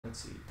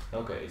let's see.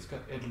 Okay, it's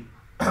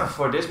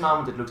for this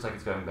moment it looks like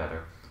it's going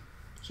better.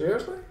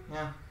 Seriously?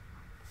 Yeah.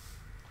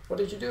 What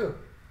did you do?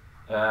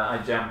 I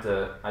jammed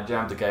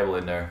the cable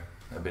in there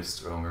a bit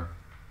stronger.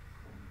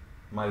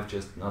 Might have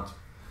just not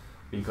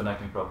been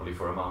connecting properly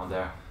for a moment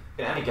there.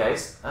 In any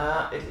case,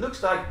 it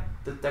looks like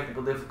the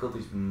technical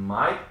difficulties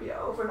might be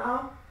over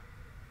now.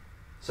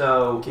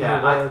 So Can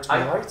yeah,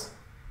 what?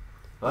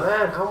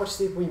 Man, how much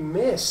did we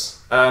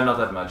miss? Not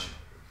that much.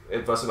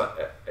 It was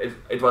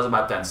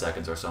about 10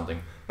 seconds or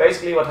something.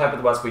 Basically, what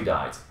happened was we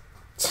died.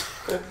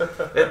 You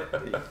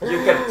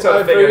can sort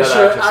of figure that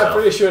out yourself. I'm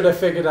pretty sure they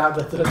figured out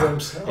that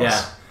themselves.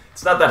 Yeah,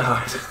 it's not that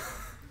hard.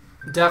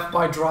 Death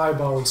by dry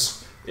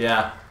bones.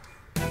 Yeah.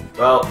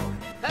 Well,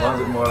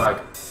 wasn't it more like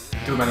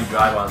too many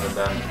dry ones and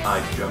then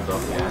I jumped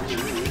off the edge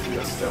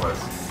because there was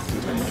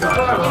too many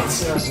dry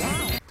bones.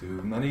 Yes.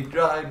 Too many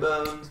dry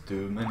bones,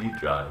 too many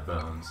dry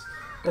bones.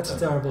 That's a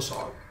terrible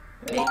song.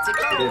 It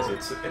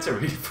is. It's a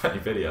really funny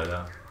video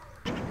though.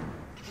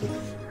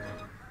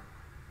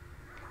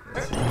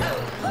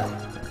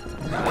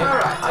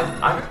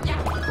 Alright,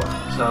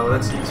 so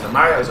let's see. So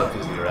Mario is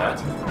obviously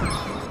red.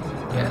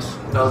 Yes.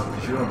 No,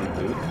 presumably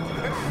blue.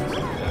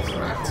 That's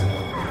correct.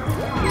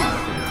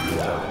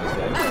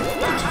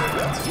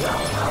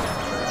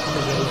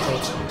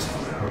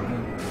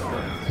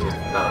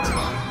 Balance.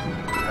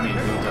 I mean,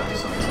 blue got to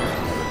some extent.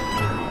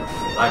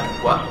 Like,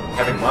 what?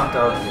 Having one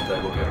code in the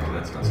table character,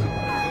 that's not so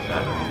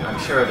bad. I'm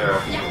sure there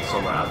are people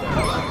somewhere out there who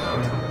like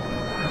that.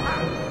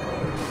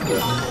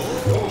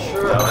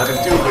 Sure. So having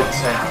two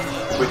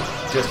with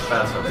just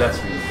fast, so that's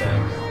really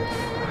bad.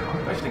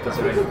 Especially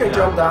considering you can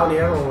jump down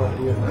here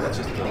already. That's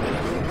just a little bit.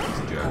 He's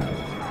a jerk.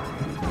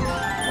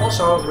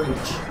 Also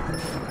reach.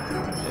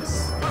 Yes.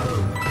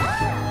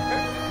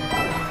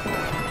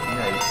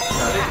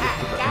 Yeah, they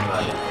put that in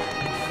like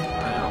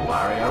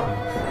Wario.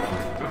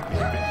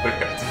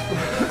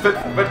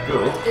 but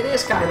cool. It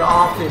is kind of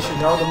obvious, you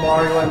know, the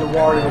Mario and the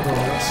Wario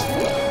brothers.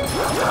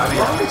 I mean,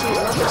 not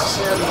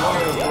necessarily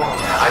Mario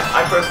brothers.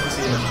 I personally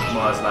see him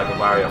more as like a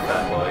Wario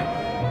fanboy.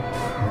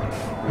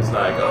 Who's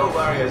like, oh,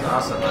 Wario is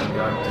awesome, I'm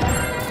going to...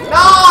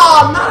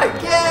 No, not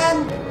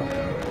again!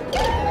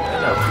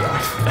 Hello,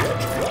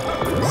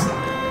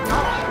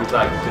 who's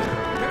like just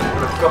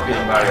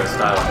copying Mario's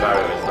style of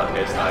Mario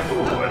is like,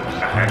 ooh, a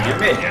handy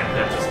minion,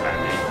 that's just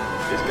handy.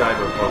 This guy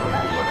will probably do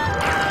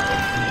whatever.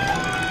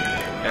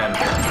 And,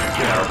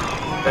 you know,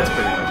 that's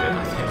pretty much it,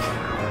 I think.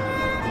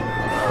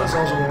 That's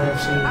also what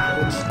I've seen.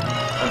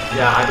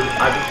 Yeah,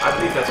 I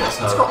believe that's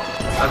also...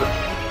 I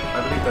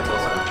believe that's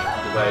also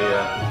the way,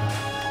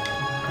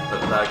 but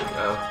like,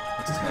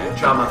 what's his name?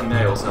 Charles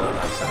Martinet also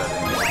like, said that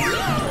in the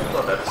I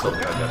thought that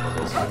something like that was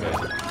also the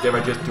case. They were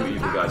just two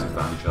evil guys who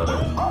found each other.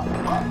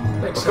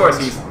 Of course,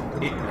 he's a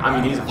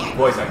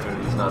voice actor,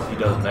 he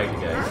doesn't make the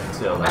game,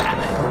 still. Like,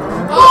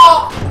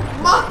 oh!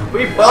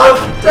 We both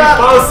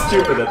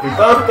stupid. We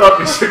both thought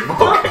we should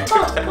walk into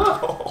that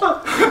hole.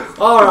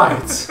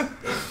 Alright.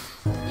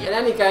 In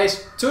any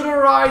case, to the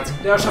right,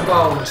 there's a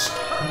bonus.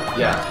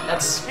 Yeah.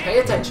 Let's pay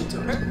attention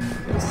to it.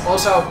 Yes.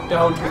 Also,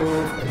 don't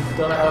move.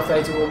 The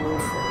elevator will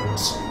move for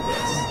us.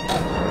 Yes.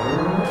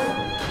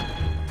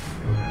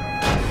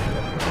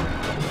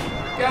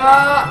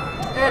 Got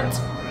it.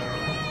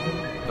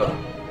 Go.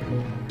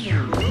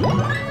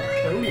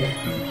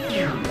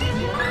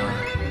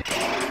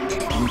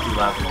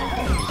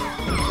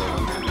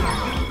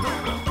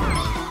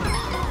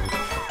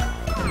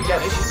 Yeah,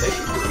 they should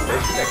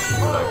actually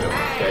do like a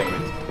game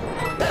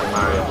with the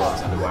Mario Bros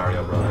and the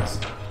Wario Brothers.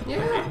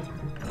 Yeah.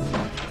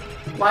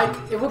 Like,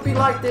 it would be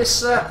like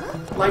this,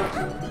 like,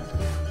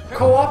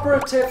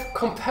 cooperative,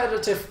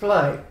 competitive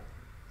play.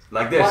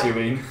 Like this, you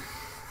mean?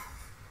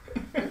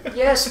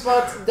 Yes,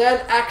 but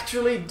then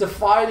actually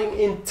dividing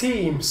in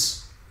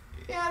teams.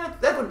 Yeah,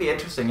 that would be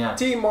interesting, yeah.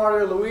 Team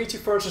Mario Luigi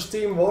versus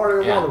Team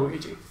Wario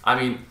Waluigi. I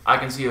mean, I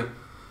can see a...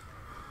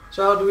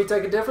 So, do we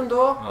take a different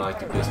door? Oh, I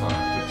took this one,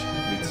 which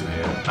leads to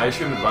here. I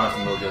assume that one of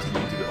them will just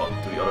lead to the other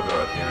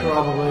door up here.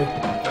 Probably.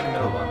 Try the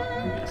middle one.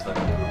 Maybe it's like a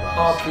little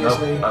bounce.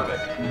 Obviously. No? Okay.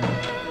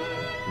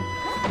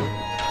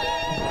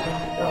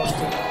 That was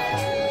too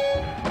obvious.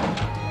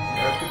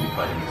 Yeah, that could be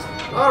quite interesting.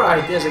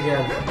 Alright, this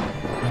again.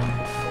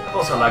 I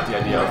also like the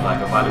idea of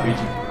like a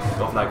Waluigi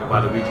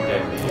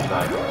game being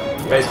like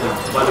basically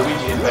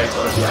Waluigi invades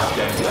other people's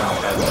games and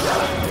that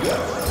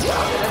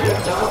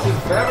would be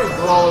very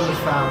brawl in the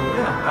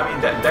family. yeah, I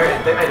mean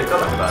they made a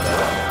comment about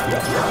that.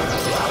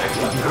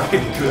 Actually, a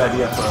really good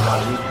idea for a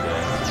Waluigi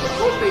game. It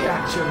would be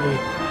actually.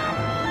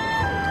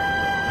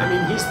 I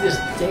mean, he's this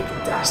dick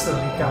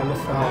dastardly kind of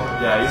fella.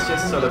 Yeah, he's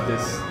just sort of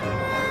this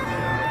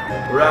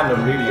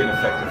random, really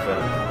ineffective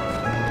villain.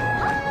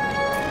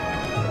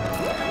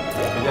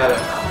 We got it.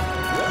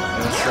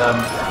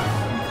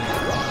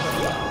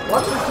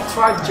 What if you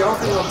try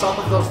jumping on top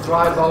of those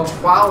dry bones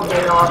while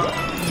they are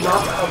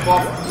not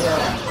above? Yeah.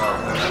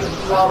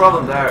 Well, the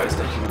problem there is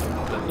that you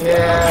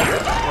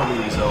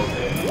probably result in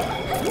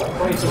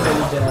way too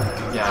many death.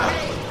 Yeah,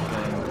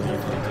 getting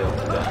easily killed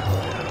to death.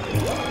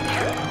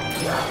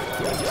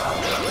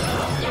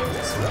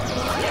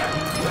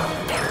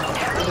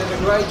 And then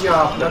Great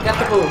job. Now get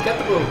the boo. Get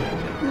the boo.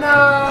 No.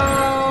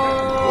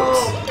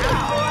 Whoops.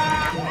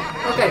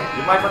 Okay.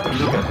 You might want to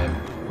look at him.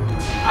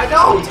 I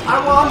don't. I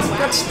want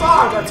that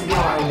star that's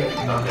behind it.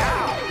 Okay.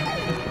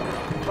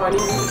 So I need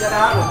to get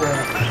out of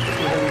there.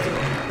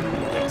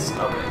 Yes,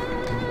 okay.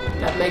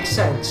 That makes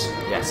sense.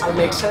 Yes. I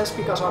make sense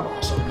because I'm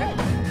awesome.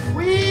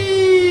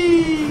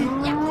 Whee!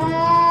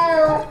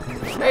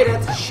 Made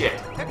it. Shit.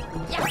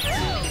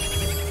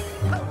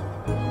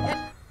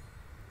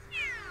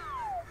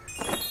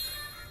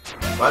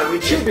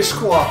 Waluigi, Chibi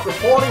Squad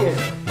reporting it.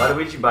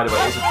 Waluigi, by the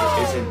way, is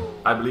in,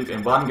 I believe,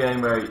 in one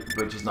game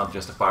which is not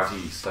just a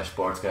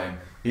party/sports game.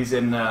 He's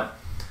in Mario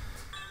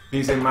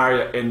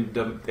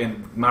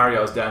in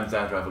Mario's Dance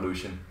Dance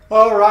Revolution.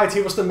 Oh right,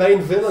 he was the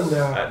main villain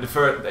there.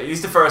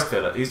 He's the first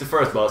villain. He's the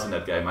first boss in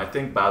that game. I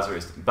think Bowser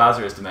is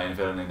the main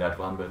villain in that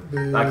one, but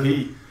like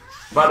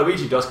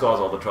Waluigi does cause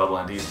all the trouble,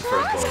 and he's the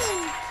first boss.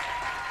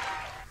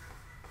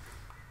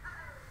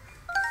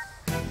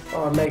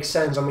 Oh, it makes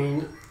sense. I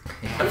mean,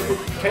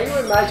 can you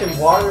imagine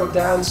Wario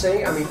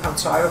dancing? I mean,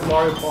 outside of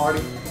Mario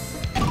Party.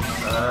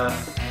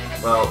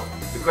 Well,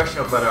 the question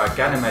of whether I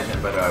can imagine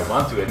and whether I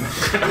want to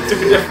imagine are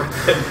two different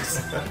things.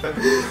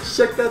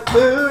 Shake that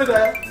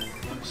booty,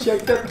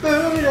 shake that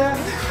booty.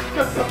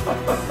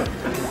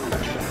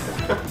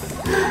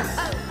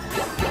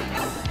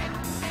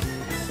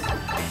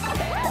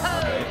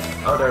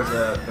 Oh, there's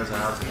a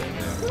house thing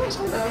there. Yes,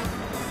 I know.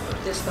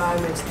 This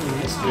time it's the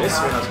mystery This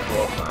one house. has a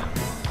co-op line.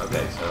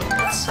 Okay, so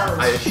That sounds...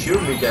 I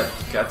assume we get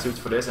cat suits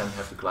for this and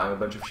have to climb a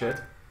bunch of shit.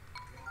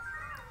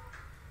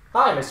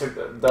 Hi, Mr.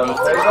 Donald.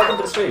 Welcome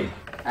to the stream.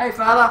 Hey,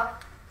 fella.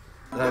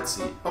 Let's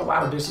see. Oh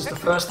wow, this is the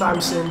first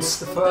time since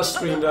the first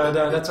stream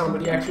that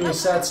somebody actually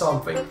said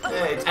something.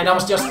 Yeah, And I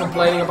was just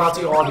complaining about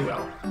the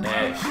audio.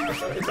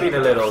 it's been a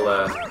little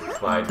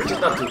quiet, which is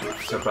not too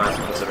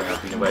surprising considering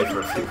I've been away for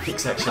a few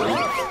weeks actually.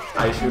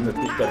 I assume that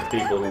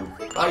people who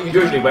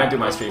usually went to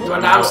my streams You have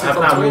announced it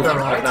on Twitter,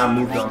 right? now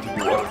moved on to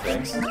do other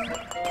things. You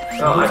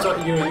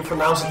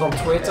pronounce it on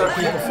Twitter,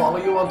 people follow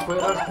you on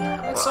Twitter.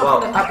 That's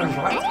something that happens,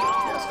 right?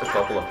 A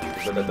couple of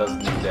people, but that doesn't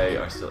mean they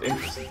are still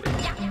interested in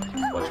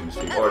watching the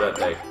stream, or that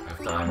they have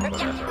time or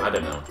whatever. I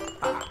don't know.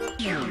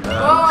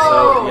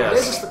 So, yes.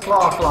 This is the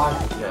clock line.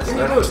 Yes, Give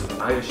me a boost.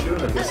 I assume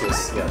that this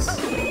is yes.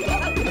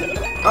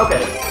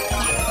 Okay.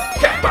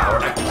 Cat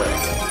power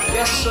activate.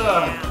 Yes,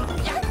 sir.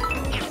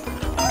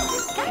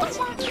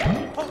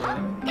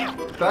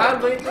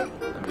 Badly.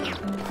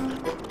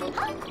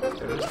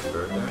 There is a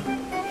bird there.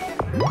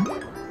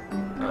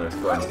 Oh, there's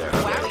coins there.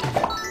 Okay.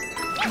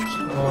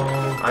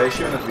 I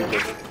assume that we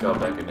just go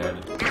back in there.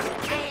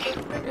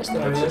 Yes,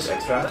 there it That's is. just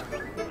extra.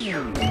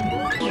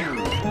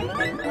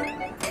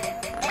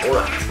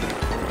 Alright.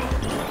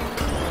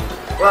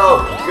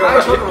 Well,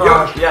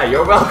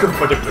 you're welcome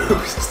for the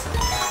boost.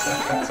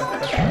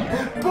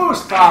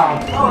 Boost power.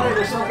 Oh, hey,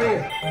 there's something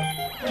here.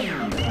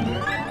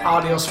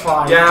 Audio's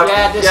fine.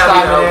 Yeah, this time we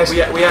know. it is.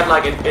 We had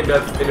like in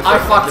the I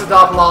fucked it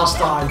up last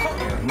time.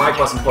 Mike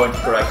wasn't pointed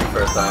correctly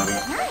first time. We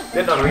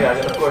did not realize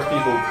it. Of course,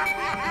 people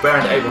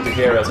weren't able to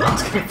hear us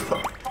asking for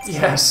it.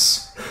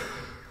 Yes.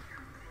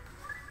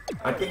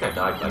 I think I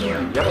died by the way.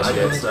 Yep, I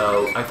did.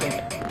 So I think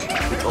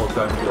it's all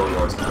going to be all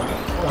yours now.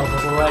 Well, it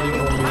was already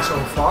on me so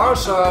far,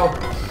 so...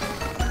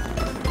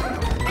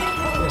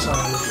 Yes, I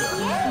will.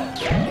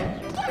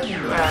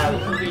 Well,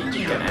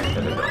 you can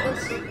enter the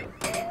doors.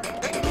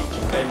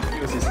 And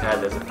use his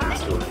head as a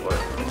footstool for it.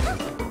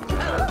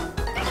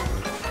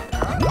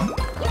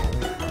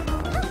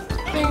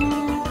 Ding!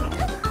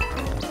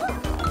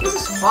 This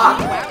is fun.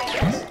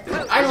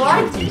 I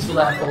like these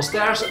levels.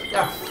 They're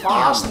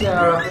fast.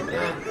 They're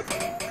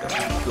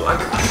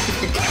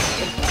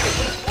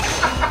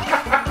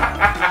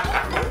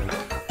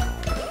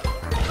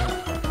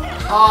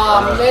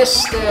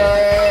missed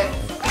it.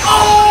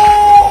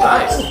 Oh!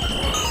 Nice.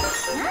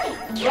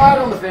 Right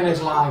on the finish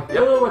line. Yep.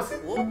 Oh,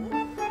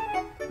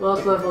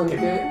 last level in the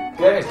game.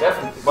 Game is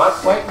definitely.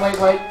 What? Wait.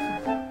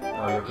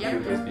 Oh, your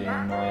computer is being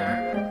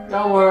annoying.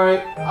 Don't worry.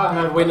 I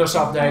had a Windows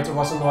update. It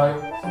was annoying.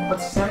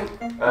 What's it saying?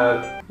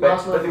 But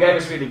the game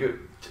is really good.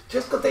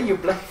 Just continue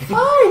playing.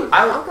 Fine.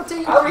 I'll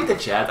continue. I'll read the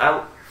chat.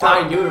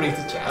 Fine, you read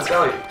the I'll chat.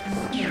 tell you.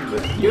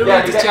 You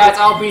read the chat,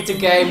 I'll beat the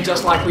game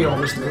just like we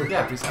always do.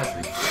 Yeah,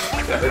 precisely.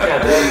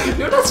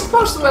 You're not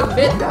supposed to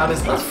admit that,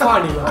 it's not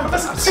funny. I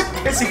was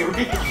busy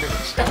reading the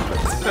chat.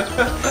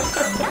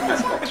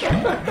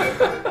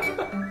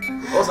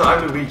 Also,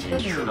 I'm Luigi,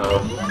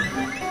 so...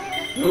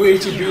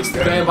 Luigi beats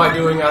the game by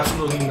doing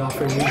absolutely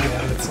nothing. We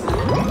get it.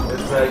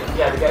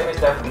 Yeah, the game is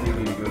definitely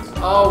really good.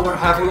 Oh, we're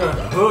having a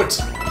hood.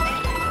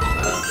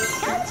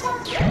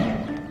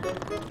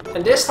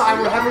 And this time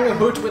we're having a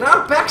hood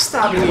without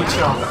backstabbing each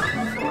other.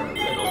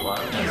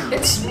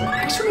 It's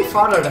actually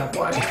funner that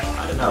way.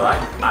 I don't know, I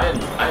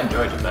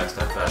enjoyed the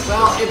backstab fast.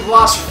 Well, it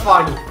was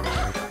funny.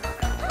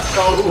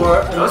 Those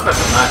were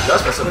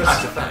some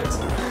nice effects.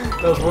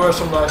 Those were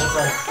some nice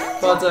effects.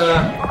 But,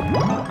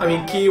 I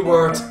mean,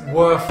 keyword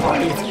were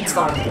funny. It's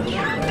not good. I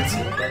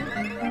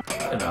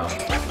don't know.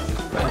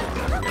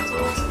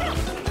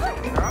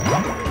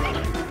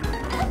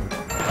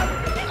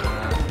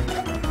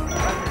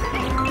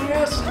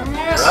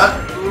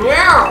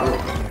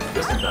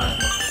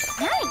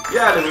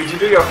 Yeah, Luigi,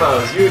 do your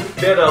pose. You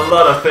did a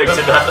lot of things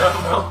in that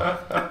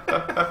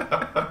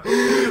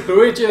level.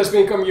 Luigi has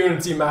been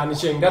community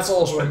managing. That's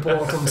also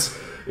important.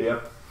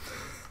 Yep.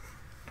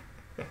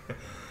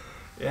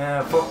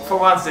 Yeah, for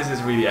once this is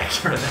really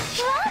accurate.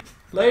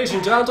 Ladies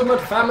and gentlemen,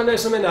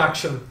 feminism in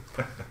action.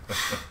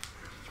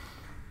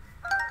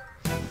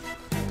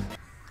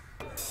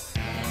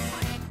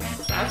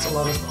 That's a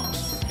lot of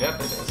stars. Yep,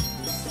 it is.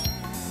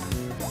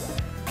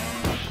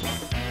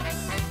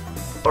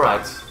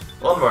 Alright,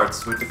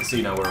 onwards with the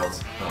casino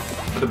world. Oh,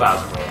 with the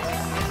Bowser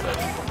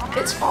world.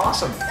 It's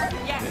awesome.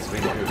 It's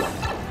really good.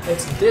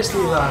 It's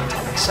Disneyland,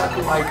 except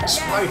like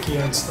spiky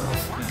and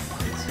stuff.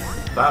 It's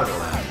Bowser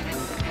Land.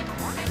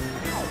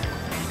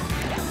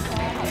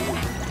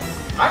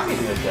 I'm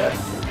reading it, Dad.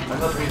 I'm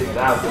not reading it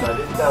out, but I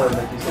didn't tell him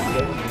that you said the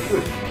game was really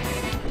good.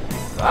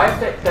 So I'm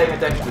paying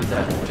attention to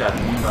the chat.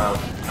 Meanwhile,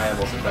 I am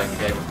also playing the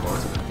game, of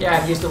course. But...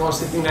 Yeah, he's the one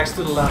sitting next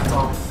to the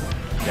laptop.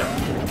 Yep.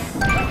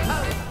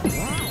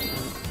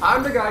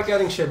 I'm the guy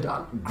getting shit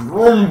done.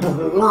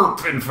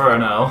 Grumblorp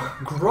Inferno.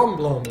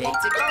 Grumblum.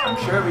 I'm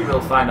sure we will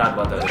find out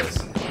what that is.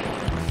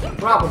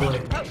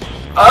 Probably.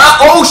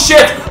 Oh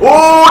shit!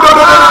 Oh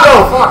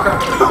no!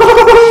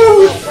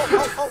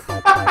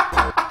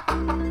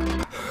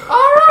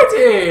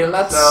 Alrighty,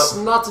 let's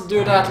not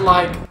do that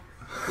like...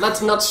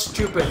 Let's not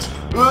stupid.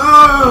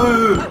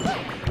 Oh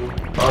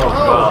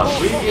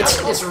god.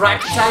 It's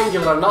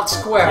rectangular, not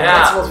square. Yeah,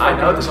 that's what I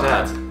noticed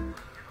that.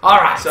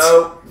 Alright.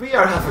 So, we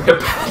are having a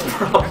bad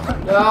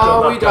problem.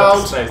 No, we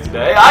don't.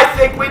 Today. I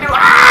think we do.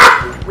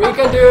 Ah! We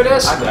can do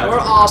this. I'm We're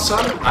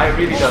awesome. I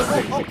really don't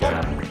think we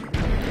can.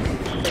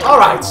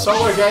 Alright, so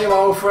we're game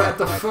over at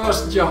the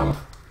first jump.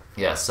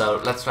 Yeah, so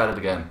let's try it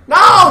again.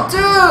 No,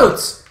 dude!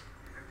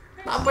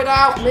 Not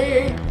without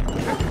me.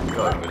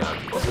 Going without.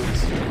 Also,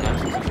 this is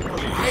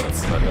Right.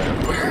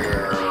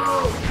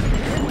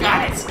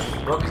 Got it.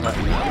 Rock is not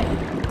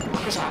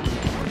What's that?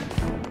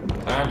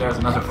 And there's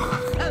another one.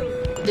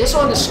 This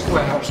one is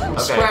squares. And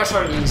squares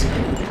are easy.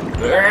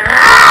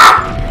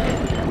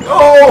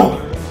 Oh!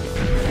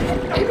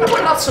 Maybe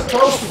we're not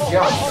supposed to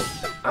jump.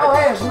 Oh,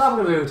 hey, there's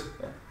another dude.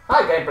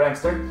 Hi, Game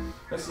Prankster.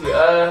 Let's see.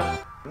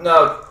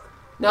 No.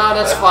 No,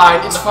 that's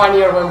fine. It's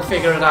funnier when we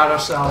figure it out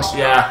ourselves.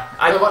 Yeah.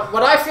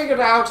 What I figured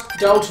out,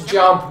 don't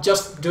jump,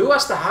 just do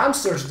as the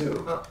hamsters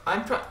do. Well,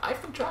 I've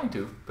been trying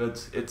to,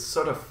 but it's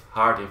sort of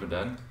hard even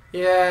then.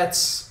 Yeah,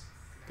 it's...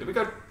 Did we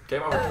go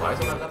game over twice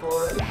on that level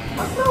already?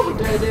 No,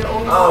 they're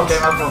only... Oh,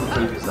 game over on the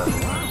previous level.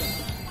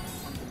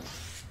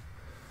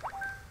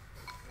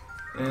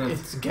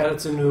 It's get a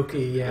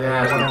Tanuki, yeah.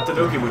 Yeah,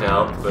 Tanuki would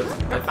help, but...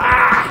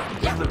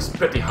 It looks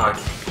pretty hard.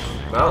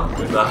 Well,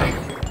 goodbye.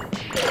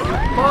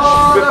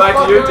 Goodbye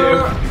to you too.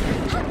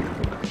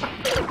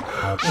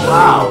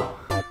 Wow.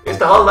 It's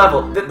the whole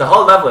level. The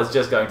whole level is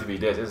just going to be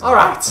this, isn't it?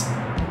 Alright.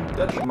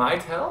 That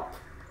might help.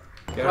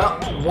 Well,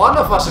 one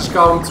of us is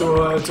going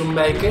to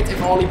make it,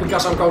 if only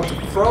because I'm going to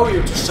throw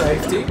you to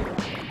safety.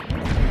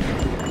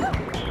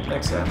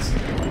 Makes sense.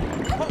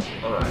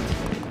 Alright.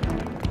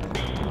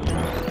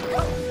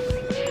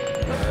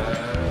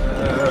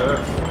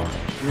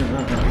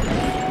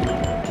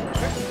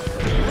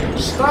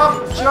 Stop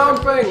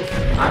jumping!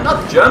 I'm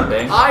not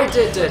jumping. I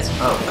did it.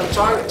 Oh. I'm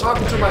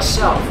talking to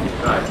myself.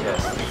 Right,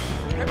 yes.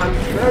 I'm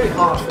very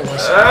hard for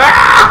this.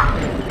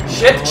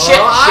 Shit,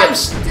 I'm shit.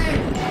 still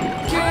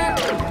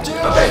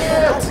doing Okay,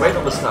 it. wait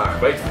on the star.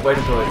 Wait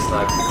until it's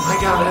like... I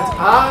got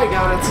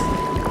it.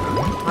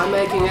 I'm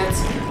making it.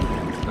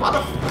 What the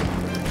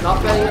f...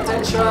 Not paying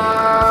attention.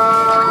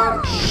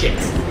 Shit.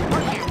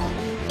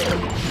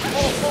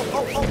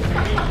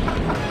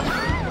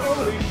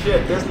 Holy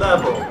shit, this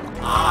level.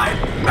 I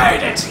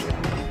made it.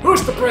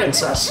 Who's the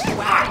princess?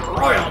 I'm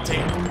royalty.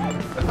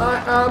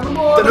 I am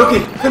immortal. Tanuki!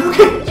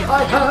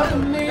 I have a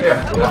need. Here,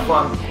 that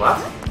one. What?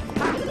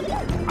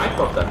 I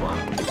got that one.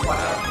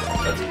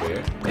 Wow, that's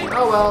weird.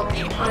 Oh well, I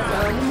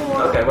am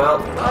immortal. Okay, well,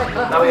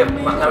 now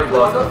we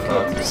blocked the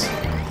phones.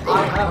 I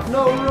have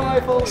no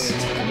rivals.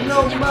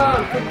 No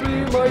man can be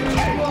my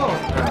equal.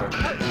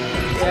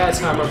 Yeah, it's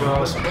Hammer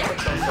Bros.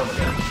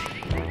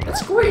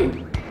 It's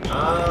Queen.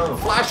 Oh.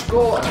 Flash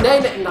Gold. No,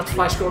 not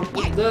Flash Gold.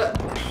 The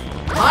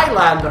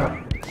Highlander.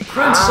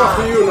 Prince of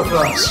the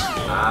Universe.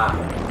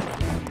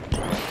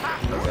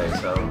 Okay,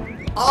 so...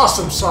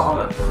 Awesome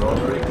song.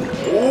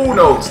 Oh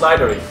no,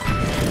 slidery.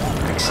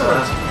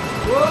 Excellent.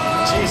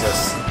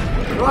 Jesus.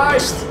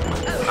 Christ.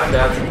 I'm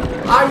dead.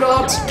 I'm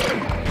not.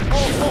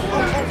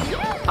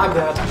 I'm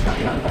dead.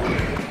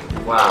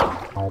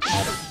 Wow.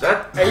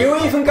 That... And you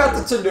even got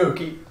the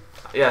Tanuki.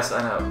 Yes,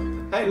 I know.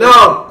 Hey,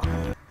 No.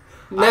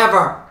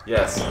 Never.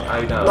 Yes,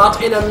 I know.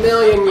 Not in a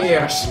million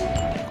years.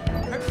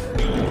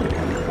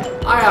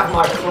 I have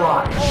my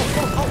pride.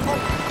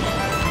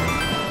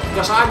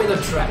 Because I'm in a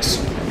dress.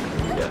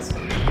 Yes.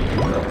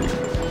 Well,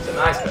 it's a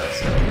nice dress,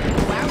 so...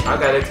 I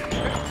got it.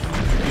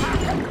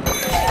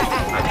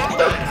 I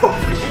don't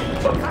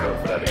probably go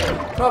for that again.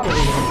 Probably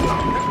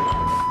not.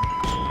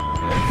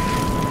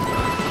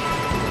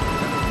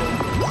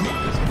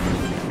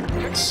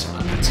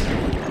 Excellent.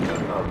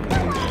 Oh,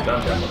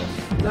 don't jump on it.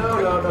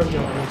 No, don't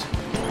join it.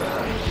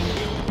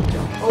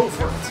 Jump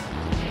over it.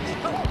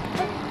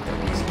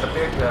 It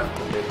appeared to have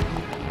a bit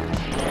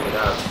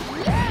without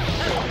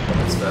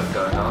stuff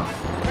going on.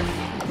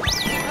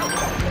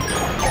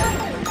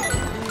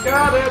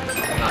 Got it!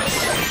 Nice.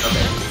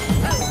 Okay.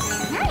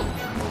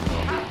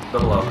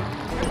 Double over.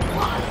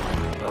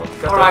 Well,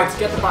 alright,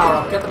 get the power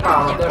up, get the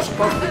power up. There's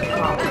supposed to be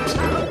power ups.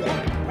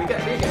 We get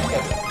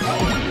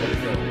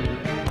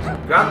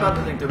ground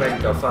buttoning to make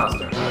it go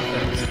faster.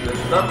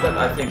 It's not that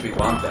I think we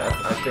want that.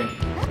 I think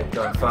it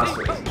going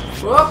faster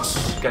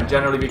Whoops! can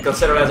generally be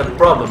considered as a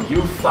problem.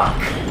 You fuck.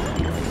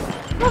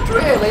 Not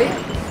really.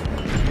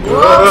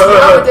 Whoops,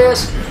 now it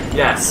is.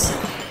 Yes.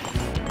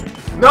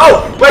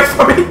 No! Wait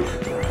for me!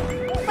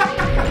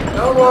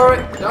 Don't worry,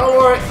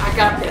 I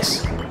got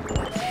this.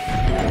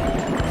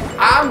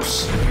 I'm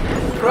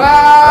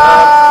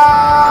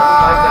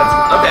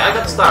Okay, I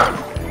got the start.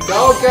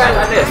 Go get I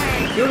it.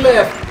 live. You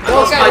live.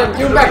 Go get him.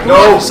 You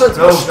magnificent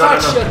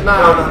shit, man. No.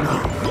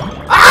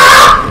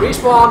 Ah!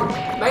 Respawn.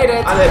 Made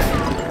it. I live.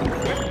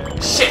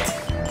 Shit.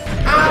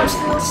 I'm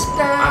still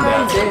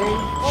standing.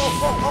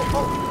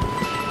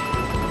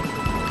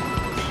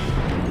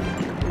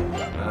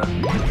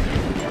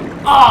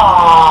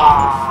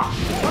 Ah!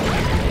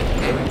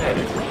 Okay, we made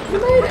it. You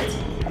made it.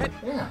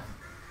 Yeah.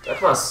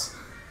 That was...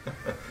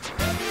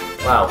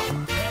 wow.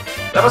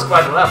 That was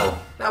quite a level.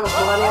 That was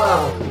quite a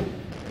level.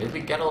 Did we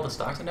get all the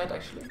stars in that,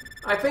 actually?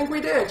 I think we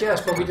did,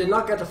 yes, but we did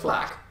not get the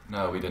flag.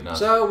 No, we did not.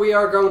 So we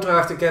are going to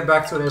have to get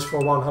back to this for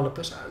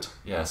 100%.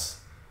 Yes.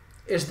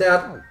 Is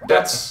that...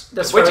 That's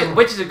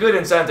which is a good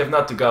incentive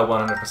not to go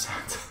 100%.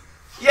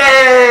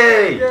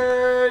 Yay!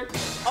 Yay!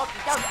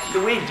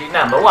 Luigi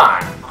number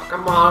 1. Oh,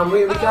 come on,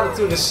 we gotta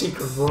do the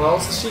secret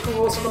worlds. The secret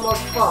worlds are the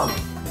most fun.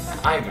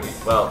 I agree.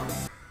 Well,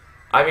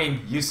 I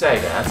mean, you say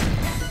that.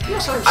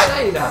 Yes, I'm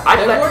saying that.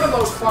 They were the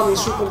most fun in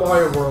Super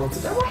Mario World.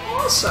 They were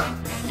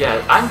awesome.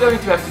 Yeah, I'm going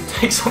to have to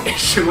take some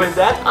issue with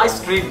that. I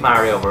streamed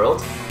Mario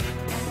World,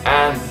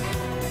 and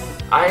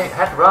I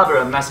had rather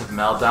a massive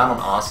meltdown on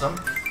Awesome.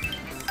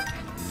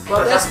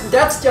 Well,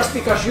 that's just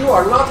because you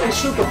are not a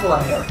super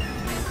player.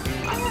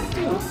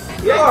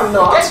 You are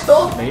not. They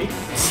told me.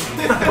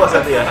 That was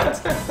at the end.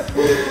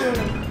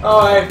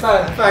 Oh, hey,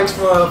 thanks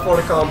for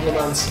the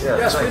compliments. Yeah,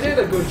 yes, we did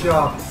a good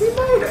job. We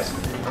made it.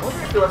 I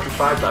wonder if you'll have to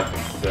fight like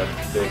the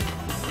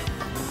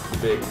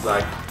big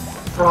like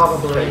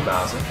probably. fake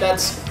Bowser.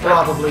 That's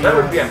probably. That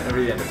would be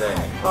really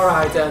entertaining.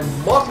 Alright then,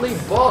 Motley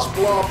Boss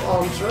Blob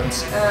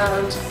entrance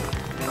and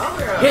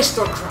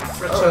Histocrat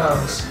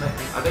returns.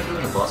 Are they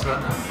doing a boss right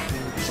now?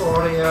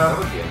 Sorry, That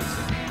would be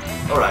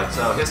interesting. Alright,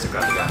 so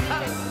Histocrat again.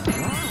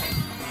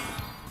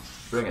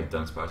 Bring it,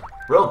 Dance Part.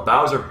 World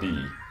Bowser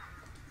B.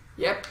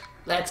 Yep,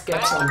 let's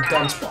get some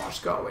dance bars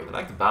going. I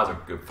like the Bowser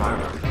good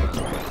fireball.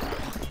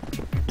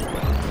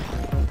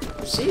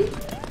 See?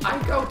 I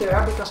go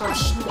there because I'm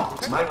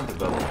smart. Might want to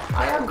bubble.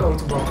 I am going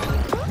to bubble.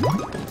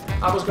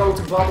 I was going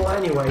to bubble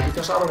anyway,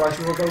 because otherwise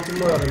you were going to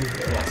murder me.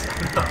 Yes.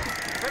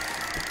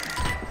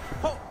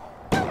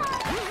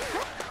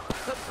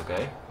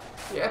 Okay.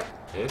 Yep.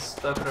 Is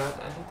Histocrat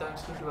anytime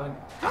soon? Do I...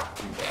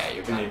 Yeah,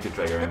 you We need to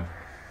trigger him.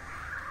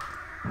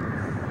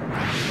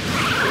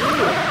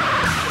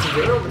 It's a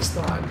girl this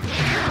time.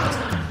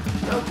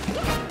 Nope.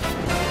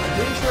 I'm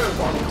pretty sure it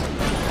wasn't.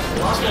 The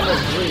last one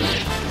was green.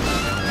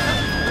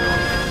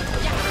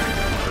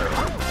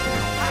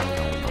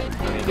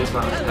 I mean, this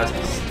one has the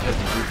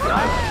goofy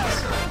eyes,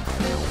 so...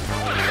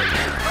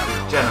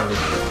 Generally.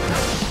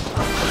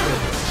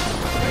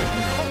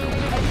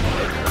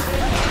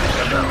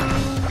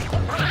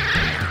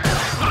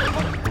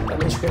 That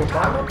means you can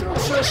climb up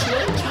those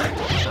snakes?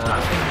 I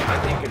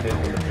think it did in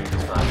the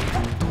previous fight.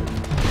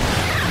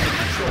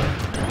 Sure.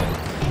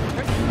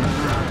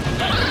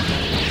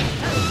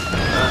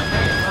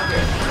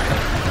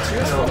 It's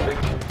useful.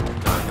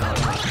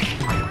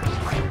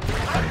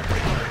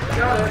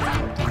 Got it.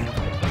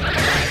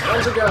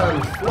 Once again,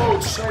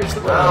 float saves the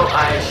world. Well, I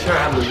sure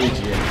am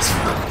Luigi in this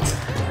fight.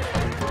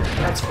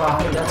 That's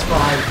fine, that's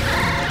fine.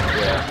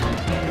 Yeah.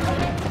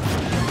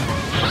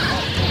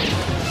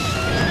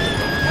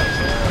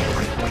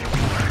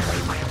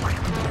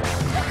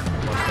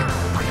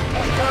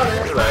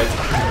 You're right.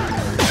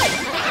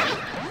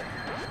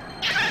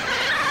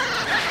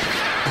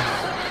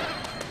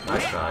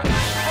 Nice try.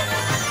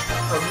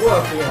 I'm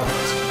working on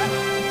it.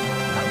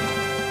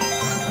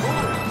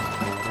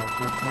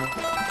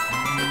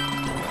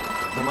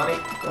 The money?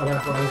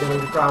 Whatever, I'm getting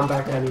the crown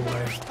back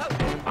anyway.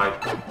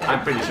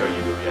 I'm pretty sure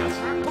you do, yes.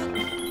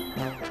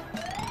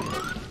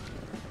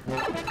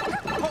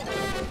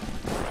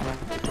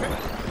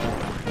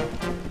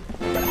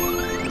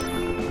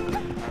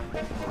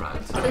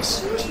 Alright. Are they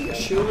seriously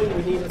assuming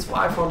we needed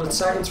 500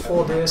 seconds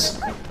for this?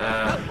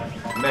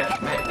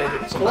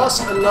 Plus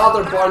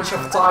another bunch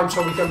of time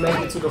so we can make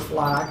it to the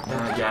flag.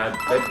 Yeah,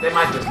 they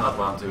might just not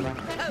want to.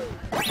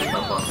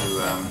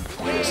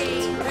 Risk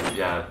it.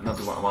 Yeah, not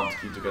to want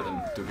you to get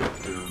to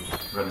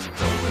run into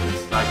trouble with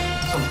it. Like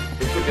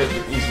it could just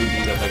easily be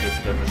that they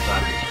just get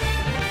distracted.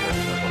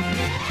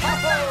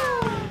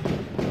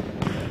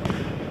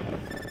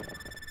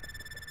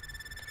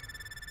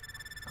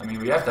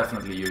 we have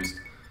definitely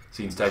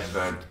seen stages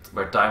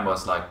where time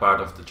was like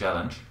part of the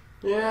challenge.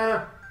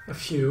 Yeah, a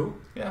few.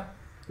 Yeah.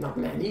 Not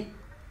many.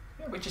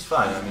 Yeah, which is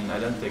fine. I mean, I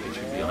don't think it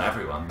should be on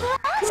everyone.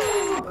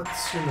 But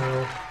you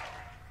know.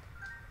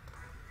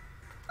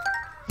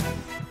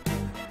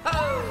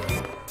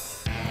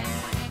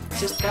 It's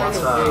just kind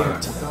of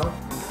weird, you know?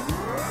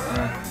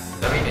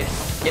 I mean,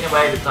 in a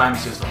way, the time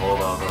is just a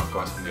holdover, of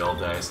course, from the old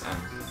days, and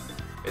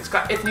it's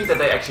neat that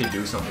they actually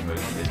do something with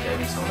it in this game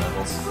in some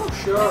levels. Oh,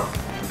 sure.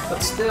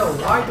 But still,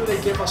 why do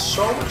they give us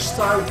so much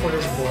time for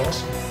this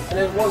boss? And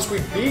then once we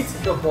beat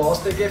the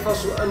boss, they give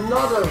us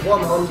another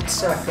 100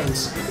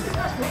 seconds. You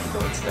guys want to go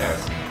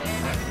upstairs?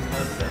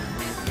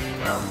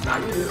 Well, now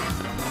you do.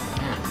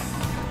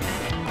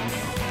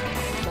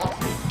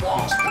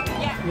 Boss.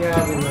 Yeah,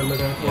 I remember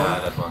that one. Yeah,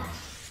 that one.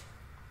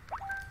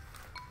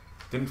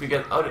 Didn't we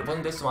get? Oh,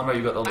 wasn't this the one where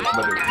you got all the you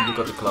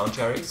got the clone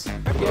cherries?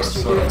 Yes,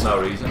 you sort did. of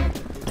no reason.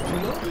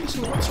 No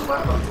reason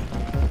whatsoever.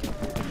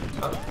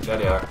 Oh, there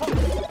they are.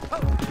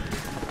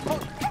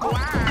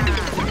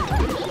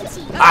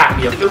 Ah,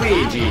 we have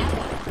Luigi!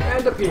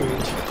 And the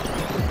peach.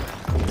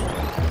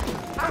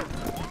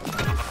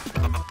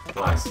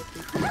 Twice.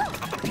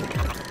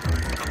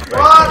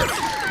 What?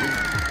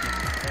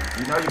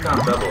 You know you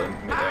can't double in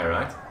mid-air,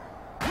 right?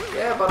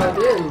 Yeah, but I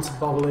didn't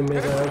bubble in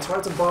midair. I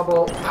tried to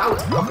bubble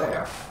out of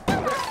air.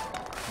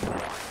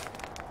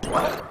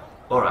 Whatever.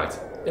 Alright.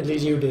 At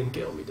least you didn't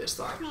kill me this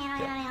time.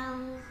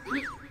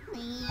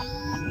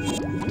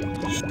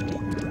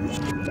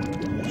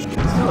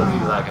 Still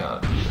really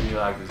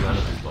like this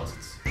enemies boss.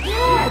 It's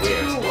Yeah, it's a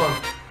weird. cool one.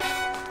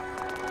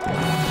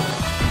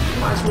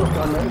 Reminds me of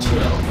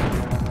Dimension.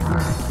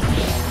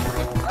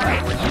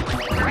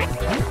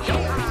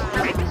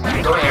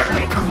 Come here.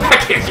 Come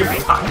back here, you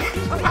fuck.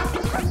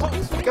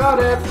 Got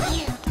it!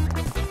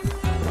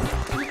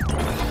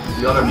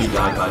 The other meat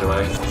guy, by the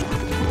way.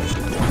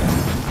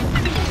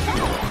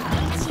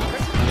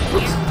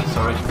 Oops,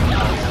 sorry.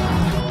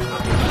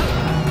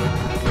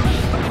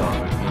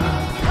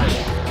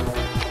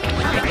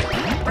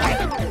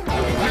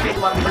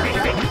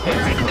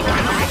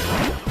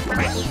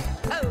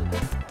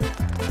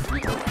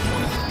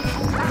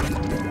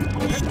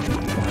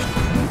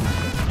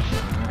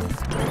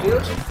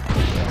 Good.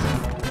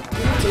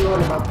 You have to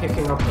learn about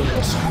picking up the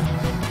risk.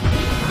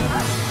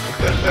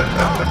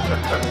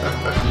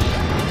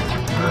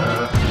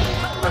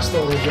 I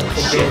stole the joke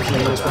from George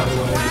Lewis, by the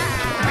way.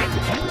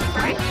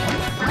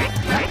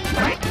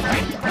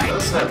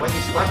 Those, when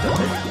you select them,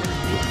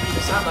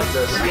 they sound like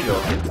the studio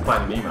of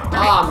Finding Nemo.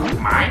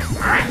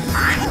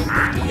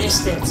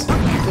 Missed it.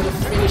 Could have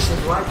finished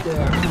it right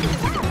there.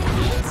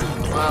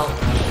 Well,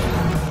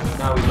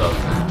 now we love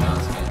that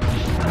chance again.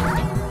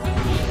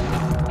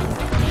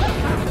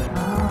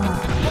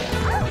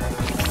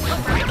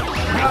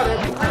 Got it.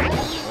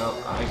 Well,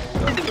 I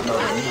don't know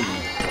the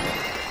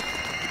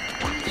need.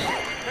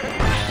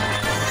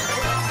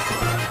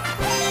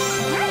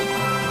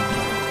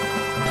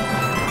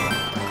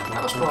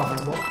 That was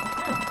profitable.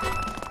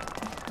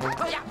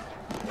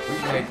 We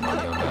made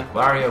money on that.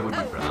 Wario would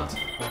be proud.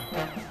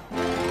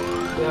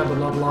 Yeah, but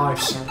not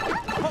lives.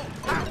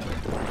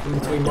 In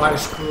between my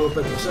screw up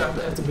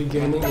at the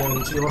beginning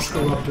and your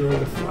screw up during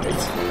the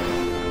fight.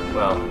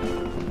 Well,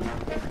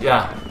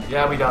 yeah,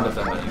 we don't have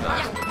that many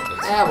lives. But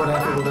it's, Yeah,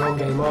 whatever, we're all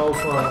game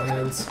over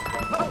and...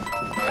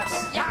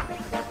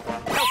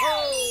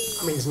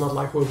 I mean, it's not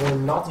like we were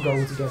not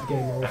going to get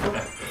game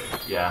over.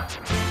 yeah,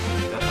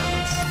 that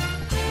happens.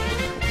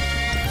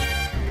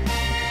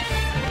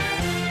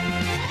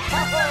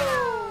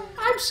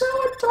 I'm so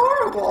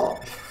adorable!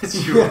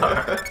 You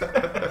are.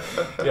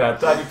 Yeah,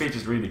 Tiny Peach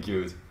is really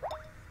cute.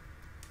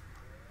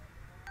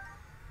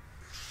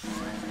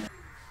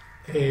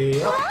 Hey,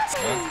 Yeah,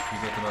 you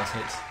get the most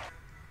hits.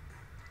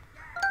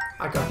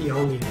 I got the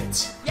only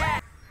hits. I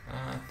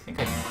think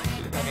I did.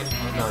 I get it.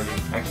 No,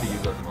 you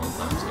got them all the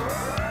time. So.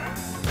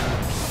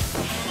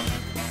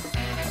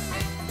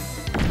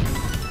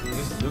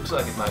 This looks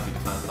like it might be the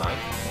fan light.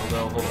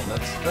 Although, hold on,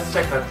 let's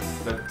check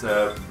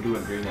that blue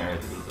and green area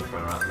to the upper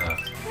right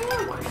left.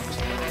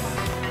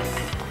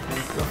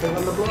 Nothing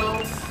on the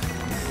blow.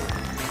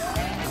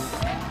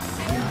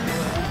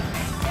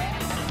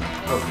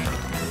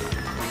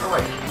 Oh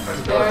wait,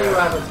 There you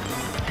have it.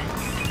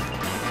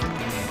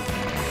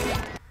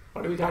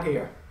 What do we got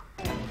here?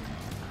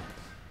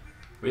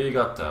 We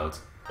got Toad.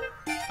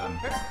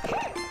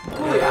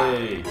 Oh yeah.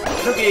 Yay!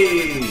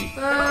 Cookie!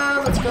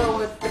 Let's go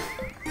with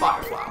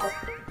Fire Flower.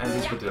 And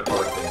let's put the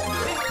other things in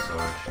the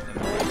storage.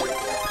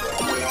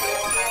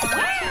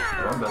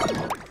 Wrong button.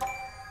 No,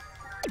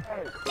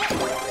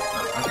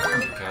 I don't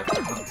want the cat.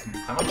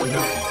 I want the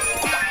Nookie.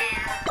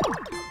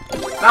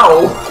 No!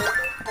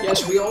 Yes,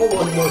 we all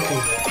want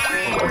Nookie.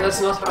 But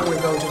that's not how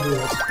we're going to do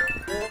it.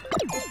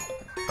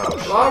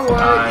 Oh, Wrong way.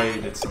 I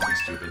did something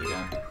stupid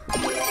again.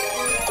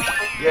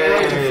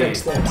 Way to Yay!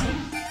 fix that.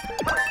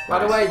 By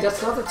the way,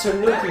 that's not a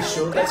Tanuki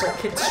suit, that's a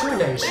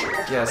Kitsune suit.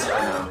 Yes,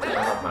 I know. I'm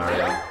not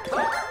Mario.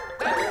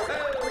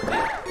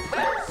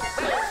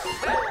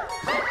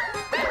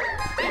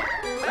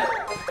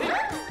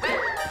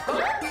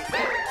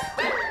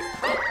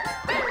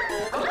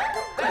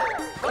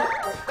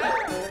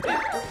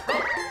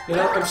 You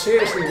know, I'm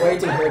seriously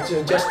waiting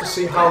here just to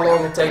see how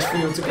long it takes for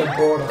you to get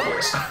bored of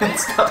this.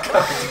 It's not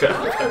coming to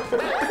happen.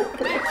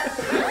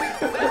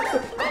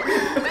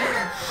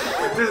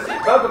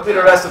 Welcome to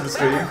the rest of the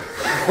stream.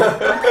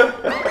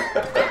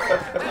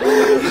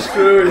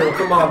 Screw you,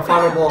 come on,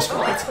 final boss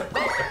fight.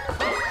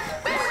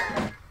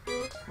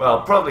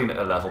 Well, probably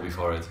a level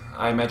before it.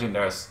 I imagine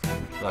there's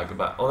like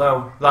about...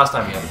 Although, last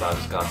time we had about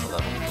Castle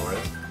level before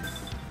it.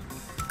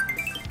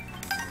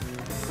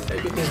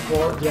 Maybe this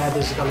board, yeah,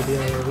 this is gonna be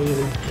a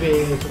really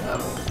big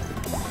level.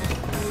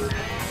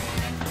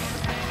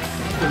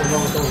 You know,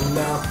 one of those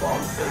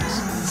marathon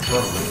things.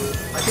 Probably.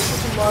 I guess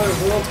it's a Mario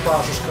World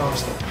Bowser's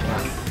Castle.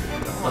 Yeah,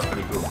 that's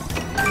pretty cool.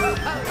 I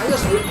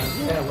just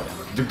yeah,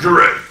 whatever. The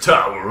Great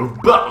Tower of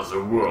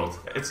Bowser World.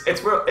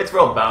 It's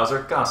World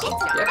Bowser Castle.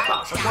 Yeah,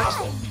 Bowser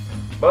Castle.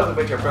 Both of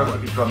which are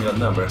perfectly prominent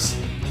numbers.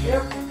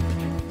 Yep.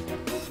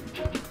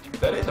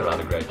 That is a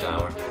rather great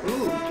tower.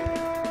 Ooh.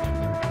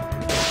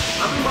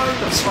 I'm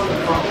reminded of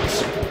Sonic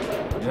Problems.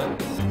 Yeah.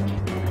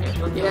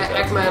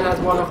 Yeah, Eggman had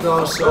one of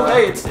those. Oh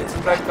hey, it's a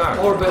black car.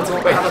 Orbital.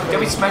 Wait, can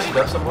we smash it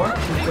up some more?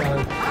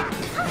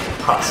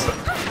 Awesome.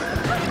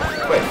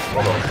 Wait,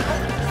 hold on.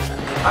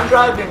 I'm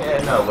driving.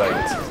 No, wait,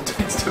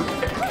 it's too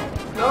big.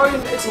 No,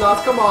 it's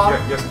not. Come on.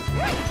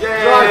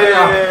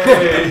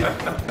 Yay!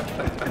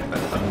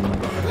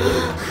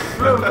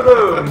 Vroom,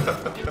 vroom.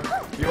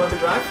 You want to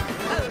drive?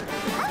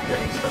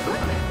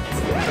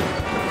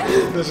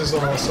 This is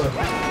awesome.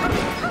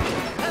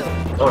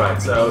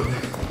 Alright, so...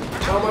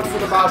 So much for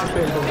the Bowser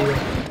pinball wheel.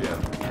 Yeah.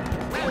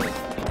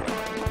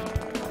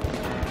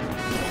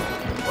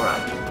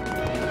 Alright.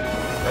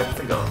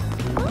 Let's go.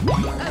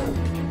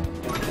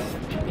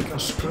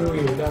 Because screw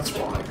you, that's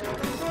why.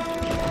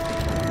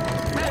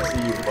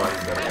 See you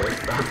fighting that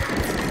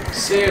way.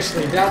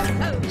 Seriously, that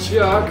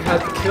jug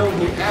had killed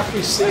me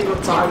every single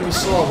time we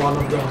saw one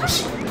of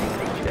those.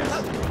 Yes.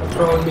 And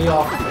throwing me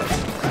off of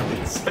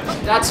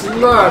it. That's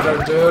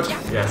murder, dude.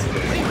 Yes, it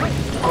is.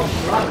 Oh,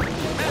 right.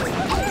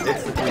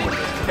 It's the thing.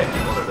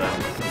 One of them.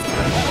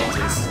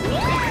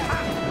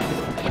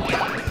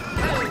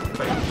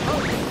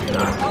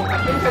 I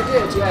think I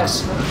did, yes.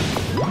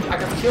 I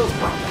got killed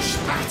by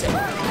perspective.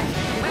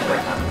 That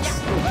happens.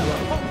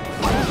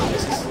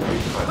 This is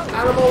really fun.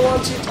 Animal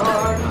wants you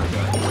time.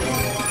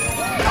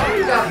 What do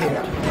you got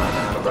here?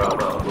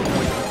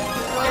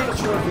 I'm not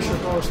sure if we're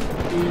supposed to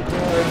be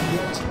there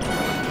yet.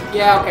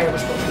 Yeah, okay, we're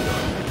supposed to be there.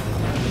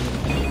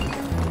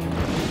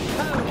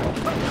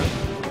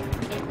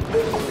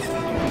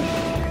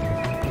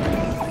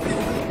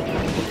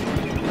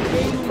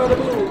 Bing, bada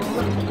boom.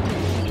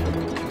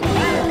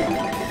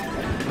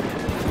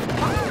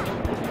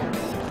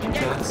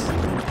 Cats.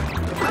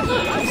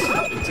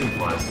 It's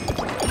implies.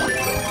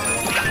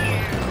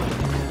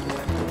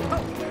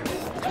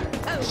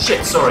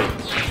 Shit, sorry.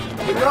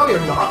 No,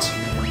 you're not.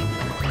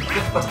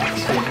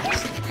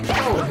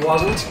 No, it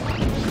wasn't.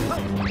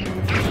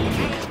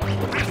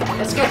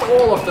 Let's get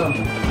all of them.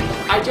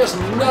 I just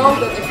know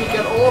that if we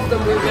get all of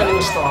them, we're getting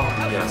a star.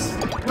 Yes.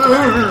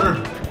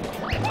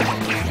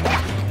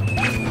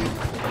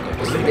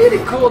 It's really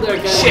cool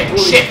they're getting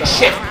bullied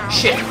back.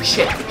 Shit.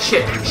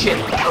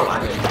 Oh, I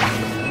did.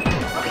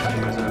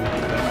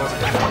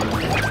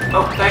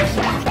 Oh, thanks.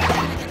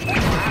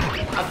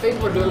 I think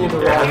we're doing it the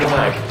wrong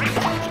way.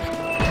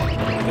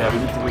 Yeah, we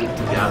need to move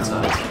to the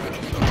outside.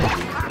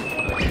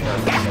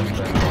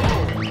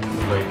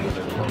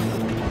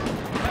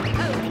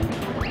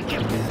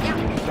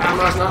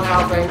 Camera's not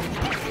helping.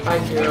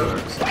 Thank you.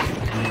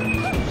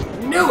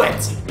 Knew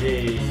it!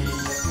 Yay.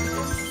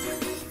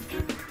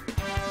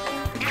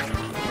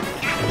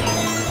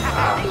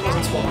 Ah, it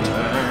wasn't swapped.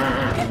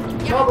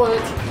 Trouble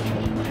it.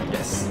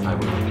 Yes, I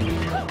will.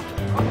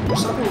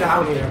 There's something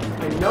down here.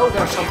 I know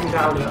there's something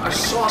down here. I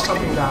saw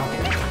something down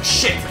here.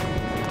 Shit!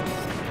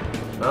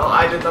 Well,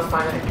 I did not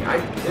find anything. I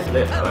did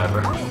live,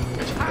 however.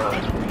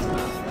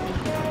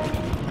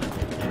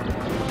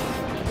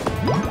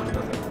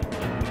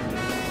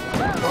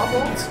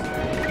 Troubled?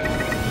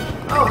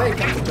 Oh, hey,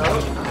 Captain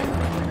Toad.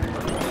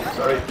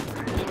 Sorry.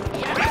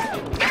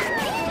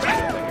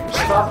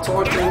 Stop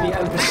torturing the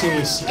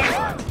NPCs.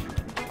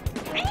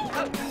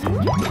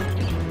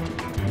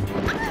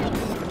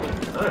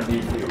 Another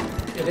neat view.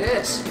 It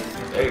is.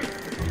 Hey.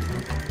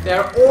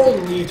 They're all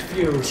neat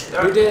views.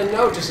 You didn't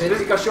notice it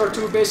because you're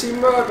too busy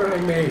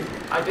murdering me.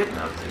 I did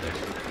notice it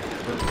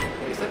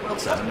actually. Is that World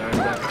 7 there in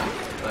the background?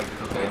 Like the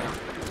volcano?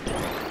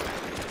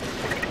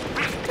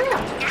 Yeah,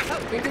 I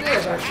think it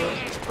is actually.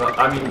 Well,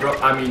 I mean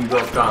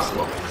World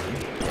Castle, obviously.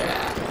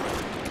 Yeah.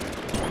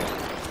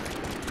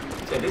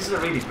 Yeah, this is a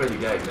really pretty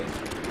game. They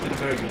did a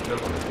very good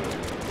job on it.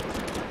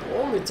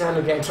 All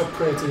Nintendo games are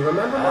pretty.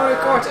 Remember Mario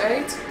Kart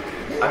 8?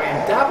 I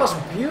mean, That was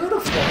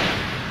beautiful.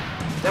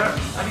 there are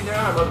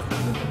a lot of things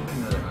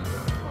that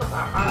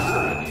are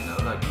you know,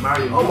 like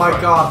Mario. Oh my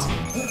god.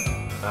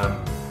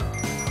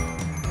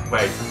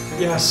 Wait.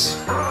 Yes.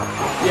 If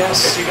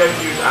Yes. you're going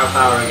to use our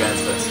power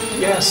against us.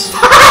 Yes.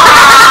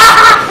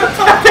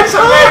 That's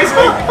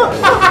amazing!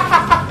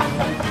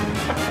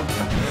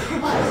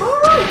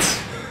 Alright.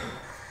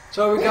 So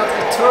So we got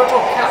a turtle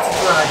cat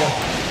dragon.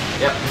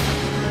 Yep.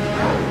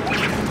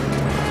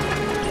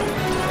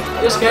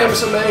 This game is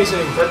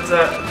amazing.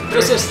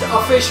 This is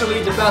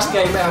officially the best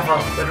game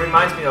ever. That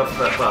reminds me of,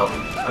 well,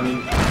 I mean,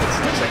 it's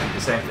exactly the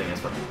same thing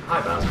as what...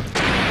 Hi, Bowser.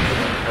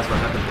 That's what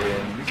happened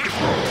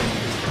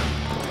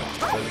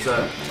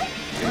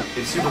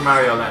in Super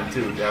Mario Land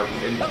 2. There,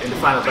 in the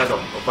final battle,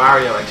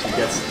 Wario actually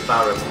gets the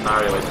power-ups that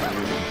Mario is using.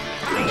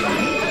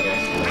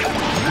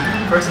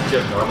 First it's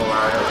just normal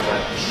Mario, and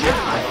then shit,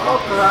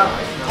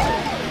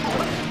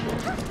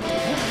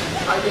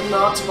 I did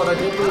not, but I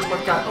did lose my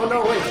cat. Oh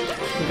no, wait.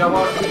 We got...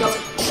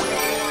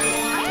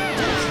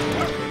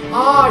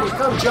 Ah, you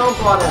can't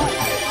jump on him.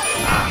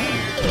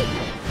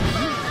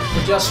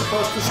 You're just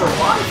supposed to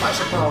survive, I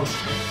suppose.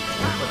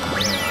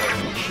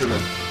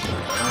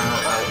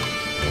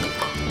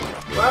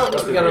 Well, at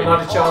least we got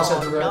another chance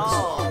at the Reds.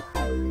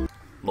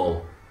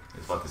 Lol,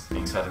 is what is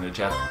being said in the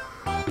chat.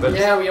 But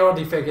yeah, we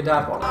already figured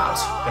that one out.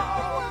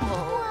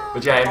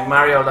 But yeah, in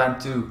Mario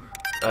Land 2,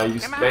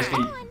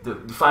 basically the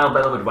final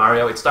battle with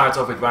Wario, it starts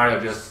off with Wario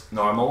just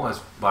normal as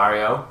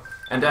Wario,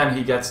 and then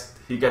he gets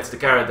the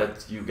carrot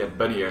that you get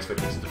bunny ears,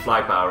 which is the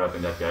fly power up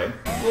in that game.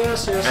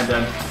 Yes, yes. And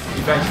then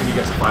eventually he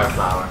gets a fire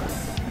flower.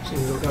 So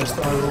we're gonna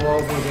start all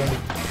over again.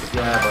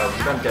 Yeah, but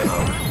then game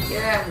over.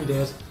 Yeah, we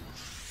did.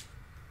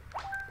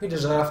 We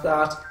deserve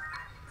that.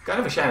 Kind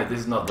of a shame that this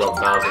is not Rogue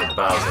Bowser,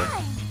 Bowser.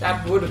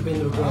 That would have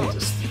been the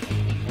greatest.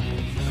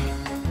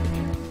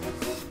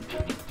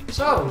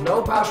 So,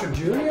 no Bowser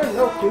Jr.,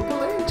 no Koopa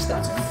Links,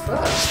 that's a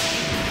first.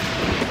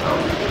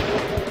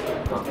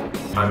 Well,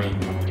 I mean,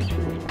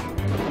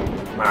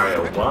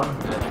 Mario 1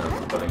 and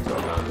Koopa Links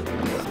are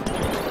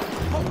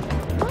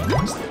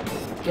Bowser.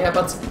 Yeah,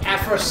 but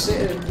ever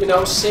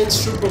since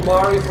Super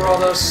Mario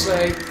Brothers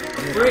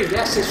 3,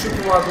 yes, since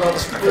Super Mario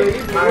Brothers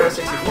 3, Mario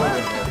 64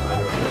 didn't have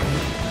either of them.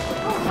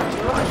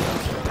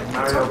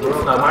 Mario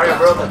World, no, Mario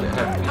World had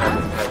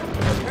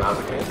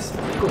Bowser games.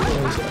 Koopa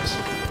Links, yes.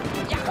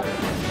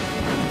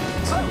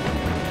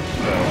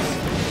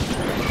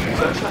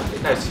 Sunshine?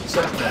 No,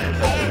 Sunshine.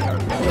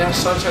 Yeah,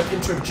 Sunshine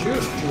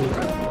introduced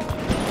Junior.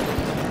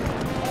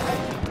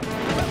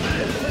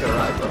 You're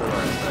right,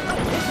 otherwise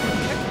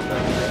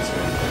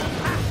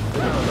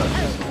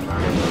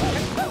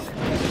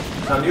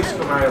now, New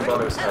Super Mario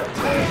Brothers had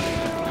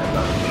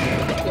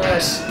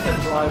yes,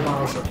 and Dry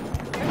Bowser.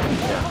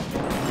 Yeah.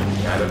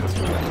 Yeah, that was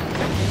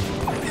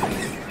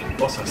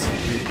good. Also,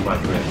 really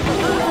quite great.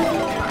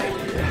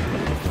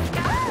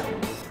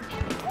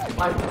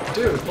 Like,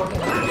 dude, what the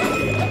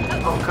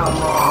heck? Oh, come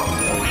on.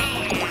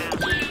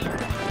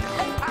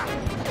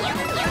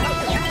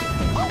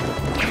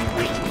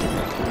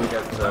 We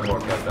get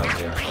more cat down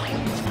here.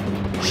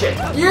 Shit!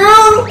 You!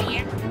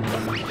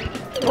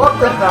 What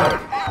the heck?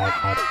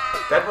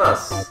 That was...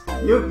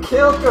 You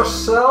killed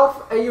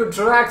yourself and you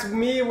dragged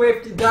me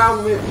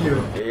down with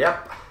you.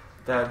 Yep.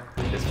 That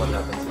is what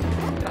happened.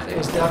 That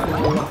is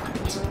definitely what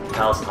happened.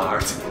 Hell's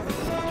heart.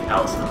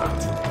 Hell's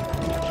heart.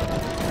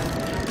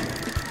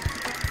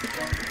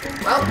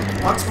 Well,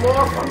 what's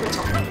more from the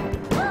top?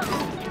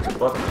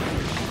 What?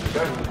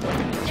 Sorry?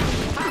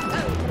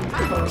 I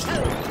suppose.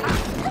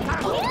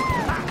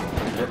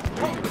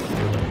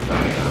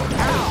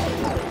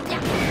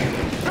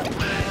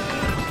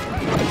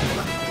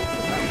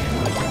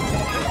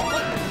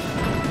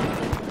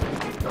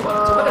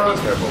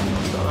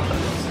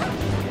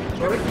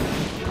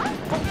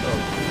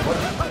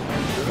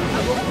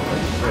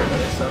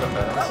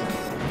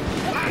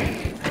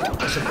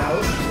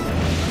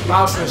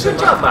 Bowser is Good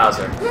job,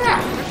 Bowser.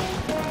 Yeah.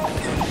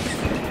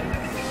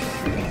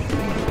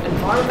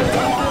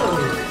 Environmental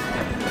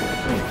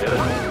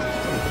ability.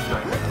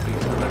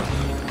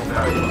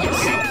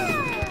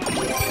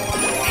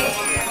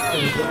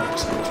 You did it.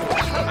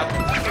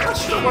 I'm not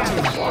sure what he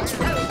wants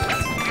from me.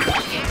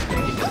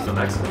 He just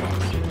collects them.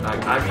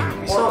 Like, I mean,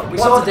 we what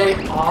saw they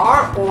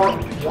are, or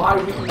why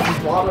we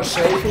even bother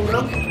saving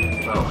them?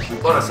 Well, we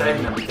bother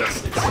saving them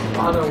because it's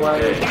Other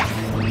way.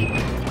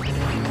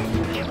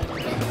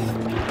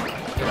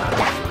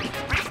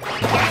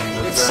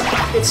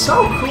 It's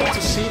so cool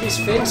to see these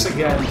things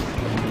again.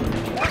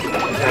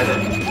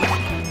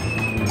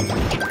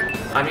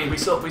 I mean, we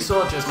saw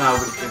just now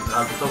at the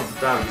top of the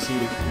town. You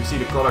see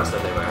the colors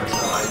that they wear. So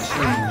I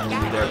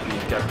assume they're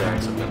being kept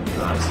there so that you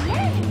guys.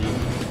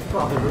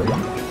 Probably.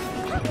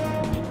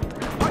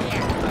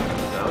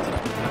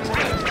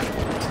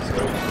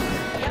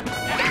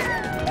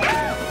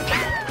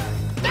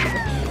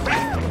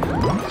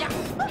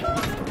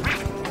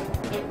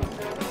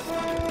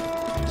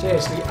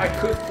 Seriously, I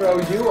could throw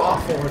you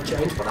off for a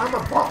change, but I'm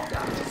above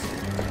that.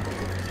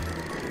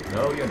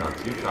 No, you're not.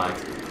 You tried.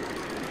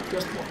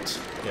 Just once.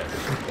 Yes.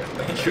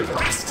 You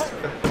lost.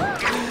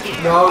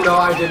 No,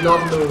 I did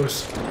not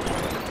lose.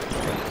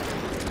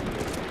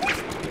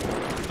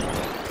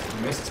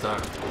 You missed a star.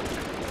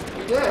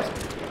 You did.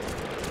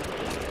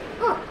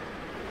 Huh.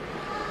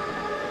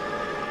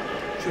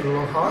 Should have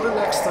worked harder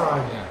next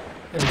time. Yeah.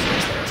 And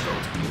there's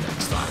going to be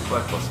next time.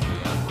 Quite possibly,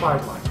 yeah.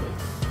 Quite likely.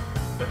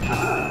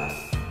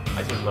 I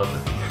just love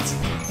it.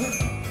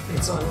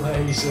 It's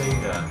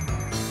amazing. Yeah.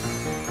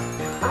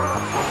 I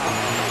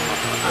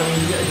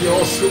mean,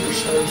 your Super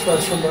Saiyan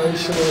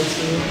transformation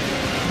into...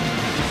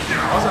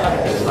 Also, I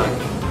think it's like...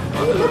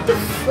 Look at the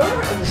fur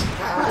on his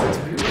hat, it's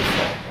beautiful.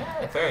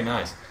 Yeah, very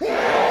nice. I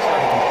also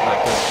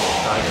like this cool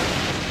tiger.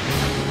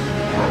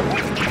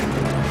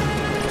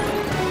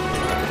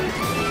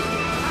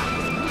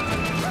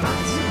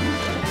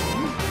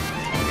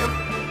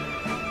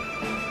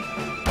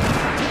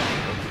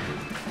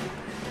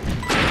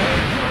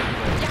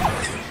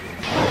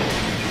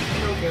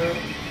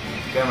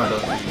 Gamma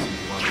doesn't use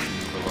one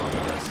for long, I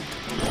guess.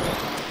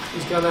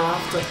 He's gonna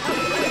have to.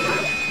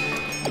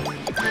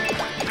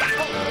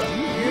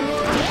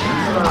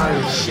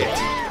 Shit.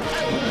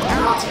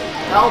 Not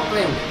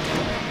helping.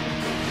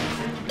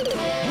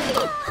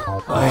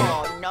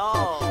 Oh no.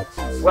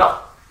 Well,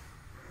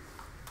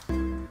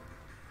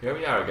 here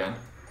we are again.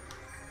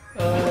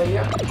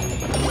 Yeah.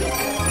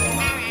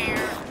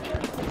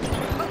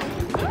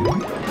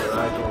 I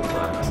go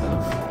by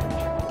myself.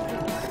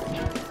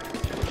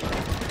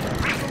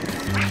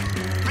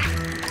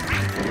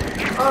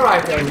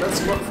 Alright then, let's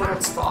look for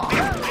that star.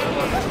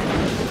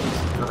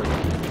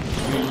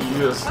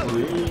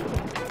 Seriously?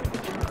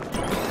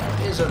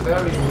 Is a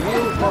very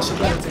real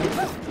possibility.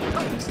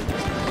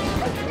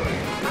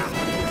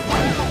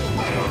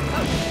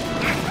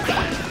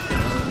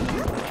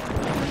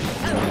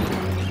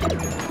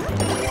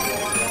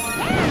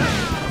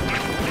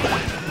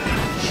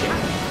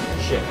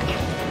 Shit.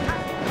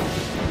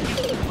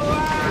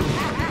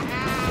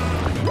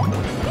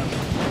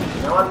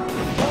 You know what?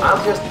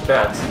 I'll just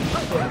bet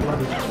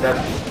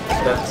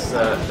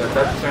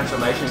that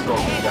transformation is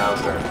called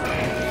Gauser.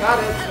 Got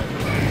it.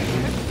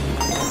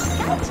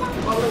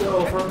 Rolling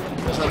over,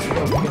 because I'm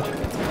supposed to get it.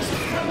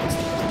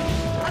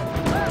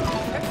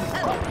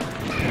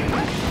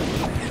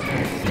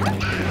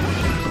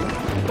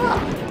 Ah,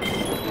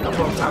 that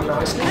worked out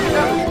nicely.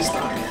 Yeah, this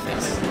time.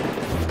 Yes.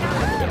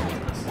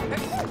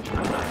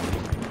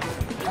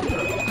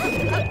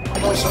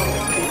 Also,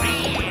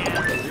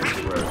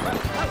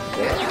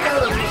 yeah,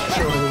 I'm not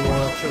sure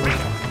anymore, actually.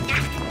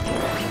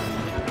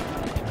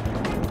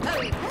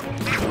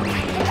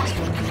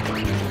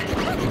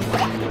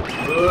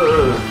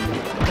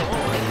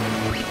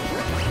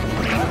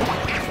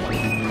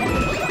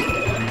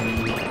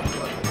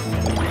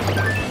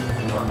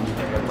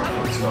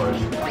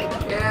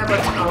 Yeah, but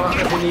I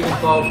believe in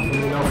both,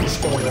 you know, for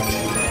storage.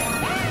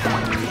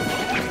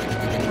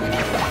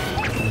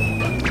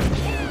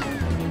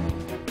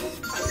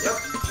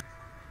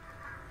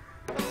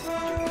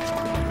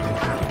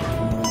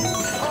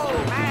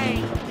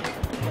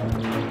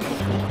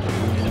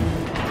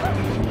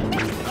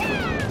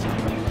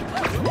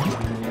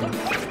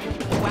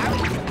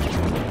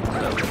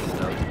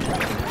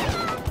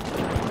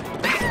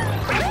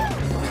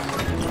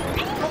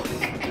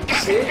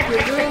 See,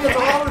 you're doing it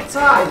all the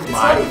time. It's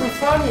not even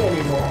funny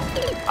anymore.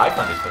 I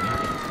find it funny.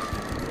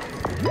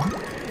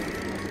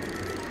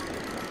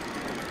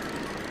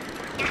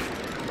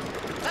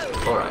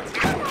 Alright.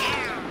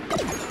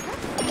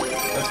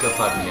 Let's go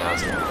fight me out.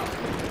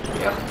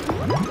 Yep.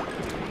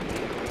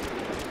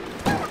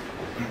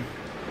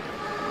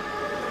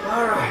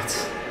 Alright.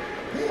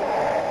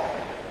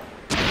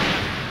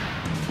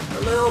 A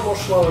little more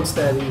slow and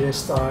steady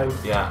this time.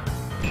 Yeah.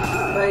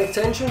 Pay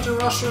attention to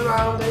our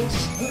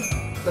surroundings.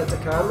 Let the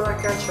camera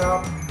catch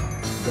up.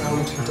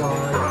 Going to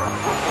die.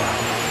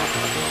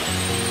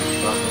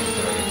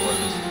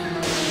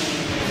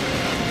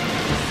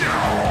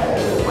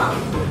 Wow,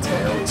 the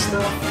tail and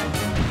stuff.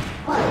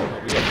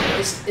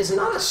 It's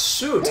not a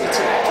suit, it's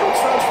an actual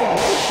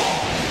transformation.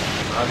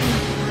 I mean,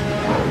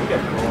 we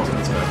get claws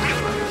and stuff.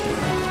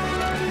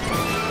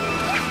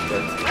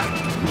 But,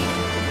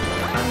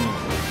 I mean,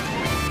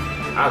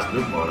 ours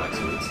look more like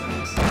suits than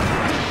this.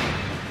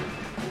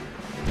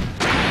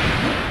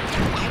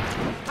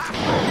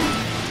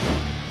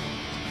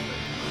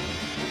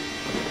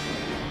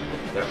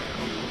 There we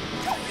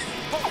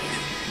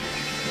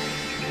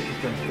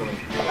go.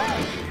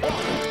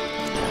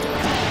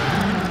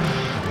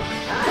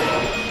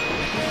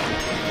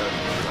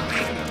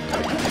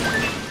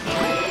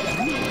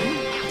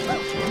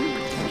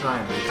 Try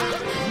and make it.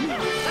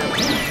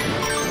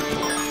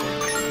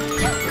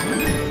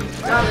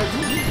 Got it.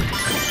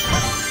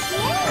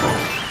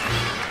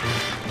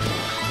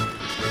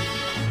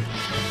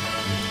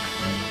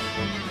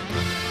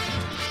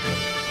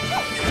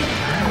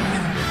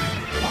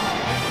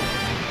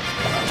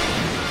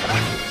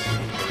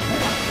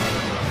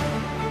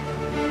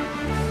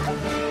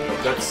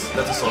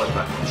 That's a solid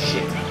platform.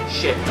 Shit.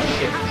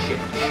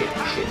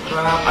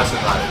 Crap. I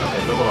survived.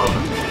 Okay, double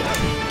over.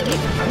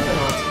 I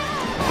cannot.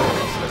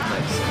 That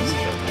makes sense.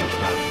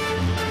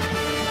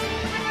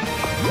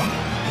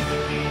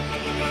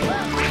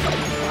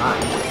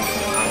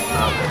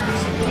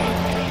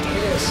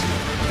 Yes.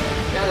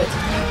 Got it.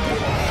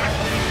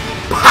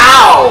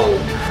 Pow!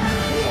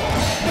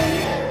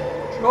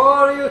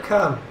 Sure you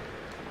can.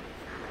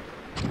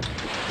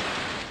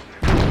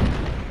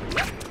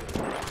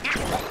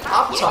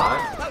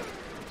 Uptime.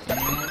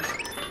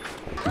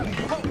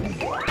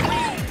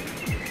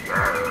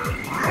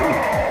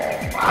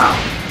 Wow.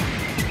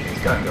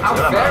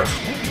 How very...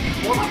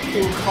 What a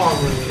cool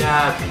comedy.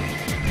 Yeah.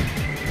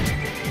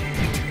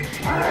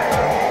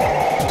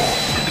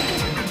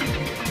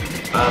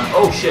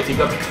 Oh shit, he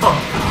got the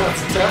clone.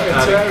 That's Cherry.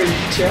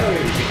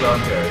 The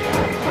clone Cherry.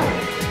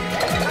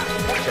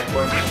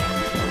 Checkpoint.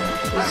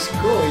 This is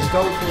cool, he's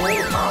going for all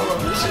the power.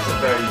 This is a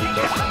very neat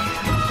boss fight.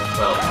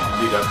 Well,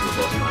 lead up to the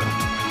boss fight.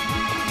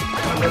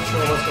 I'm not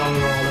sure what's going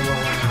on in my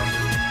life.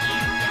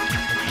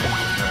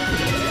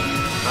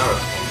 Power.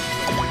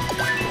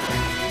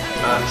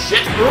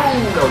 Shit! Ooh,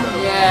 no.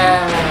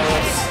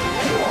 Yes!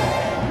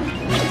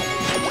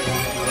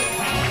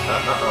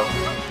 Uh-oh.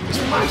 This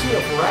reminds me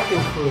of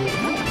Wrecking Crew.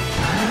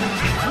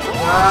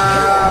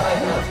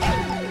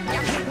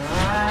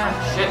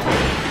 Shit.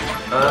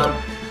 No.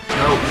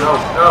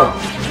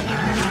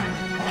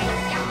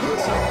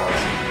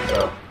 So,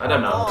 I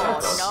don't know.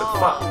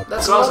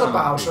 That's not a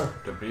Bowser.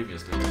 The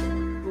previous dude.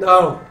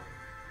 No.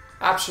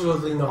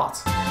 Absolutely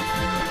not.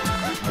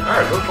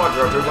 Alright, looks like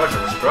you're too much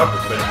of a scrub to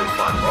finish this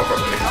fight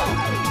properly.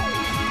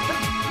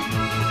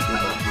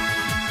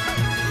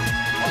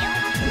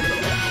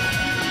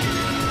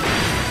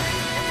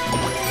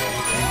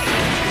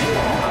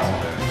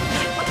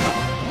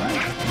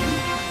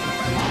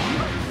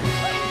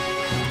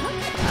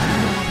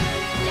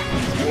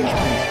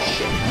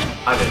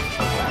 I did.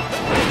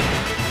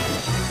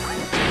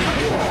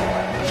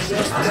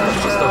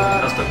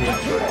 That's the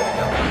intro.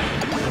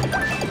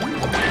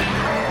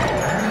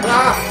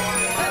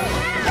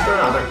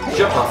 Another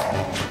jump off.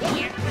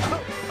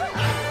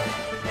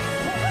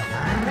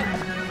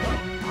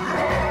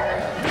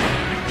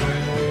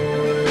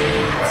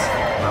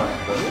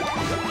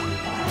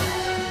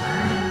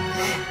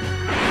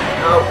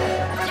 No.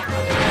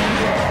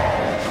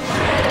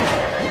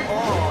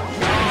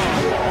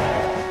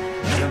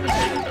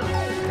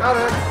 Got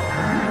it.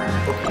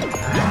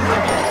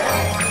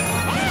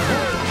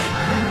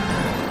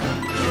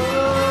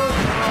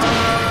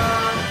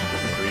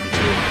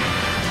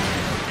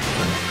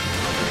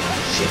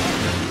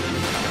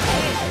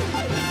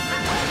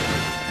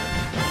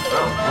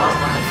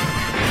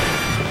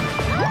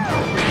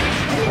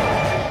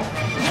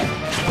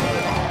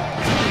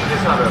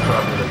 It's not a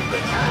problem with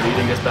this.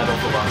 Leading this battle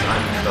for a long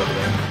time.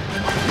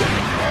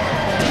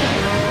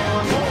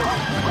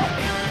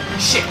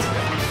 Shit!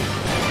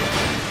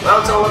 Well,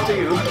 it's all up to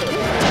you. Oh,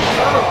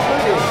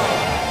 pretty.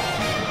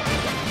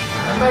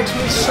 That makes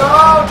me so...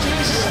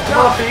 Jesus,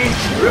 Coffee!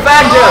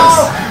 Revengeance!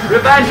 Oh.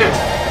 Revengeance!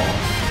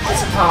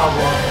 It's a power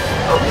block.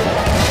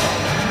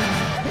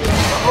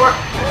 Or...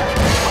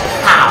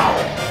 How?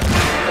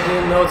 I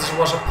didn't notice it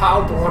was a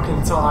power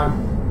blocking time.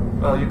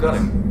 Well, you got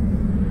him.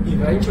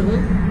 Eventually.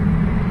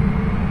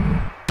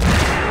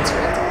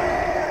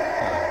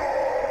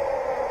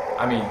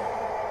 I mean,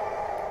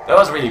 that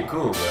was really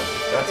cool,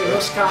 but It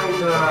was kind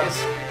of...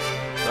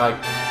 like,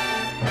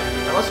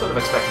 I was sort of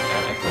expecting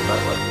an actual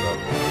battle.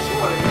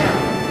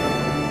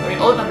 I mean,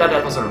 other than that,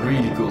 that was a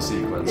really cool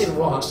sequence.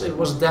 It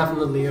was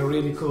definitely a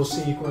really cool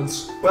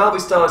sequence. Well, we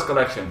stole his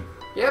collection.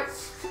 Yep.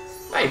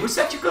 Hey, who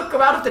said you could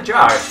come out of the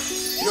jar?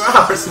 You're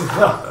ours.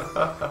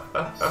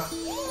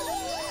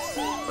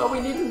 But we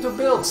need them to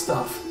build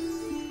stuff.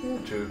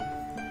 True.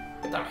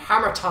 With our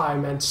hammer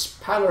time and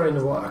spanner in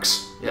the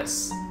works.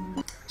 Yes.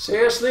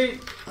 Seriously?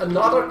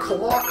 Another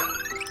clock?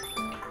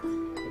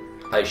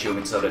 I assume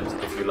it's so that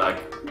if you like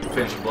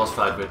finish a boss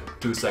fight with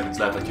 2 seconds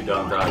left that you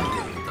don't die.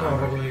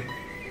 Probably.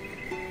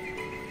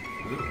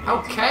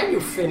 How can you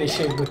finish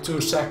it with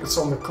 2 seconds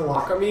on the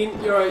clock? I mean,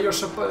 you're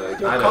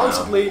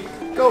constantly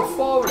go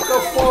forward,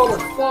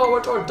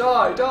 or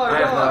die. I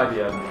have no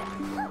idea.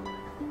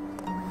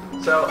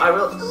 So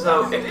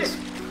it is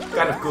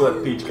kind of cool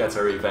that Peach gets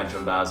her revenge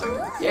on Bowser.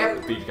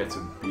 Yep. Peach gets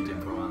to beat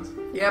him for once.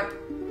 Yep.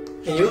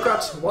 And you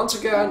got, once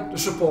again, the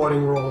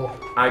supporting role.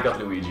 I got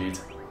Luigi'd.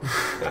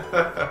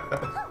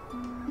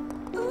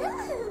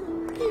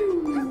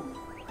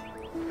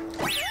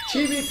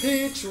 Chibi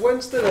Peach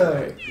wins the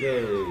day.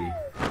 Yay.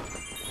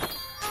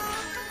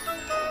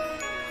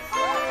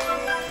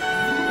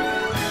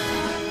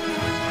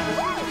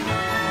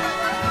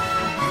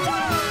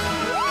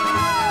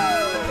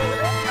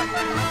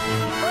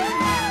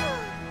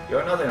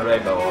 You're not in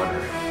rainbow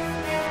order.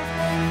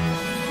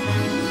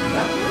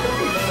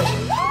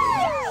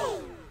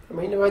 I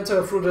mean, you went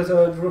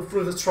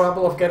through the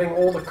trouble of getting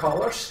all the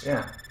colors.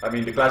 Yeah, I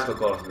mean the classical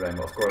colors of the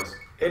rainbow, of course.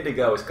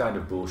 Indigo is kind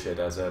of bullshit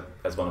as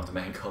one of the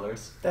main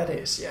colors. That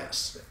is,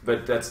 yes.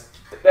 But that's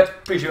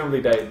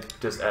presumably they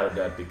just added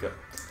that because,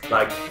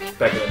 like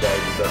back in the day,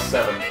 because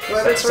seven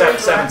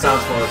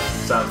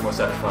sounds more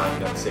satisfying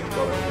than 6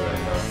 colors in the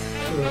rainbow.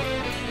 True.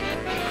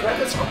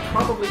 Credits are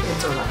probably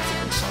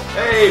interactive in some way.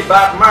 Hey,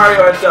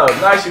 Mario and Toad,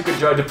 nice you could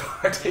join the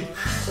party.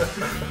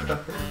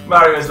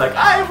 Mario is like,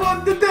 I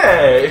won the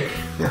day!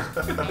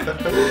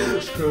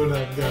 Screw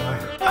that guy.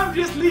 I'm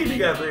just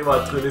leading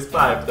everyone through this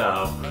pipe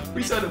now.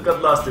 We sort of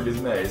got lost in this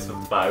maze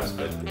of pipes,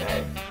 but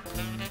hey.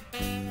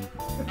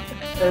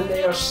 And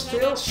they are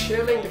still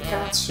shilling the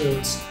cat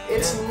suits.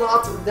 It's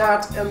not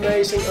that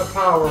amazing a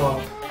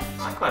power-up.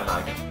 I quite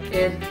like it.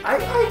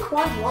 I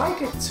quite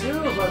like it too,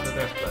 but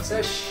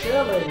the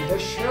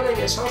shelling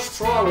is so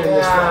strong in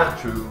this Yeah, one.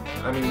 true.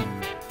 I mean,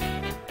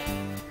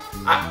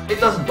 it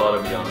doesn't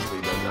bother me honestly,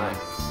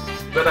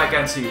 but I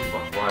can see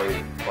why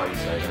you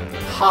say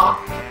that. Ha!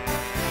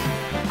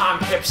 I'm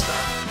hipster.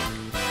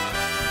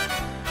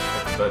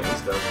 But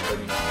it's still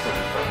pretty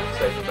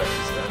safe and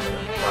better stand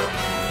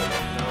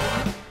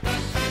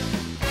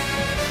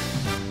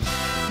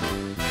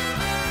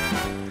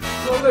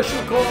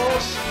Delicious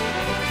course.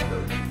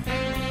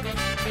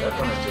 That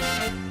one is just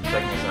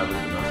checking us out with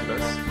the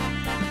binoculars.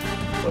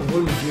 But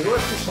wouldn't you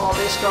if you saw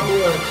this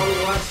coming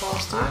right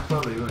faster? I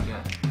probably would,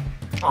 yeah.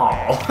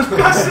 Oh,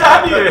 how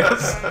sad he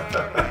is!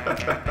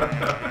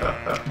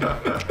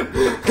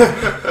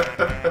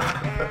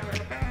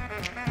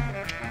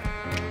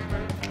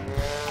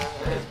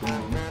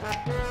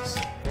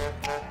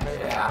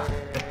 Yeah.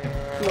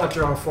 Not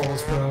your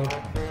fault, bro.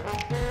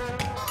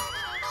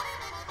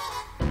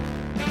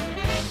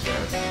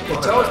 The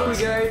Toad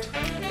Brigade.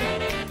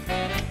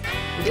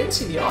 We didn't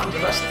see the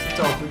rest of the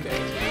Toad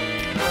Brigade.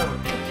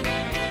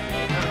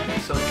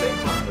 So the pink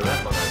one and the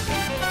red one, I think.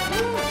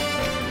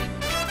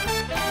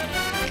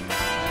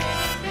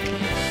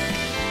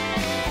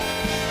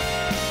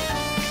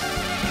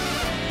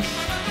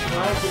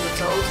 Right in the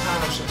Toad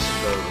houses.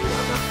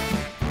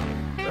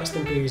 Rest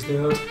in peace,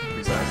 dude.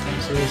 Precisely.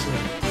 Seriously,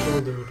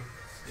 cool dude.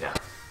 Yeah.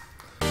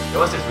 There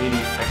was this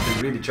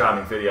really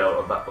charming video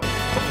of him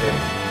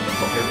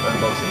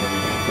unboxing a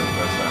video for the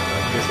first time.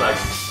 Like,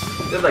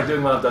 just like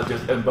doing one of those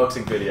just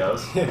unboxing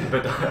videos,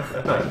 but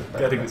like,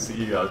 getting the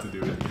CEO to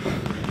do it.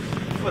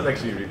 It was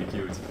actually really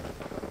cute.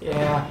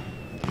 Yeah,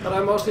 but I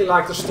mostly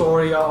like the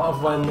story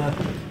of when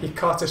he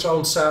cut his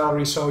own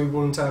salary so he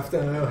wouldn't have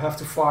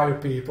to fire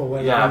people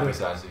when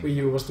precisely. Wii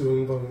U was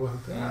doing one.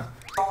 Yeah.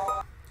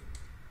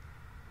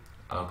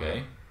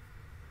 Okay.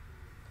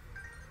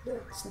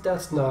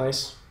 That's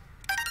nice.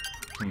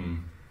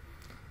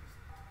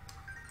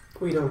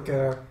 We don't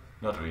care.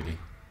 Not really.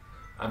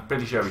 I'm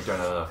pretty sure we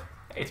turned it off.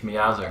 It's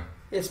Meowser.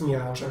 It's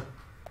Meowser.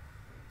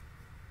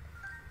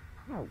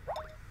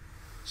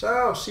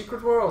 So,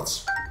 Secret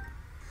Worlds.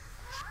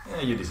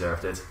 Yeah, you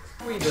deserved it.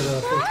 We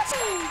deserved it.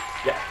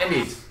 Yeah,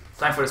 indeed.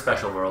 Time for the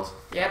special world.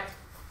 Yep.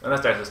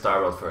 Unless there's a Star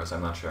World first,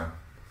 I'm not sure.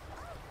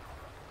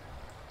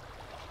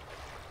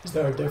 Is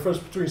there a difference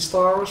between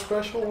Star Wars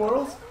Special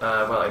World?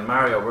 Well, in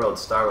Mario World,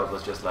 Star World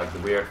was just like the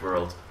weird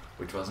world,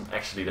 which was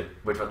actually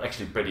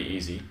pretty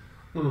easy.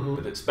 Mm-hmm.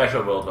 But the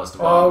special world was the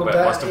one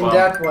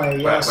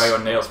where your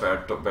nails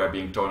were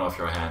being torn off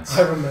your hands.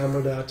 I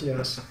remember that,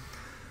 yes.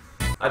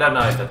 I don't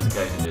know if that's the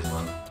case in this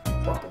one.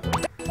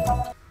 Probably.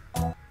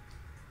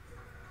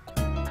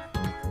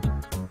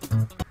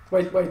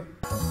 Wait. Yeah,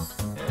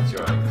 it's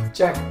your idea.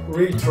 Jack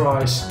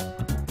retries.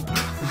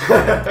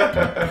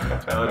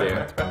 Oh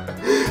dear.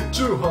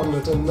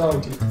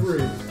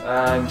 293.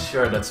 I'm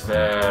sure that's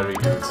very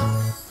good.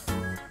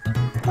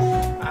 But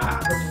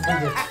you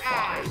did it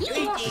fine.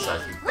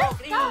 Precisely.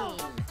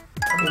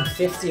 I mean,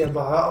 50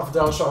 of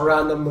those are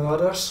random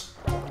murders.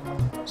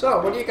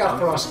 So, what do you got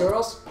for us,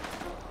 girls?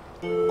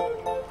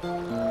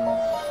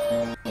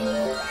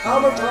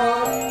 Hammer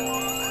time!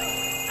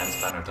 And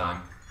spanner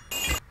time.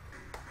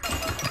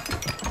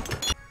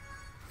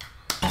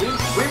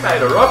 We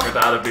made a rocket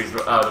out of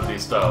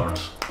these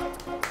stones.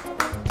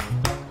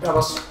 That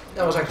was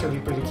actually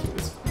pretty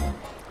cute.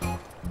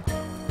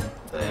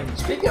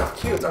 Speaking of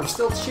cute, I'm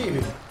still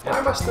chibi. Why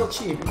am I still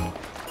chibi?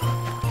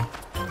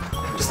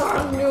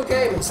 Start a new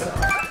game instead.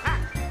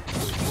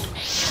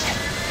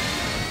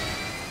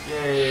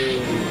 Yay!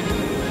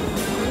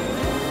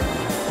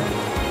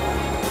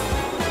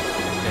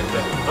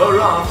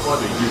 Hurrah for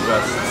the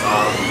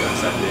USSR! We are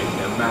sending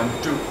a man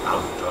to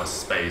outer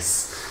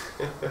space.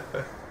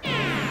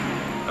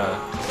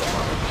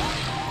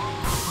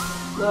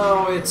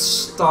 No, it's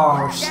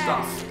star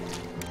stuff.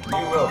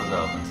 New world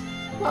development.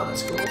 Well,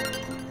 that's cool.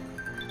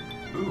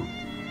 Ooh.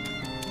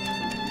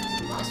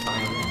 Nice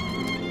fire.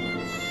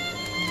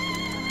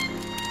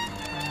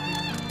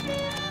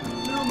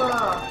 Luma!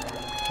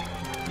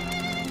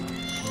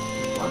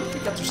 What if we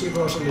get to see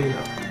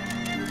Rosalina?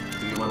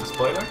 Do you want a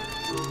spoiler?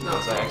 No,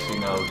 because I actually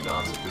know the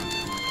answer to.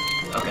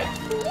 Okay.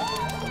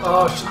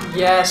 Oh,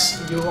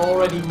 yes, you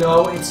already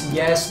know it's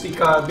yes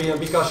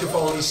because you've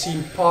only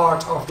seen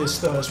part of this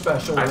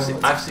special world. I've seen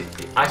part of this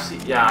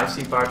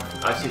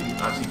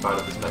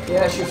special.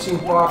 Yes, you've seen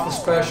part of the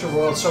special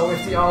world, so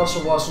if the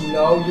answer was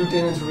no, you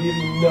didn't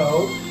really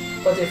know.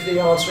 But if the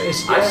answer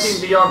is yes... I've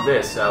seen beyond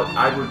this, so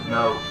I would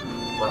know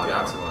what the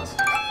answer was.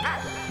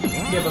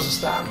 Give us a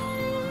stab.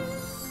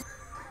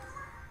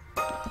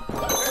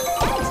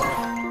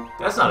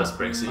 That's not a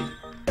Sprixie.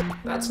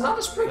 That's not a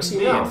That's Sprixie,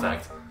 me, no. in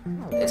fact.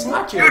 It's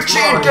not you. You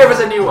cheat! Give us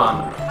a new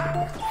one!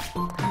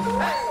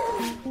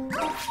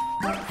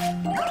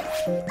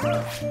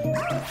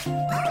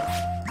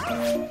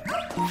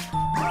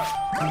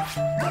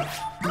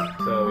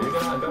 So, you're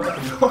gonna go with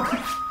the door?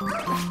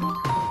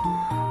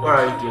 Or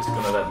are you just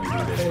gonna let me do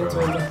this for a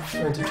while?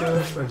 22,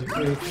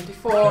 23,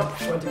 24,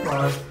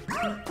 25.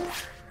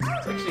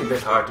 It's actually a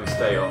bit hard to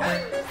stay on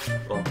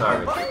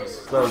target. You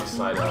slowly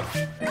slide off.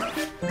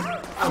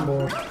 I'm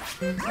bored.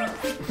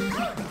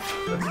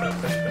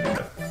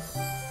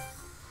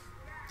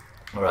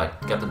 Alright,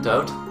 Captain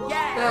Toad.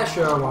 Yeah,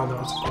 sure, why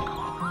not?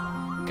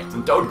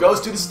 Captain Toad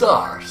goes to the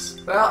stars.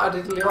 Well, I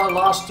did the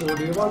last two.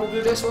 Do you want to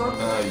do this one?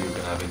 You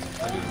can have it.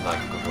 I do like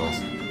controls.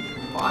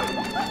 Fine.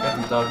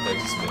 Captain Toad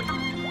takes a spin.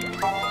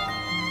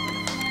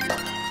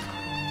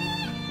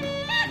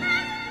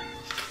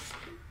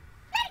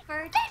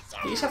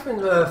 These have been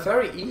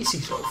very easy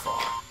so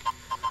far.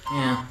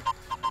 Yeah.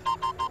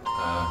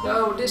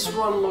 No, this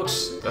one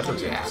looks... That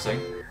looks interesting.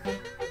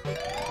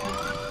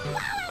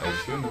 I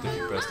assume that if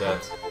you press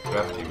that,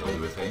 gravity will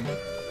do a thing.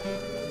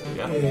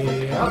 Yeah.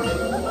 Yeah. I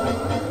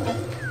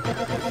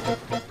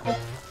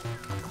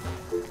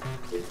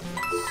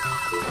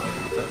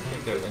don't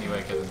think there's any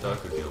way Captain Toad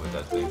could deal with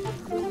that thing.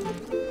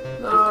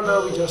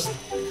 No, we just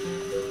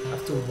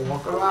have to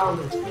walk around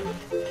it.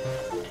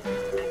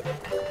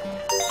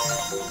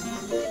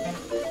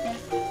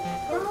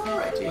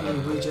 Alrighty,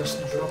 we just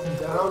drop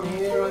down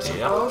here, I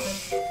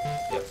suppose.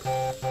 Yep.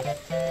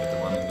 Get the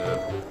one in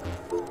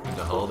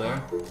the hole there.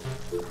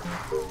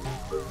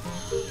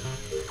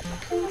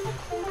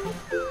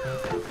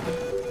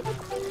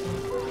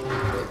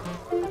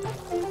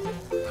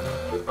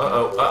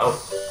 Uh-oh.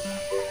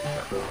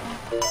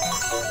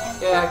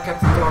 Yeah,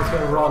 Captain Toad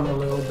can run a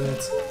little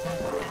bit.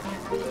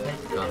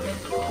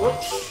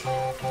 Whoops.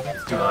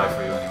 It's too high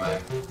for you anyway.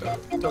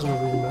 It doesn't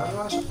really matter,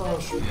 I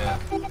suppose. Yeah.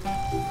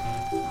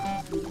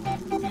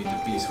 You need the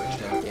B switch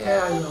there.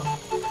 Yeah, I know.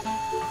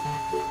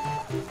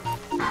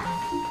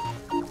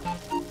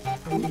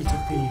 I need to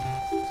pee.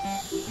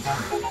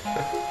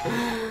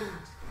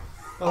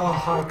 Oh,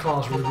 high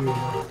class review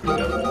now. Yep.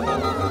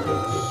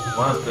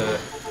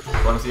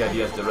 One of the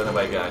ideas the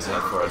Runaway guys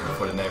had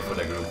for the name for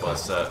the group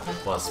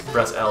was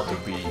press L to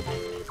pee.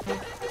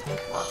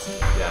 What?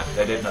 Yeah,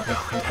 they did not go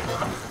with that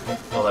one.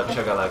 Although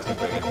Chugga likes to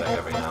bring it back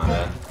every now and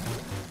then.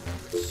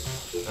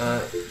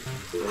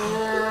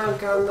 Yeah, I'm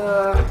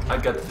gonna... I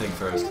got the thing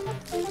first.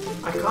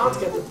 I can't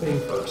get the thing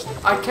first.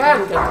 I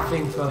can get the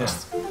thing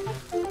first.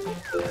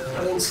 Yeah.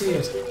 I didn't see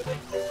it.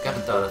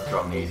 Captain Toad has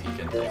strong knees, he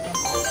can take it.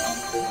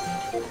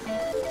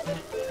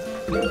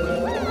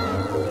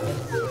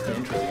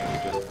 Interesting if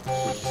you just put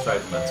your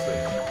straight in that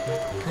space.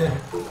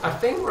 I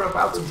think we're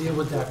about to deal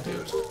with that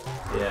dude.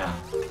 Yeah.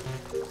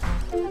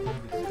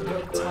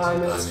 Good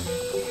time it.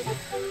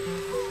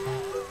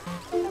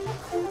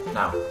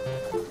 Now.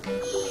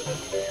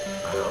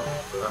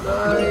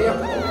 Yep.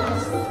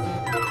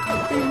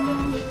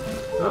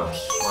 Oh,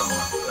 one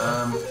more.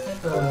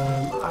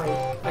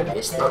 I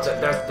missed it. Oh,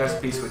 there's a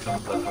B switch on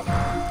the platform.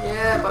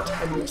 Yeah, but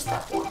I missed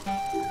that one.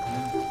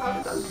 How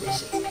did I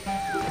miss it?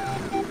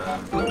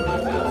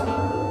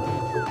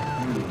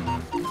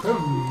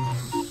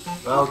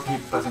 Well,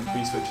 keep pressing B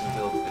switch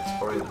until it's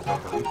oriented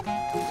properly.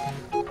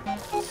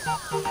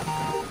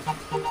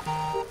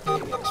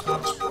 Maybe it's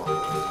not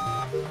properly.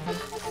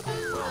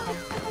 Well,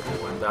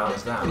 when down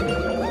is down.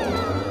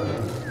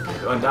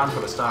 Going down for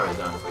the star is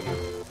down for you.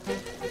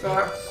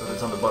 Fair. Because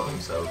it's on the bottom,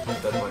 so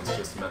at that point it's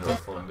just a matter of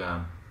falling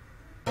down.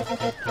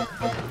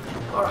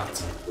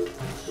 Alright.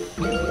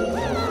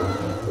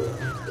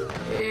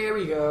 Here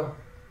we go.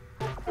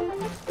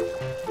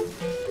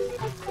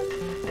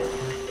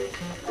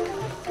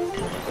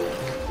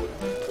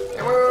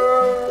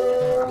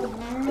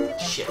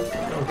 Shit. Okay.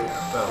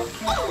 Well,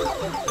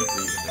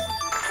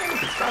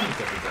 it's time to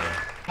get it down.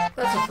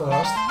 That's a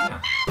first. Yeah.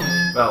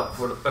 Well,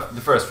 for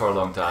the first for a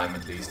long time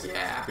at least.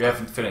 Yeah. We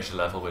haven't finished a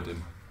level with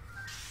him.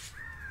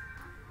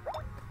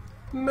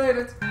 Made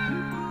it.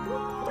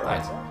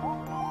 Alright.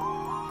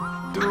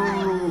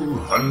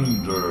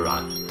 200.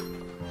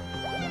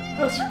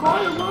 That's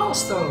quite a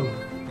milestone.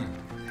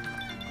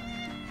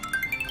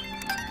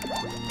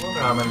 I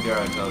wonder how many there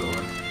are in total.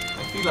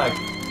 I feel like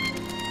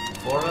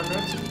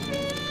 400?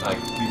 Like,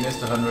 we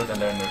missed 100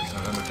 and then there's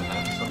 100 and a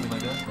half or something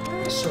like that?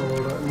 So,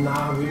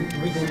 nah, we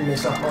didn't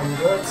miss 100.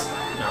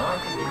 No, I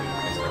think we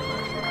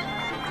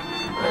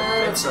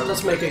missed 100.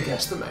 Let's make a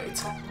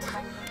guesstimate.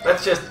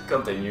 Let's just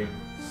continue.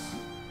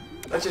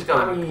 Let's just go.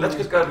 Let's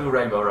just go to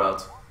Rainbow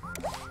Road.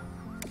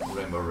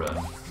 Rainbow Run.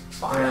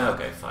 Fine. Yeah,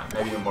 okay, fine.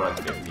 Maybe more like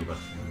 50, but.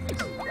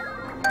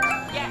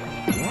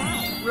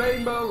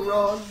 Rainbow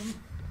Run.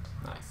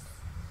 Nice.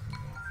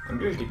 I'm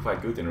usually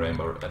quite good in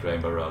Rainbow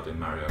Road in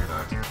Mario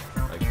Kart.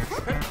 Like,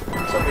 for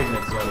some reason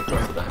it's the only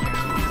course that I'm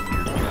actually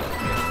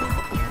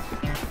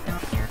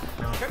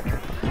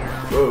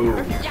Whoa!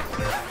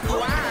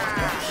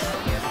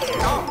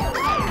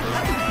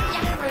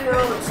 I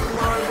know it's the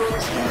Mario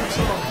Bros.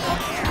 Song.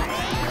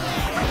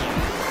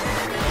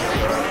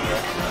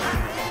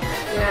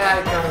 Yeah, I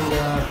kinda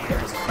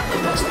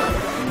messed up.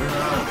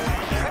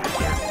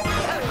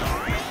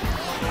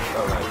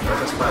 Alright, let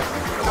us fight.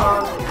 Come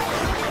on.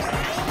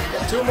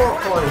 Get 2 more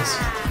coins.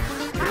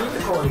 We need the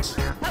coins.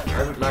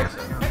 I would like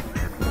some.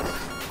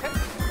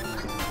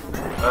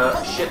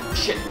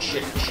 Shit.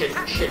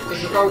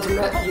 If you're going to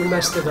you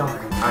messed it up.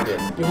 I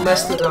did. You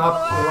messed it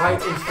up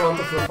right in front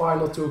of the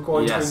final 2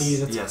 coins we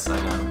needed. Yes, I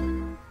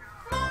know.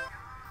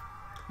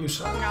 You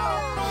suck.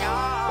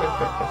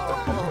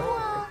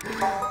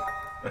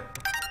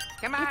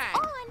 Come on.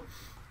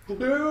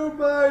 You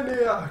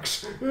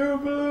maniacs! You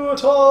blew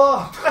it all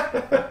up!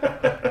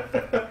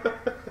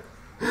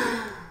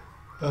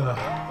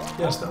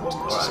 Yes, that was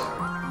necessary.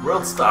 Right.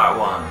 World Star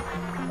 1.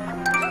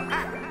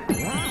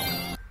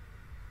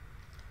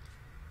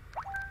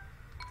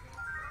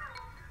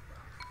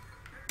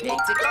 Need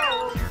to go.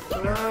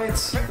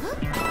 Right.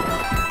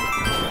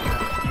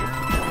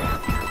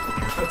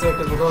 I think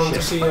that we're going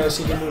to see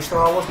the new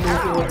Star Wars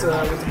movie with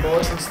the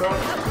boys and stuff.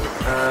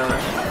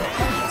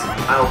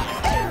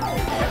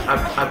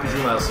 I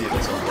presume I'll see it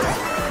at some point.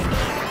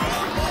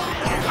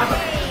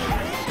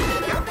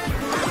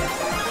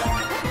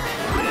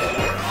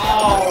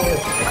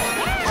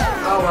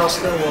 Oh well,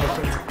 still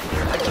working.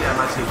 Actually, I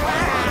might see it.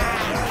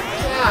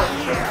 Yeah,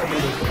 I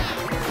believe it.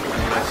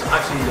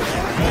 I've seen this.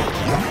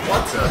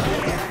 What?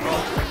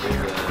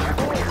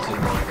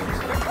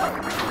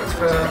 That's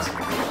fair.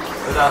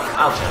 But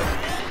I'll check.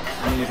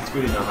 I mean, if it's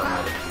good enough, I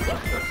might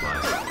have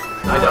flies.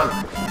 I don't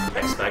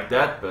expect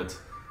that, but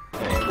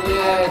hey.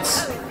 Yeah, it's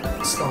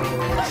Star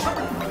Wars.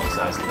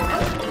 Precisely.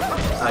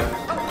 Like,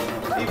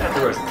 even at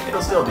the worst,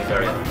 it'll still be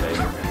very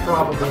entertaining.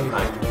 Probably.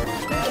 Like,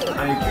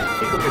 I mean,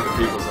 people give the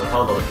prequels a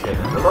whole lot of shit,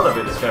 and a lot of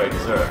it is very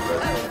deserved,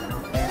 but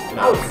you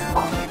know,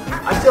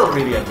 I still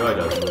really enjoy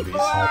those movies.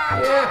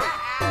 Yeah.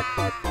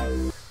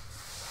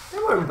 They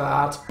weren't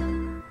bad.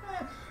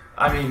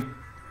 I mean,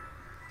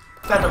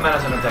 Phantom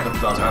Menace and Attack of the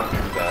Clones aren't too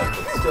bad,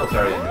 but still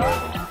very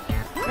enjoyable.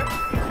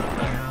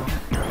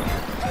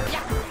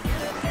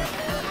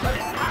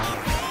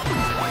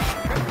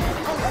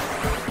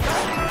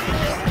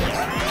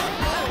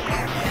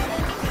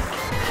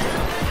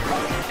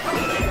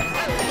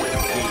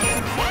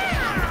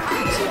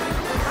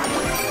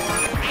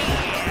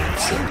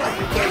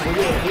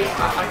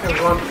 I can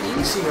run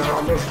easier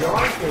on those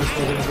yard things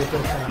with a bit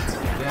of that.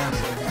 Yeah.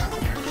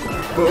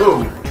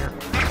 Boom!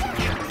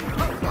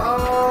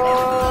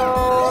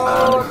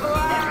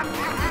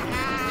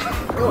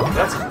 Oh,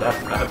 that's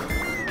bad.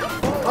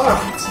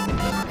 Alright.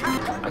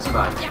 I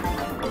survived.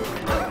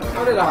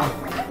 How did I?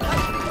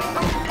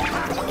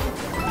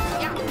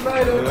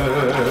 Made it.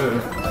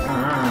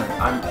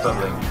 I'm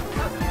bubbling.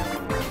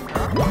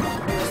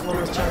 Just want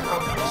to check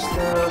up the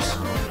stairs.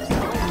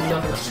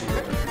 Nothing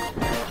secret.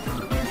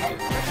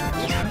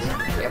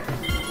 Yep.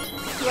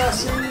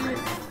 Classy.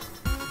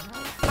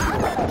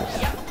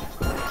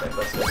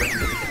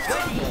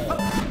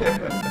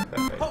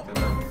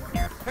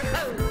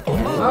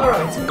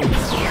 Alright.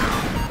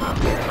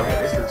 Okay,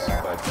 this looks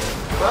quite good.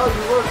 Well,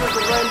 you worked with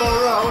the Rainbow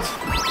Road.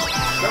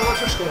 Show us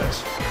your skills.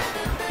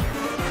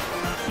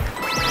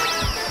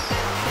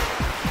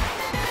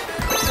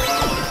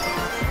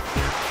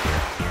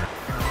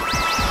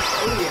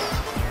 Oh yeah.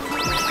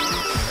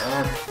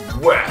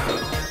 Well.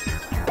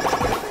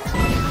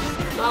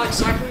 Not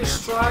exactly a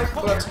strike,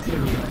 but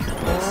unique.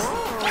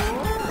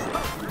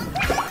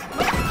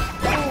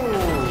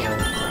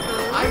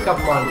 I got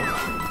money.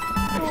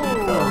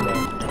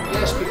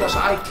 Yes, because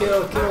I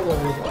killed all the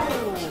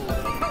others.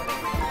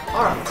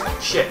 Alright.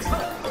 Shit.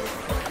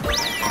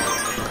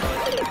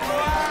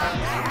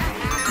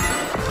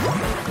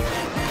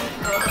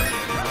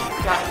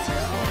 Got it.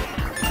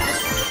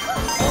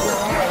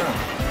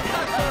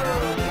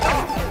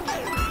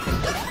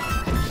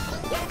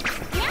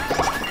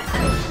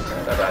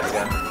 That died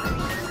again.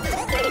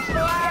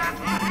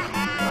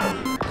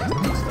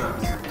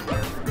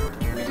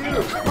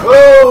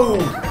 Whoa!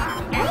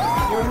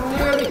 You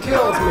nearly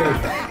killed me.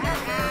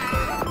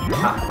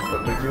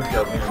 But you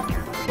killed me.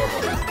 Yes,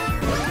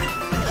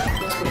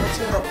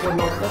 but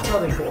that's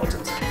not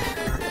important.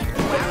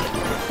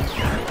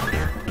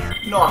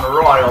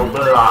 Non-royal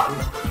blood.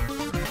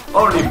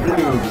 Only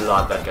blue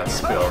blood that gets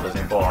spilled is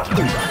important.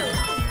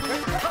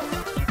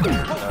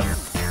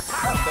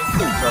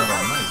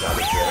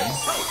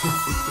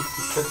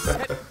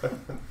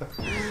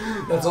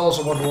 That's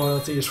also what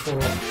royalty is for.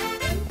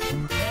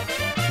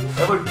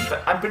 That would,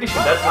 I'm pretty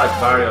sure that's like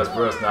Mario's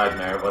worst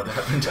nightmare, what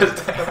happened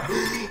just there.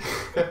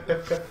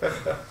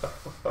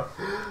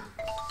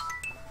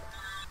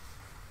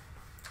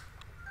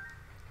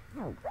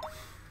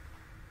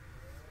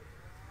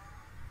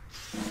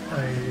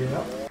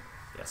 Yep.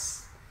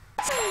 Yes.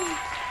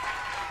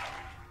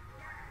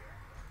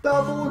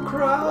 Double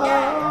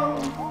crown!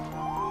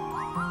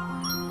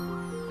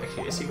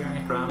 Actually, is he wearing a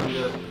crown in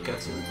the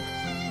catsuit?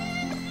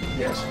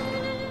 Yes.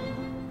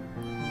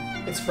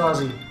 It's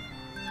fuzzy.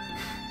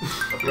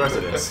 Of course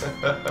it is.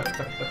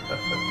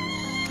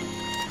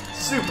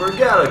 Super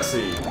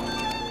Galaxy!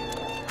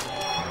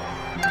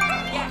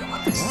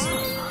 This is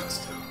my friends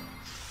too.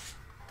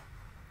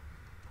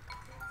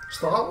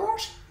 Star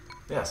Wars?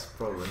 Yes,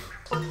 probably.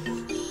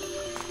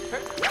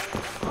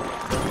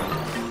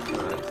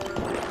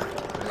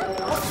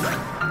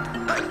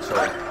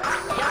 Sorry.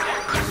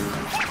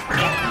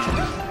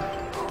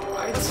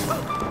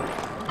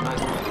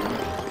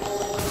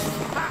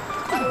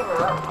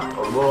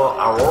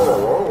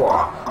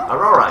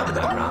 Aurora in the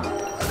background.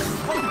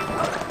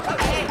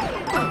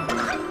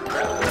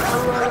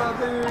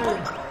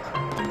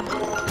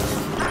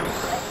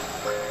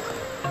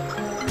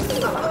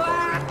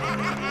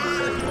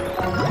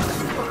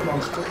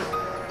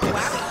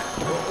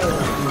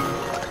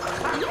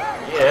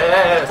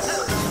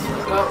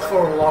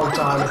 for a long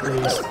time at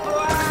least.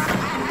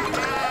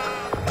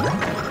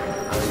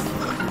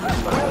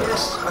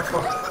 Yes, I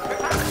fucked.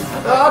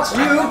 But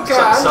you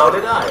can. So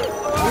did I.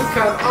 You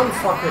can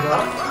unfuck it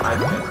up. I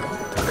can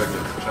give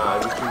it a try.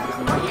 Would you give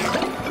me money?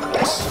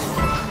 Yes.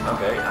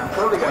 Okay, I'm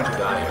probably going to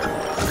die here.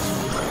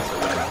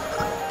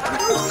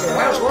 Okay,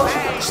 as long as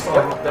you got the star.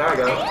 Yep, there I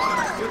go.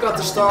 You got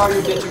the star,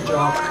 you did your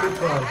job. Good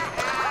run.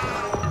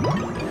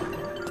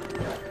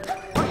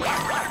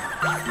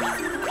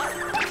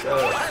 So,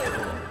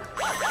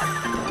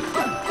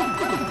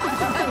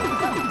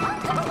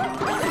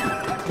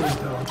 Please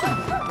don't.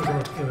 We're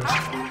going to kill us.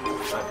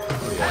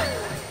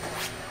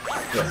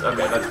 yes,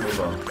 okay, let's move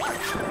on.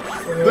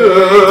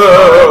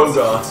 Oh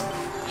God.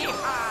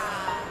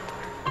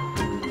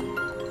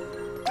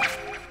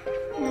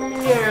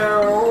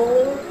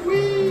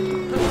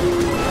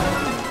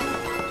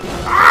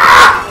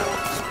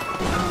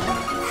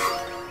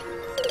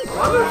 I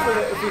wonder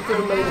if we could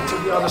have made it to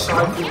the other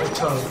side with the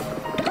Toad.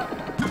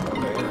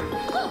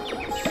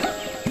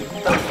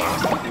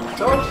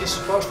 Toad is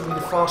supposed to be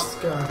the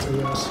fastest character,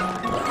 yes.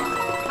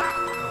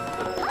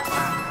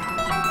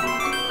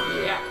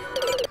 Yeah.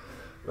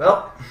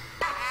 Well,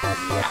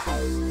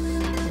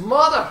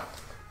 Mother!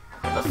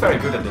 I'm not very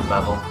good at this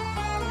level.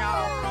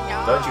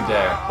 Don't you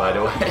dare, by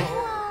the way.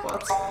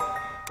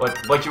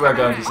 What you are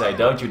going to say,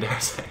 don't you dare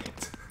say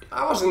it.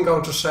 I wasn't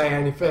going to say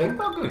anything.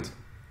 Well, good.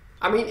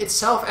 I mean, it's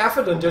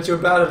self-evident that you're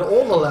bad at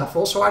all the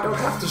levels, so I don't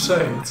have to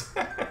say it.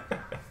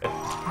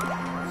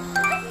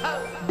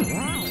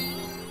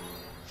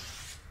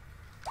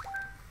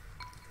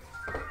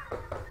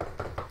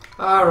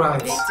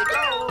 Alright.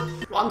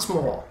 Once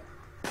more.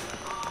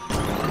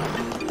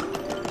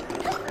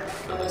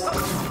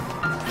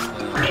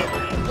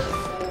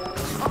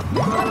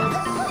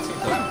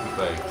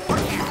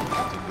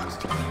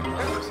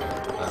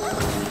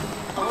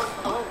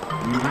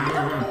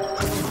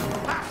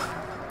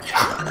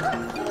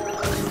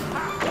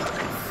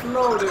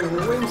 Floating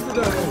wins the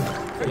day.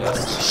 Yes.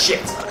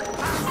 Shit!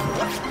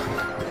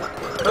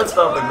 Let's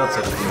stop like not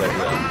such a good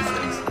idea on these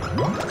things.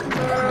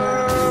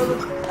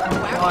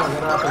 Why?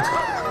 What happened?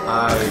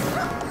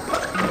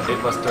 It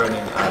was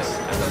turning as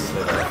a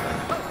slither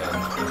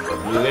and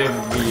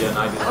oblivion. I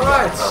didn't.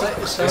 Alright,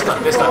 well, say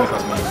this time it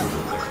was me.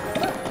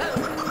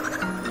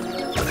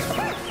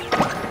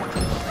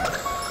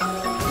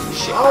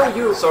 Shit. Oh,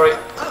 you. Sorry.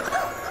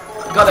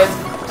 Got it.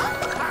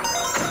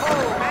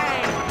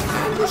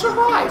 And you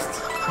survived.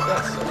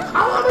 Yes.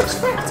 How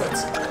unexpected.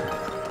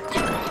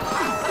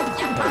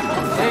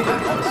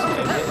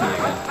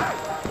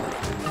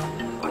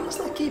 Why does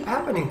that keep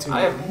happening to you?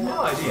 I have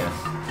no idea.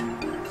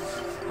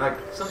 Like,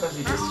 sometimes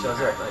he just shows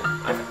up.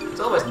 Like, it's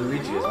always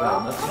Luigi as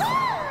well.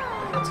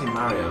 I've not seen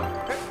Mario.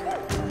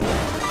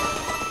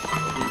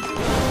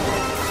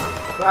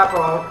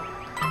 Crap-o.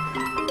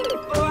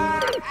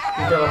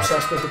 You get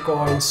obsessed with the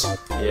coins.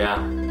 Yeah.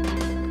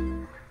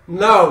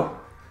 No!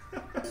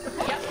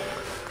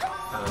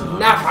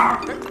 Never!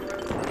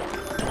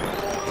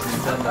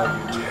 Nintendo,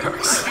 you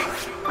jerks.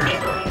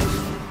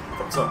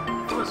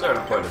 From a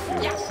certain point of view,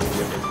 it's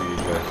really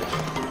jerkish.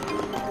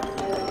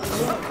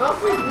 Can't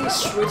we at least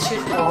switch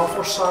it off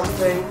or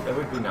something? That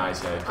would be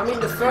nice, yeah. I mean,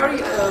 the very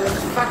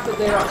fact that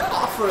they are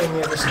offering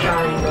it is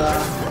kind of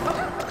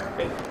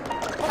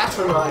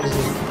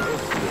patronizing.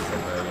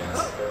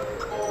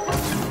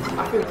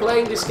 I've been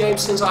playing this game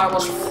since I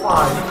was 5.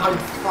 I'm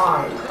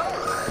 5.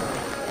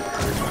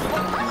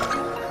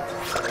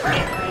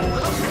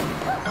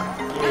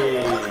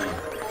 Yay!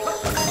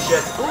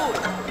 Shit!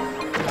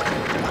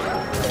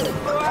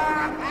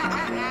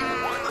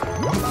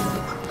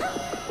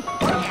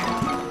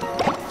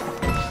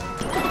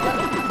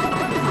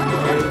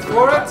 Wait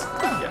for it.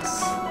 Yes.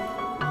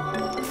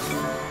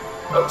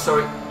 Oh,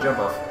 sorry. Jump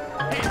off.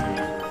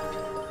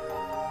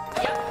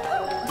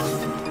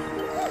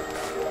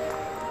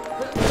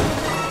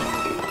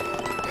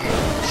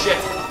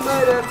 Shit!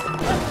 Made it.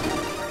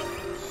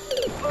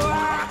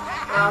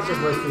 I'll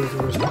just wait for you to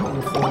respond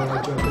before I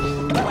jump in.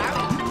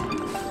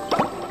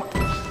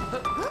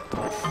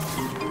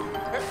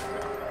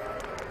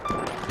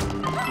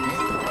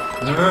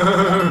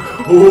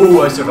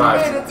 Ooh, I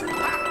survived. Made it.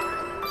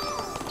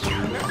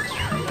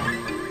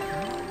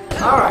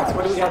 Alright,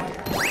 what do we got here?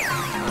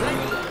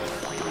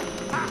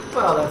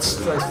 Well, that's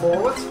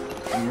straightforward.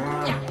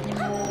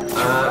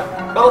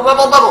 Bubble,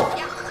 bubble, bubble!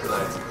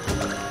 Right.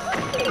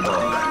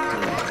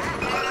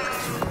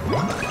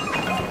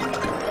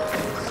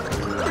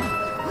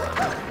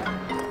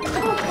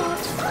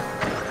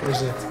 What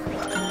is it?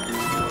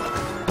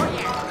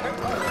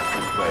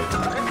 Wait.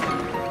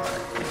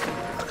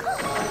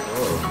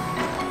 Oh.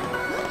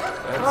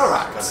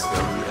 Alright.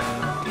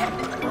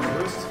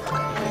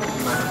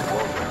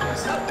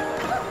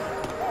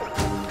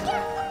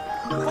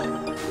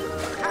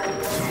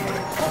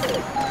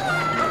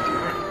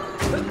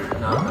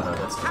 No,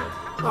 that's not it.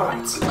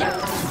 Alright.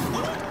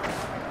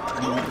 I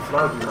mean, the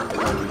flower would make it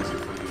very easy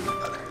for you.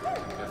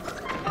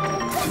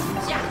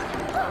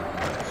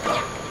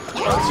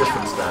 Oh, it's just for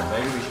the stand.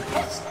 Maybe we should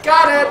just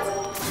Got it!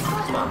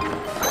 come on.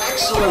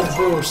 Excellent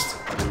boost.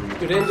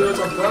 You didn't do it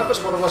on purpose,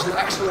 but it was an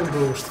excellent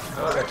boost.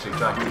 I was actually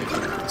trying to get you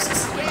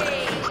boosts.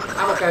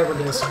 I'm okay with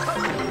this.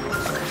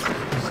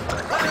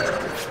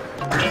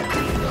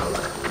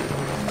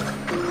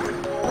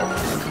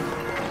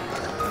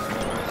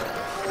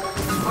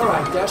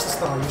 Alright, there's the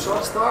star. You saw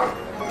the star? I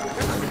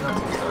did not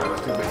see the star. I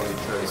was too busy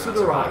turning. It's to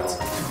the right.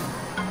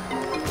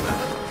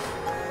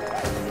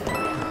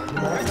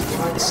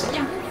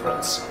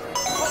 Friends.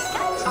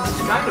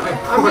 It's kind of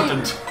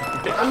important.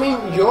 I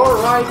mean, your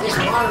right is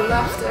my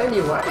left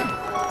anyway.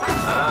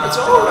 It's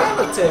all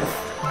relative.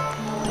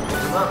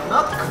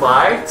 Not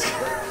quite.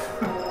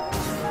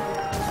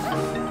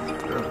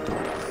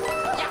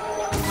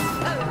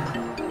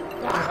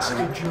 That's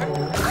the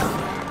jewel.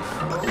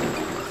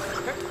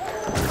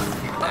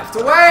 I have to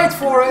wait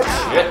for it.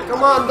 Shit.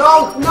 Come on,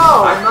 don't.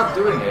 No. I'm not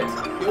doing it.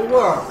 You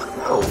were.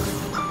 No.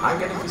 I'm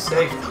getting to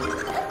safety.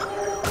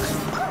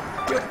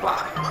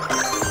 Goodbye.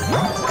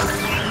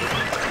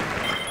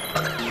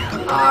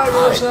 Hi,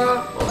 Rosa.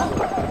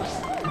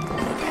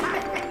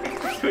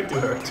 Good to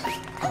hurt.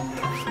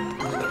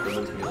 That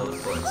removes me a lot of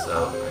points, so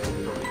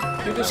I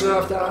probably... You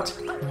deserve that.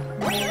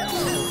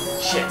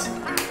 Shit.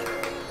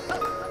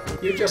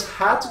 You just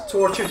had to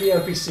torture the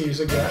NPCs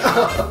again.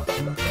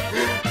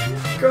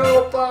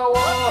 Girl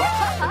power!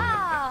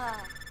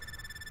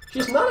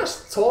 She's not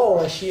as tall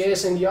as she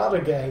is in the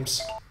other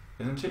games.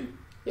 Isn't she?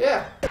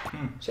 Yeah.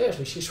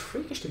 Seriously, she's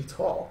freakishly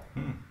tall.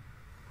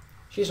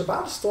 She's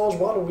about as tall as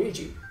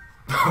Waluigi.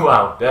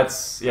 Wow,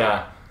 that's...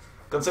 yeah.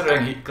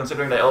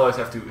 Considering they always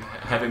have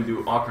him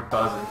do awkward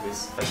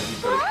poses as if he's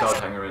got his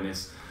coat hanger in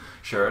his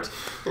shirt,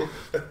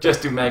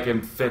 just to make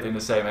him fit in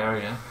the same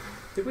area.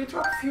 Did we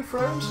drop a few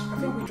frames? I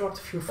think we dropped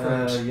a few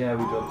frames. Yeah,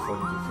 we dropped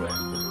 42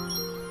 frames.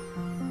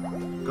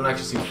 You can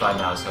actually see it fine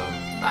now, so...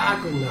 Ah,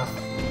 good enough.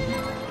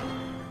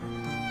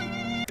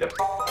 Yep.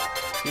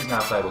 He's now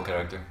a playable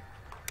character.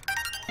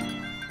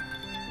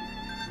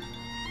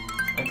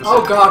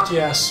 Oh god,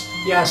 yes.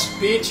 Yes,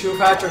 Peach, you've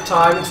had your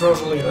time. It's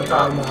Rosalina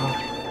time now.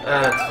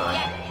 That's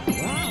fine.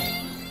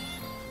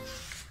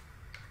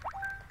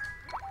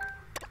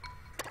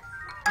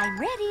 I'm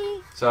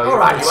ready. So you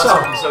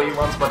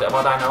want what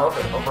I know of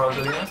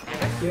Rosalina?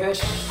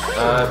 Yes.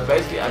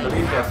 Basically, I believe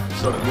you have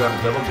a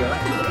double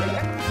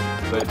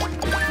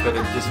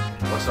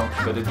jump,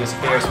 but it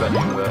disappears when you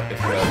if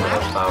you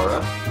have a power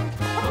up.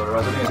 So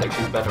Rosalina is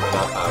actually better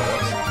without power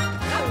ups.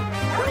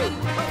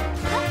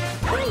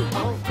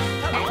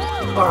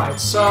 Alright,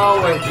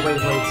 so wait.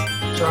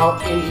 So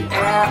in the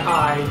air I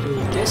do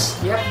this,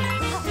 yep.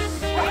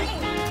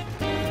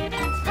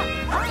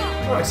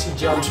 Alright, she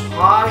jumps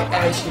high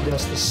and she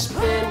does the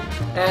spin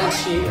and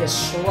she is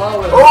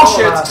slow and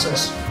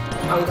molasses.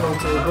 I'm going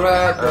to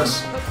regret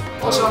this.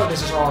 Also,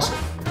 this is awesome.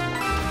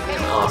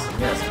 It's awesome,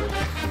 yes.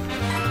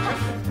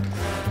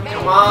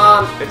 Come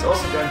on! It's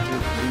also going to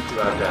lead to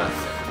our death.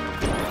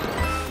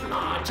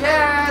 Not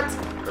yet!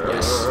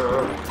 Yes.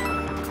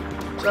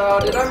 So,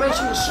 did I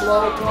mention the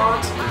slow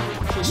part?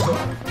 She's slow.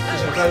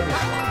 She's incredibly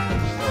slow.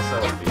 Also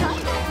a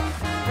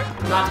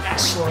Peach. Not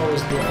as slow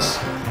as this.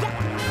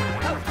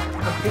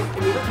 I mean,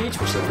 Peach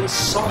was at least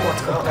somewhat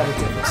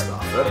competitive and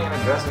stuff. Running and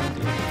aggressive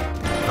indeed.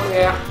 Oh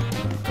yeah.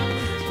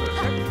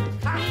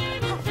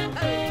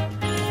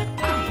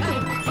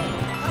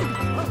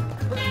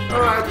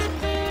 Alright.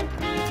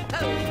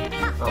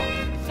 Oh.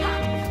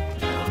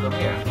 I'll come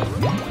here.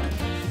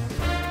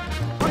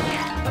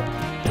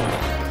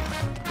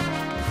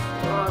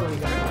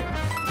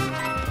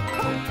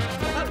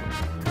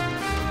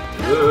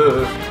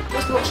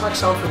 This looks like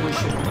something we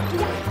should do.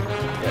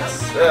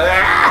 Yes. No,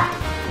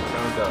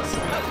 it does.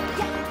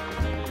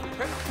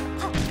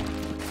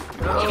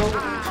 No.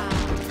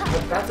 The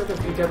better that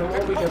we get them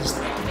all, we get a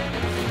step.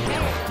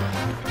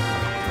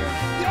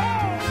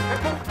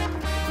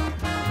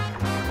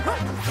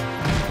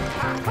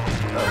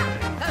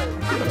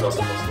 That's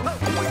also possible.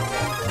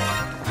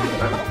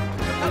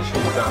 I'm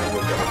sure down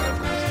will get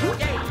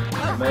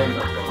maybe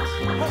not close.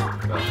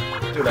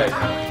 Well, too late now.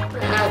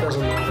 Yeah, it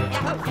doesn't matter.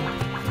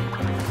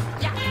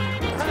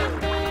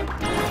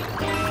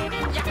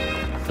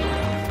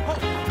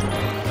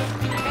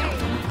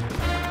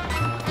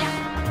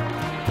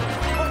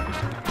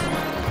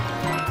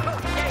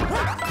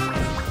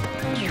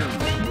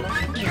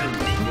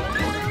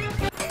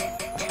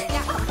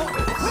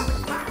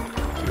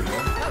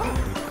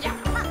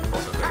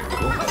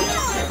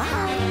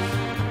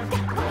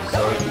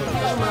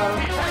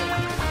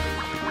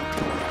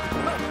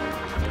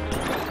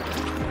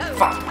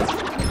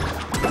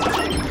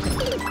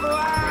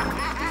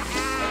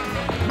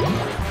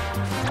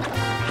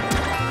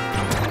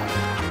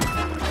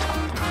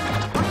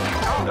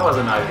 That was a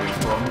nice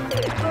respawn.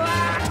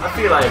 I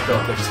feel like I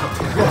accomplished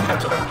something.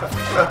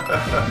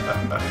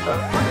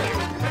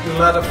 You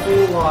led a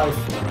full life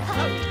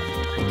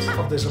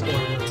of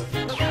disappointment.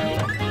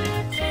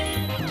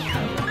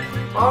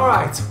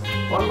 Alright,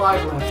 one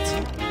life left.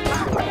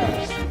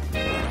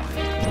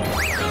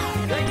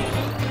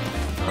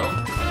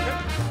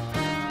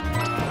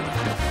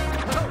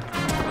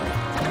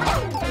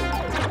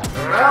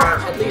 Well,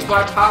 at least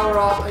my power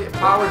up,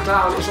 power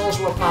down is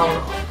also a power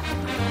up.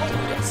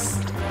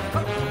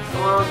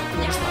 Come on,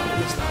 next time,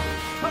 next time.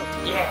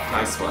 Yeah!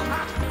 Nice one.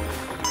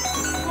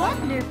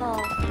 Wonderful.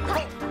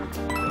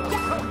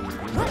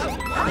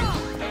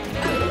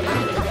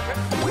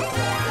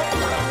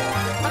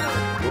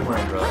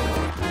 Boomerang roll.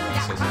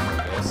 Scissors, I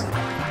guess.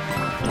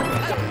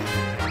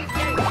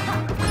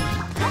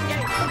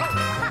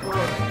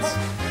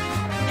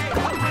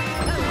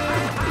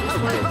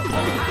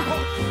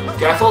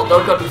 Careful,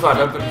 don't go too far,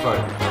 don't go too far.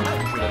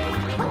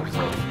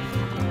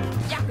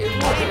 It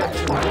wasn't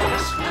actually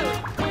nice.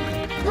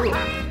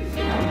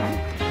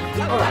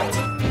 Alright.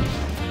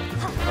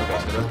 Okay,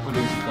 so let's put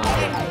these down.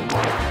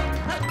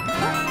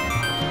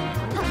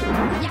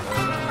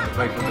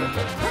 Wait,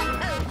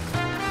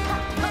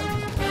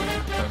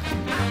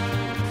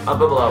 I'll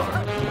bubble over.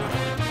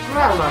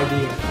 Grand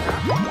idea.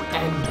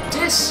 And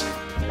this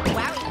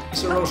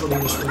is a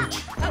Rosalina switch.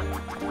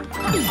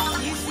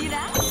 You see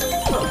that?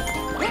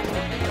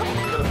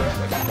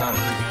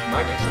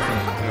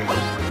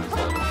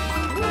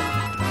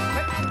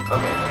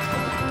 Okay,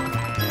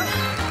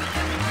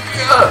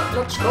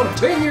 Let's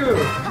continue!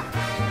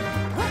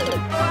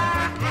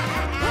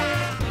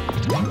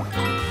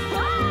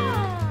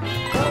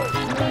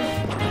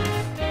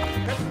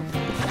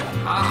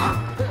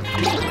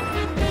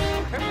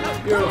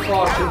 You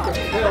thought you could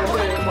kill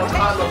me, but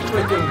I'm a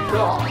freaking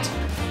god.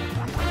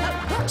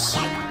 Yes,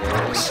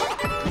 yes.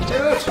 Do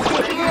it,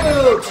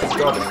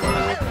 God is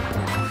fine.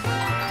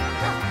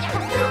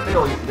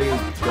 They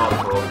use God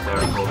for all the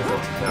terror and all the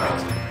gods and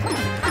terrors.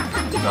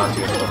 Not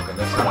just broken,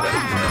 that's not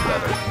even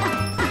better.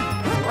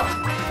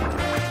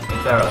 In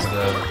Theros,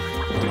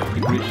 the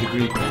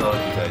Greek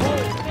mythology guys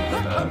use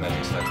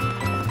magic set.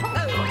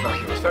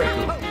 It was very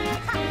cool.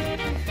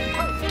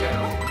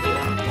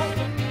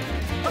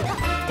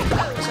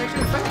 It's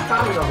actually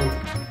kind of him.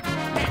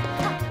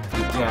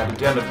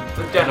 Yeah,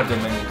 the den of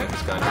Dominion thing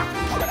is kind of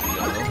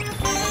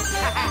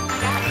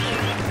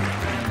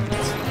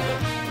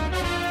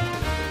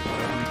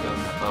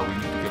oh, we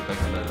need to get back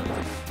on that.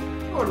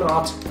 Or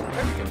not. We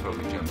can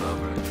probably jump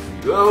over it.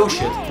 Oh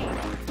shit!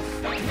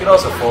 You can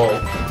also fall.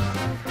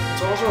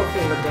 It's also a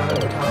thing that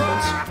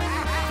happens.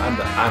 I'm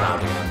out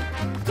again.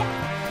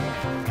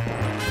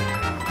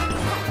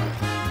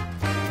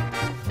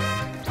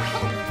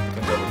 You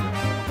can double jump.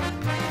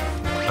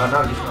 Oh no,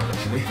 you can't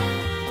actually.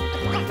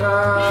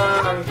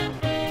 Die.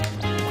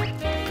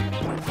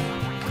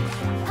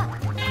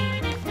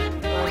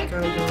 I can't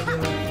go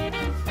there.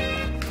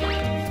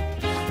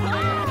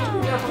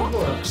 Yeah, it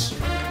works.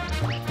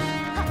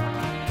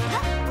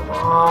 Come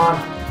on.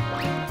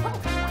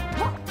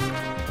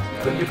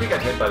 But if we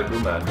get hit by the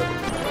boomerang,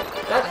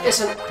 That is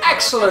an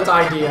excellent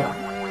idea.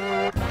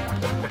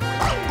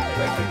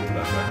 like the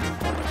boomerang.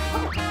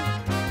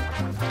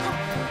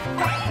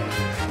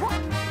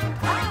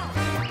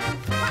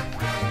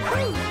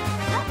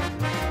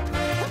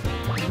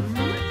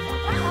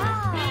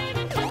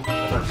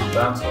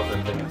 Bounce off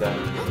and bring it down.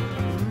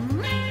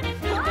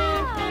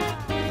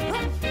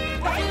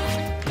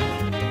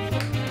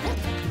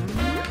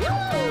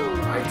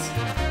 Right.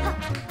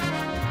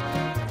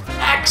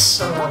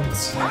 Excellent.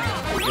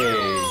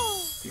 Yay.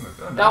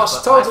 That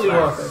was totally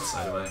worth it.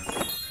 By the way.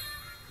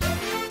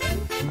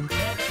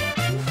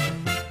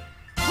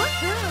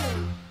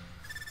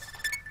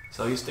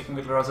 So you sticking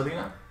with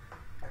Rosalina?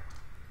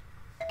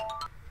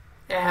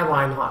 Yeah,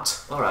 why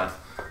not? Alright.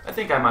 I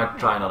think I might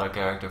try another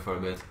character for a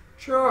bit.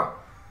 Sure.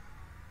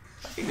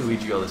 I think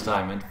Luigi all this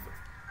time, and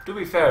to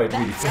be fair, it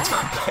really fits my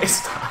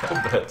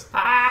playstyle, but...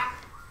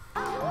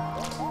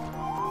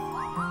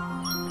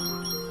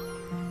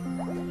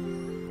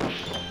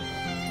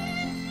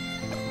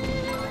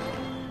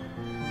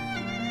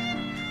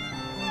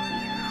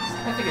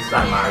 I think it's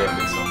time Mario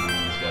did something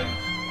in this game.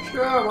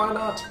 Sure, why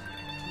not?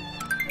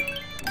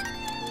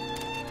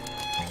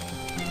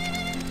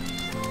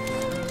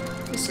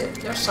 Is it?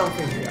 There's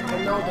something here.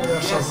 I know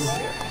there's something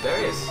here. There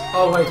is.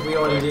 Oh wait, we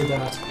already did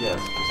that. Yes,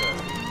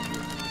 exactly.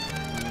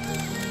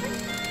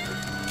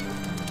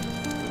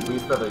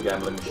 We've got a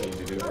gambling machine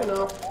to do. I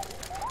know.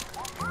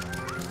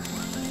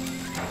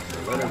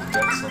 Let us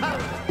get some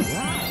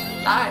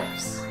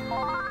Nice.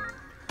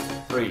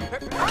 3, 2,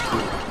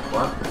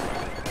 1.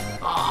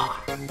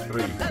 Ah,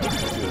 3, 2,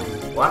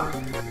 1.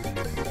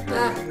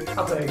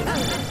 I'll take it. I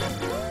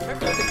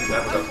think you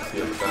never got to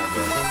feel the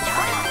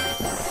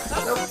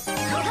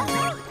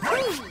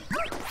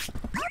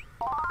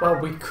Well,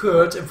 we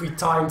could if we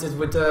timed it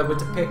with the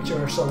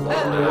pictures on the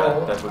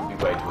roll. That would be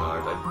way too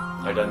hard.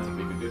 I don't think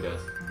we could do that.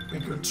 We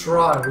could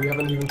try. We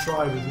haven't even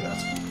tried it yet.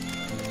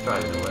 Try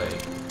it away.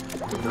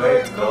 The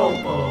great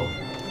combo.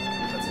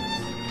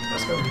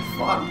 That's gonna be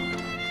fun.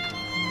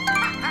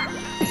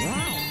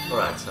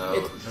 Alright,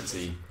 so let's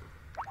see.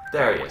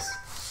 There he is.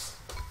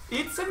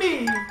 It's a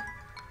me.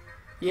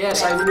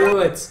 Yes, I knew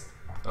it.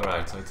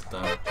 Alright, so it's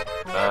done.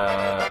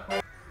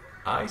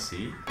 I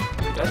see.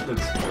 That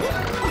looks good.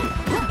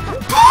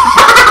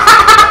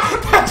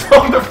 That's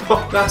wonderful.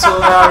 That's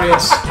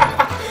hilarious.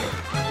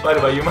 By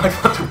the way, you might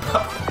want to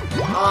pop.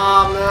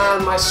 Oh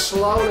man, my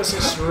slowness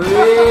is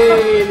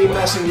really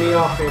messing me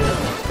up here.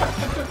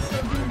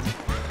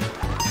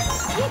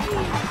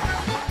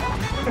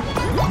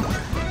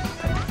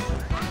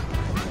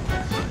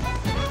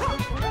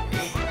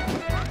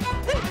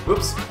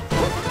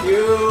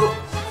 You.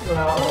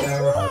 Well,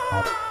 whatever.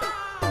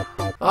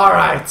 All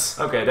right.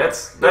 Okay,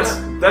 that's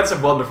a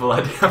wonderful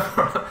idea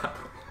for a level.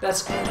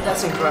 That's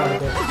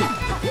incredible.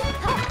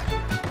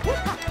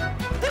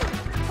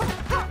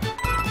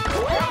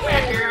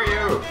 I hear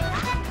you.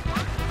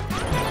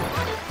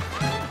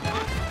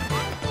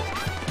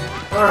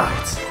 All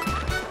right.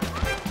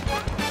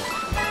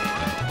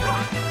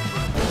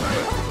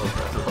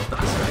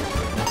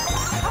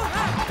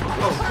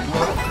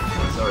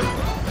 Sorry.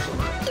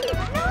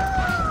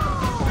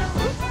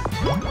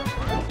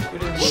 You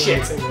didn't do Shit.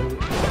 anything when you...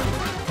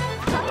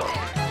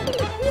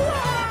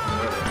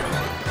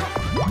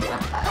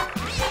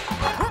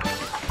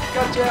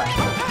 Gotcha!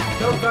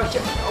 No, gotcha!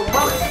 Oh,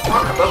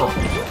 Motherfucker, bubble.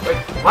 Wait,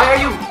 why are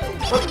you...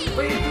 What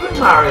are you doing,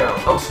 Mario?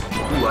 Oh,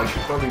 ooh, I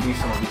should probably leave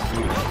some of these for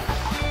you.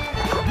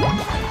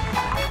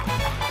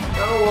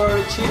 don't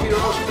worry, Chibi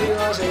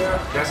Rosalina's here.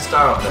 There's a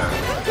star up there.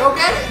 Go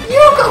get it!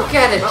 You go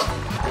get it!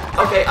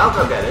 Okay, I'll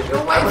go get it.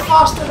 You're way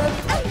faster than...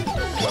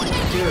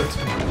 Dude.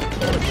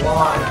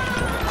 Why?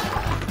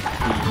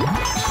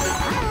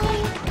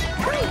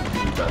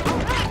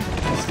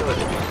 Still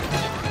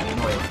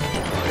annoying.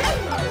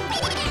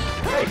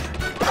 Hey!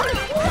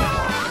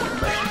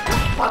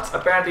 What?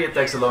 Apparently it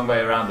takes a long way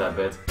around that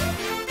bit.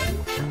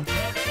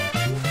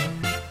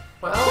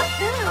 Well,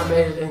 I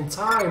made it in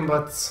time,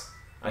 but...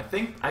 I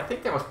think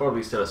there was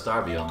probably still a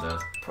star beyond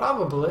that.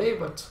 Probably,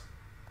 but...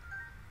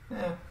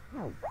 Yeah.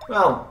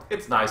 Well,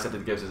 it's nice that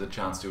it gives us a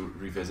chance to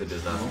revisit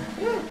this level.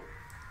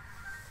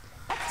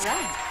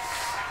 Right.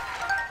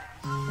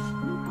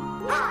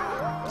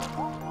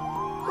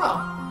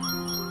 Well...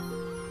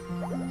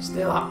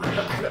 Still,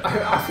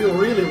 I feel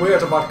really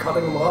weird about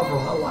cutting them off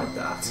or like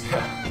that.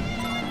 Yeah.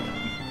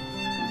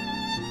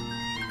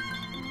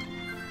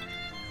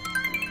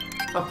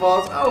 I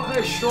thought, oh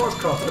hey,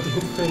 shortcut. I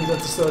didn't think that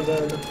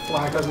the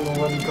flag hasn't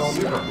already gone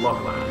Super there.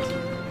 Blockland.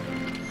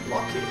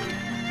 Lucky.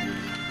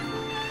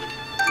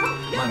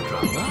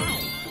 Minecraft.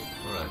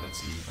 Alright, let's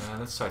see.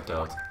 Let's try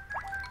Toad.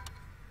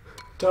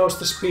 Toad's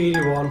the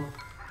speedy one.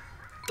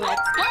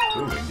 Let's go.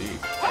 Ooh, indeed.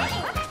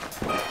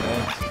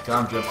 And you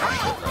can't jump from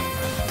shit like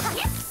that.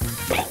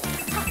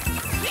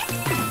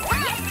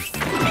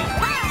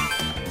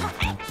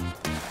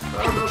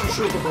 Oh, those are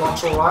super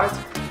blocks, alright.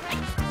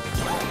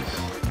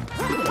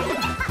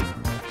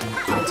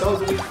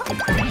 Totally.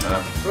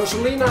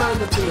 Rosalina in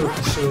the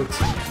Tanuki suit.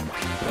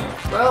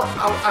 Well,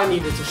 I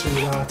needed to see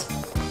that.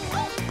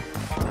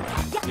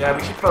 Yeah,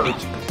 we should probably.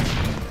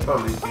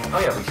 Oh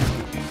yeah, we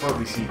should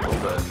probably see all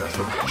the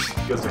transformations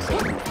because they're so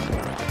cool.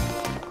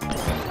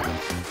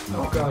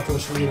 Oh god,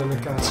 Rosalina in the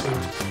cat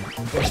suit.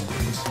 Yes,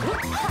 please.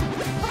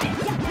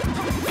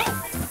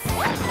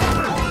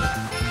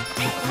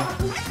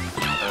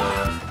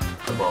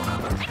 The ball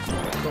hammer.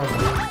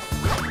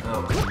 No,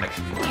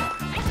 actually.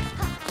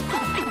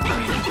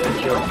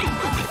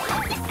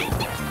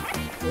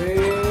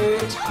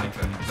 Wait.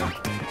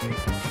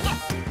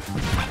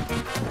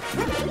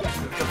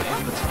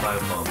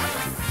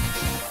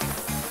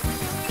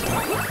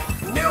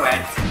 Knew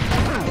it!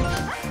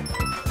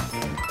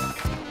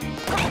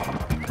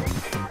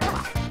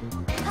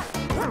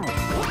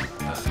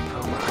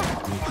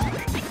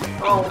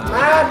 Oh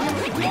man,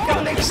 you got a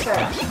next step.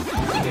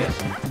 Yeah.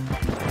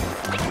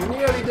 You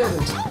nearly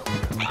didn't.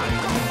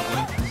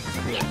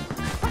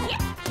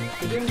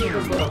 You didn't give a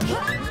blow.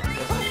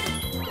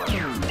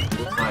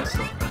 Nice,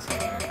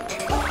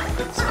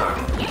 let's start.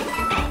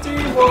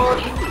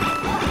 Teamwork!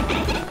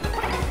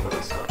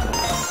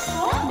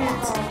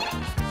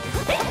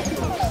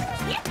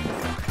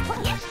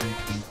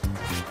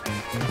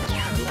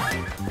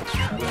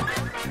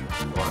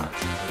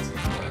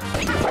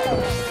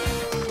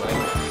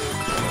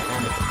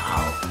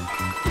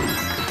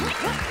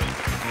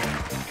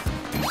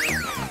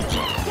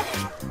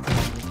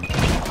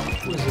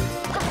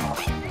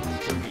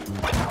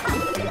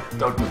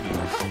 Don't move.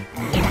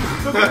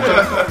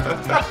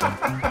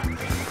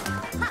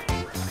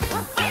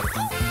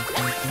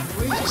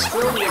 Luigi's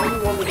still the only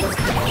one that gets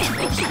the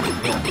costume.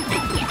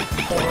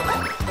 Or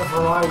a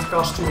variant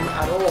costume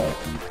at all.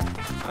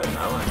 I don't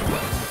know.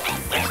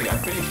 Actually, I'm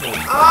pretty sure.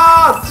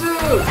 Ah,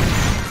 dude!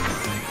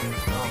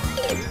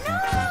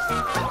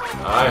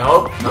 I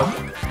hope. No.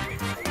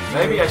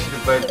 Maybe I should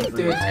have waited.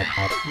 Dude,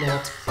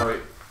 not. Sorry.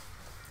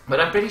 But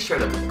I'm pretty sure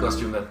that the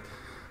costume that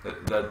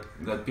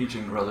Peach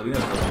and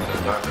Rosalina's costume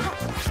is darker.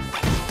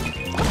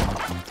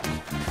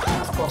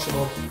 It's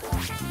possible.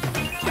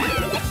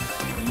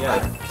 Yeah,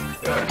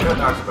 you're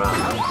darker brown.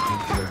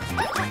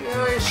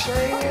 Yeah, you're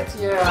saying it?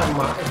 Yeah, it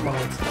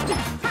might.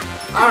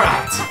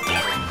 Alright.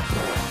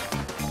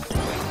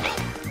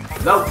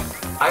 No,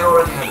 I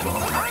already had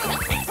one.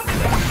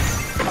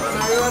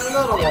 Now you had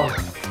another one.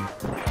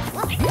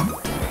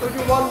 Don't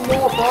you want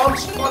more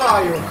bombs? What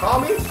are you, a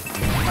commie?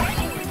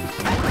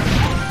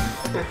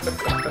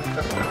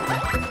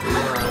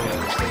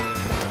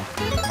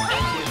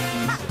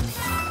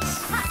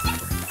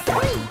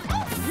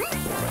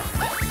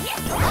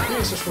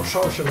 This is for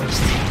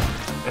socialists.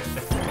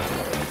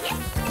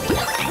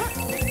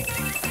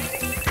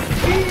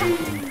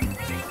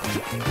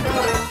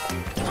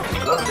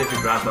 I love if you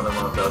grab on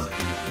one of those,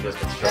 you just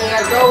get shot.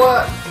 Yeah,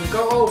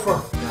 go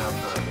over. Yeah, I'm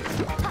not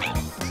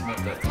it's not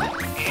that.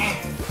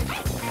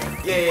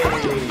 Yay!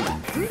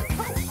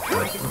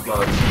 Like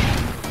blood.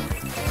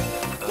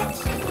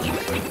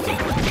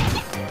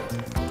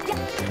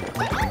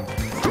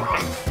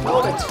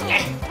 Hold it.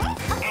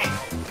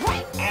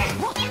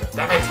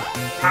 Damn it!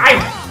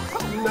 Time!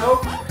 No.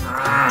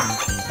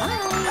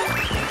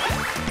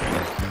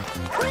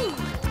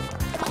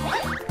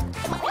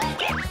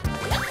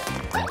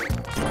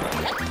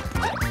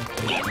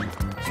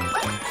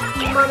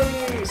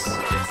 Monies!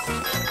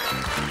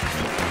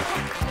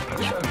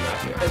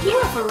 I do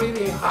have a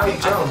really high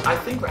jump. I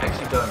think we're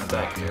actually going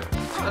back here.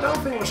 I don't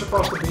think we're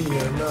supposed to be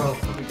here, no.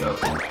 Here we go.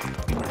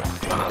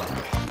 Wow.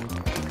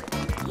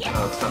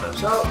 No, it's not that.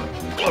 So,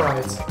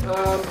 alright.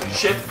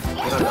 Shit! I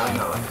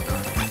know.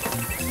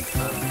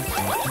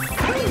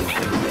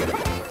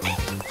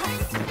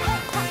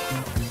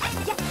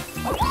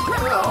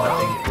 Well, I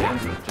think the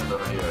entrance is just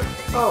over here.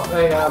 oh,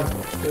 hey,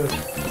 good.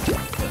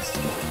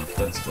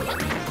 That's what I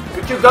mean.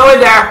 Could you go in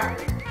there?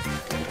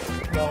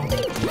 No.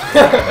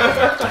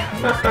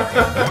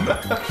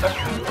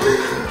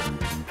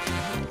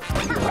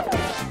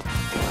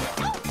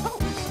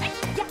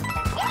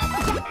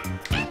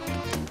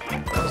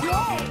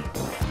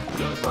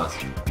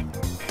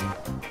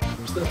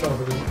 Still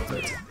probably worth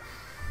it.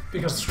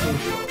 Because the screen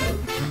shot.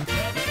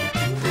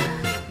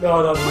 No,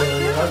 not really.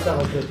 That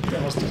was good.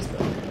 That was just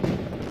dumb.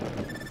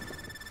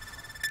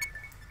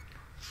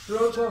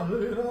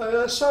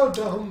 Rosalia is so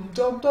dumb,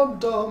 dumb, dumb,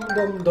 dumb,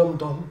 dumb, dumb,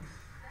 dumb.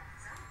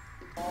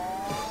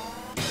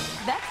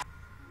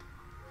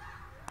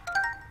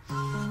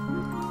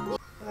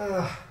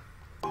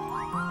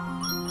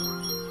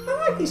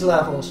 I like these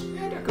levels.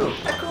 Yeah, they're cool.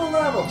 They're cool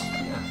levels.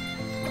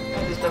 Yeah.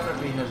 And this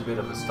definitely has a bit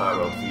of a Star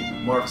World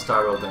feeling. More of a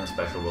Star World than a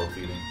Special World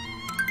feeling.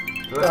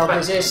 Well,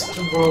 this is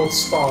the World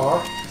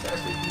Star.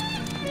 Exactly.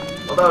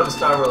 Although the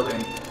Star World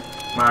in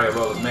Mario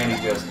World is mainly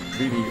just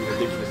really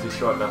ridiculously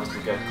short levels to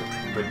get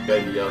with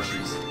baby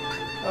Yoshis.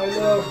 I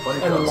know.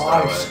 Funny And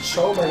club lives.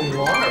 Star So many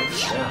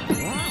lives.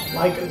 Yeah.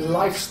 Like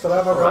life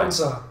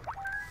extravaganza.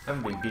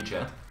 Haven't been Peach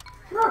yet.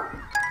 Yeah.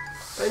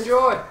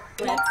 Enjoy.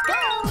 Let's go!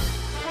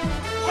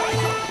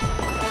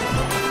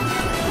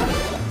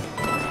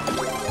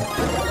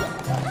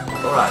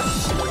 Alright.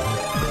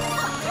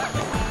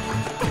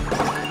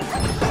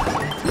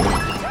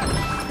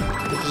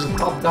 This is a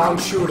top-down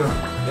shooter.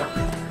 Yep.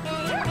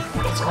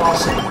 It's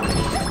awesome.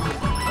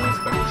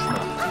 Unexpected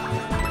smell.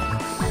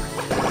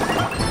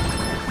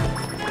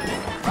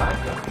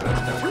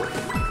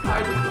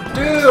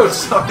 Dude!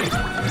 Sorry.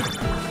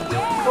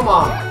 Come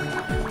on.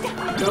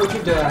 Don't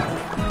you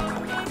dare.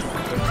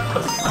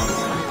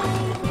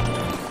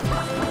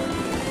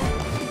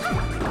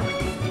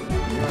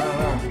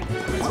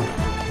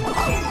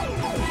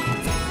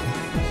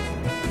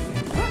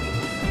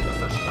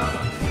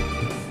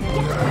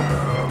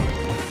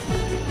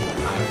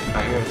 I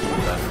hear it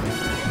from that.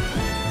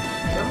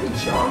 Can we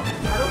jump?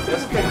 I don't think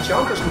we can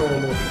jump as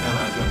normal. And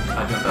I jumped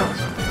out of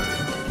something.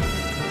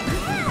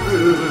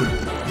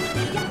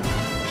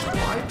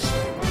 Spikes?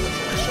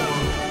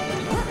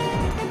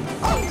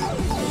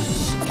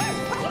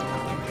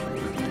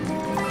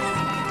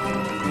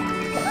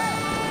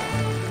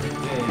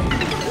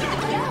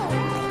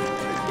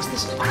 Is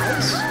this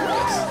ice?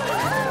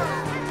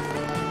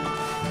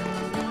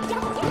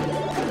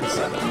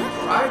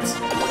 Right?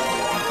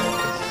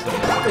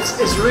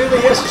 It really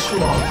is a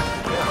slog.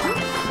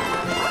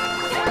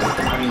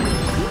 I mean,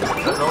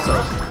 that's also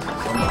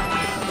somewhat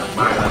like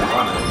Mario and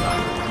One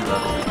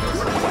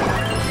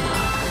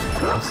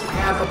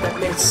Yeah, but that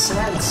made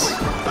sense.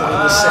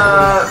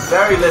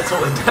 very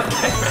little in that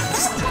game.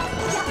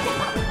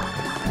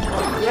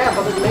 Yeah,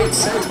 but it made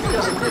sense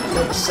because it didn't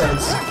make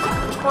sense. It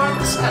was part of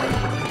the setting.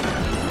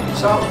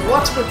 So,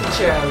 what's with the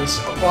cherries,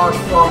 apart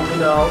from, you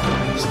know,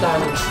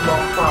 standard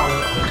small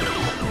power?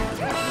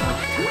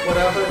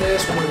 Whatever it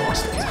is, we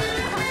lost it.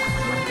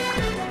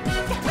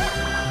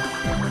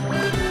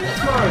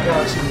 That's Mario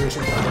Galaxy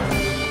music.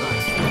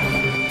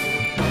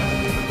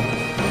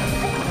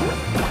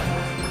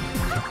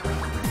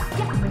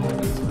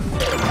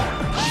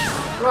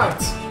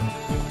 Right.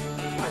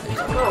 I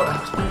didn't know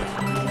that.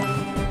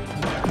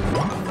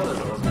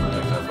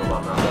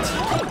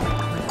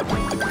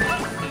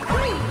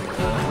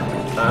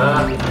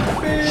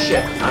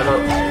 Shit, I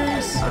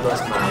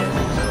lost my...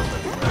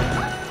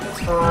 That's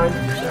fine.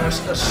 There's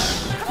a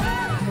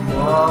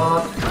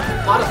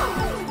what?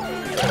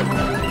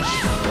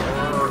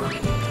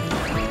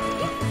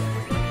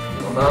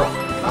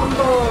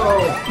 Combo!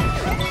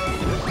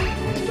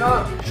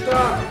 Stop!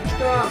 Stop!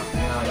 Stop!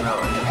 Yeah, I know,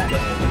 I need to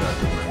get into that.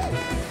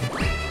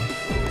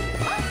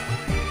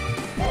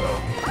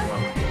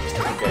 Just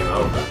game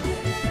over.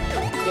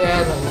 Yeah,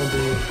 that will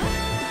do.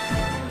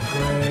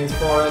 Wait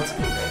for it.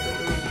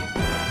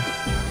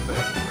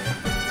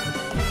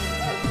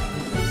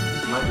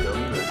 This might be a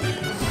little bit.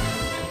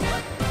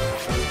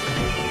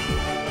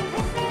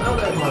 Well,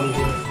 there's money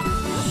here.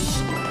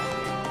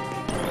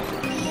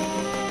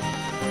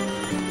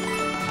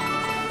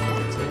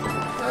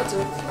 That's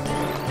it.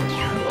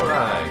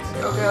 Alright.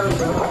 Go get him,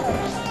 bro.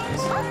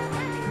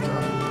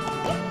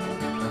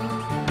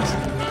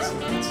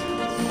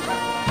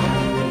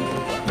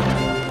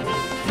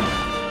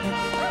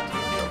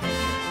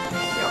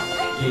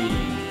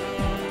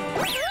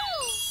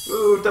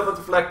 Ooh, top of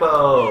the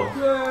flagpole!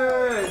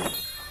 Yay!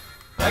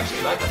 I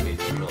actually like that beach.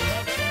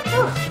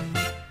 Yeah.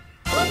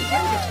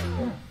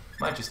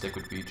 Might just stick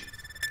with beach.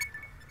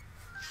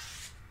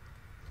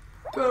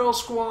 Girl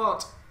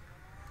squad.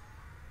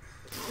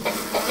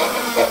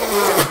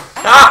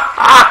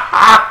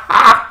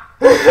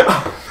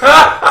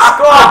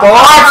 Squad,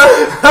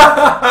 boys!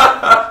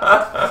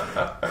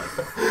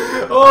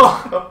 Oh!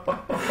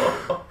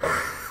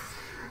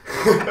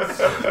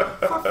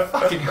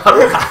 Fucking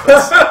hell.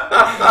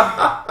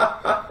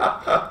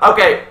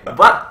 Okay,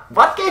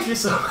 what gave you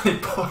so many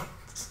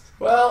points?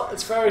 Well,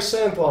 it's very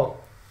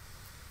simple.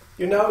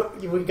 You know,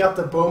 we got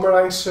the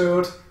boomerang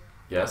suit.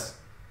 Yes.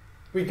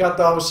 We got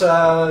those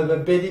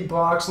bitty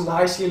bugs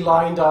nicely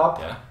lined up.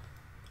 Yeah.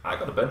 I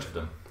got a bunch of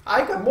them.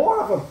 I got more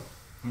of them.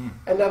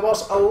 And there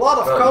was a lot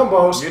of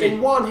combos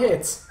in one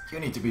hit. You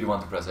need to be the one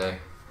to press A.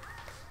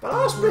 But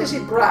I was busy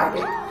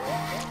bragging.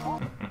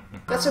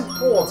 That's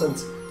important.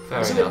 Fair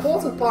It's an enough.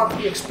 important part of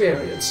the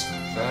experience.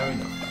 Fair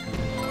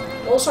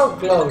enough. Also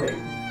gloating.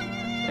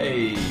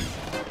 Hey.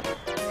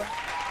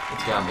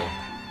 Let's gamble.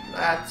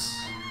 That's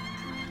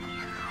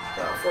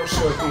for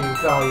sure the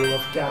value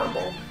of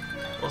gamble.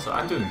 Also,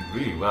 I'm doing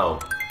really well.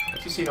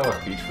 Have you seen all our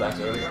beach flags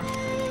earlier?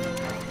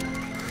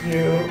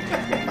 You.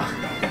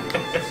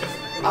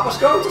 I was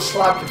going to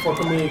slap you for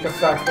comedic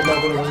effect, but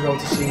nobody was going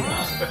to see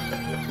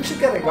that. We should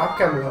get a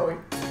webcam going.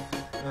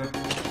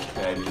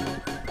 Maybe.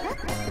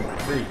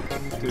 3,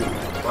 2, 1.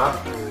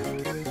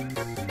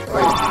 3,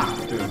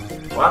 2,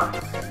 1.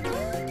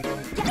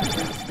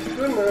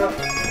 Good enough.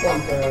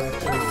 1, 2.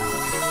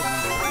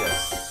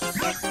 Yes.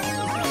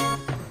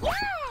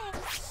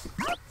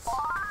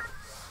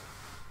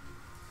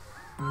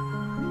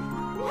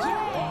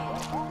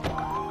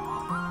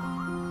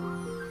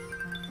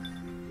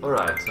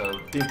 Alright, so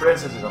Team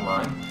Princess is on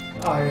mine.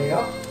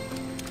 Yeah.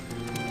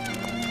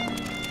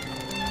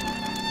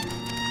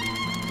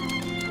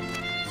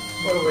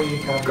 What do we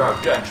have?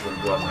 Gargantuan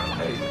Brother.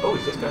 Hey, oh,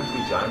 is this going to be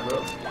Giant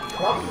World?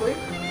 Probably.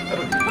 That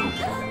would be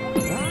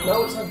neat.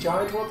 No, it's not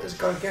Giant World, it's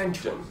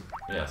Gargantuan.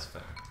 Yes,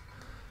 fair.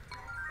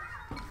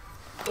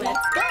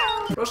 Let's go.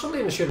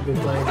 Rosalina should have been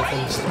playing with in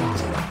the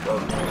States.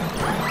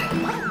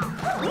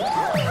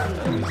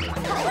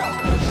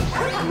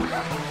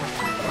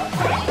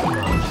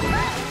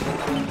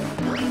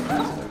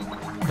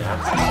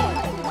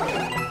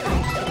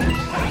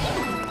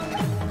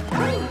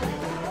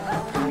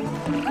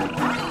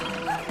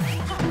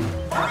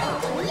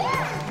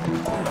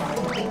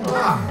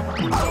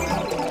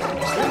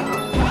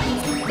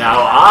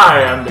 Now I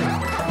am the...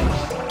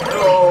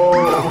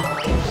 Oh!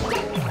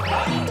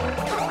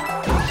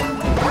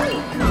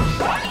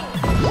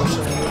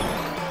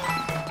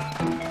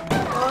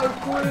 I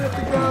quit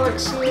the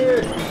galaxy!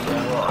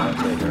 Well, I'm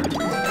bigger.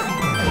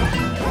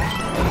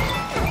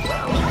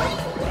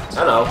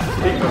 Hello,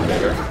 speaking of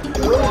bigger.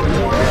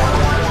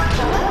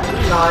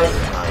 Nice.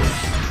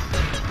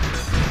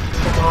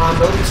 Come on,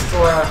 don't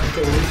destroy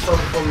everything. Leave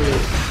something for me.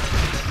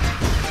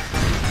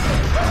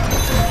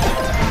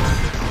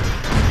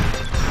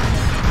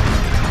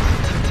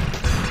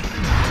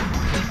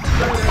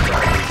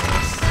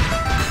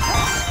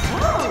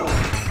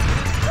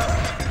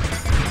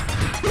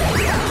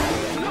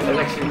 It's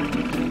actually,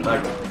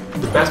 like,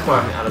 the best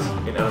part in Alice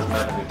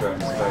Magic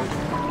Returns is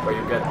where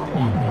you get the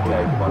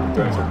one who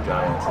turns into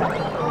giants.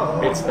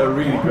 It's a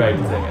really great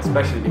thing,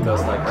 especially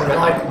because, like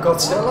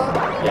Godzilla?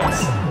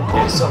 yes,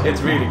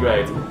 it's really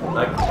great.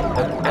 Like,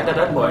 and at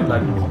that point,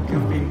 like,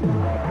 you've been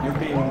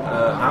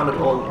hounded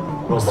all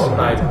by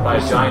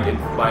a giant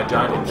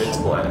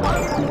invincible enemy.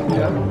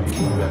 Yeah.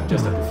 You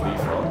just have to flee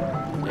from.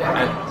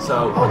 Yeah.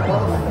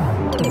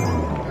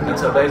 And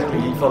so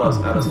basically he follows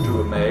Alice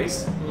through a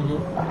maze,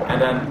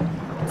 and then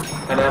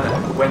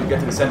when you get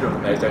to the center of the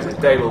maze, there's this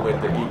table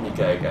with the eat me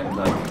cake, and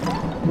like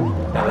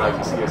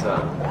you see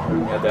yourself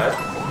looking at that,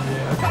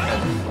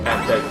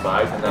 and take a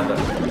bite, and then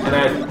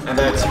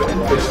it's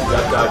finished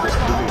that guy just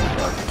looking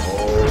like,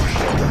 oh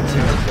shit,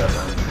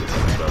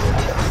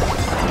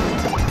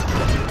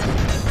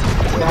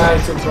 Yeah,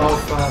 it's a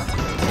both.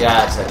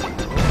 yeah, exactly.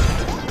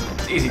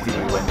 It's easy to do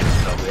when it's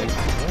so big.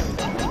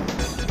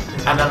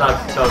 And then the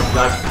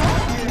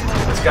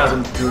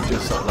skeleton dude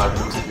just sort of like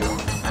looks at you,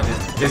 and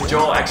his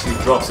jaw actually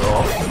drops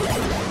off.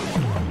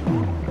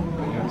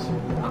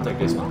 I'll take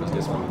this one because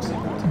this one looks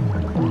secret.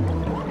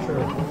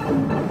 Sure.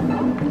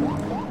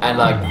 And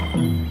like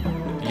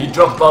he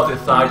drops both his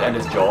thighs and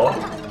his jaw,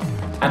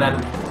 and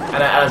then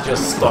Alice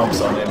just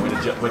stomps on him with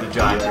a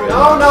giant drill.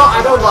 No,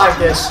 I don't like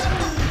this.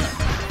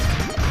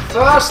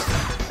 First.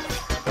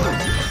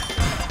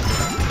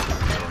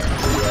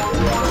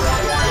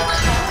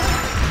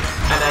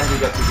 And then you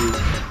get to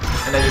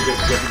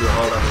do a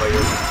whole lot where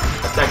you're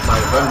attacked by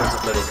hundreds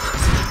of little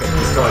guys and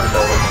destroy the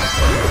whole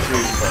monster. It's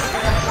really fun.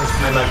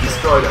 And like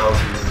destroy the whole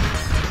season.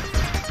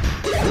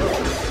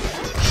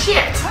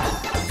 Shit!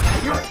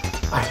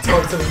 I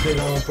totally did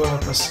it on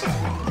purpose.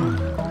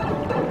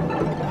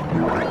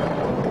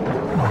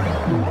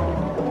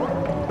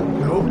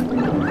 Nope.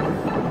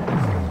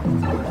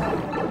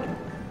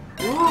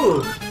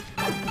 Ooh!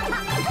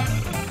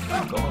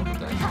 Go on,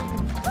 potential.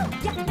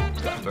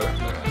 Bird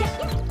there.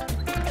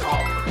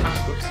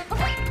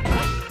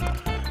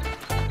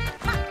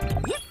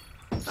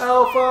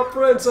 Oh, Alpha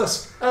Princess!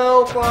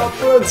 Alpha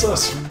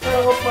Princess!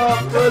 Alpha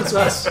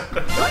Princess!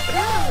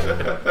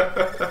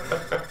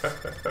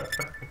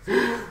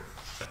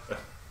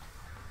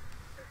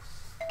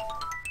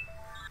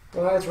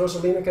 Right,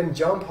 Rosalina can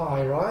jump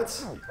high,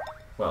 right?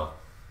 well,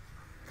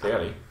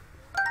 clearly.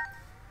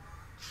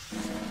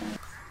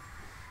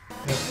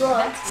 That's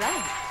right. That's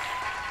right.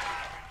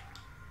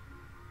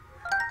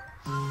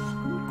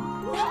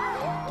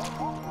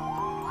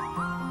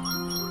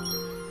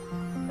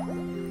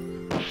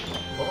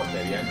 Well,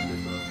 maybe the end of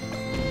this world.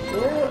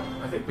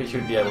 Yeah. I think we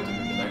should be able to do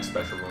the next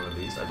special world at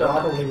least. I don't know.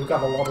 Probably, we've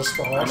got a lot of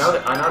stars.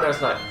 I know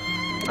there's like,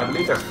 I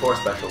believe there's 4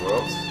 special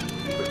worlds,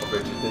 of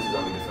which this is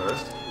only the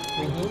first.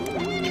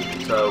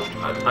 So,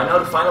 I know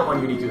the final one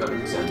you need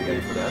 200% to get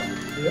it for that.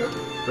 Yeah.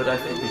 But I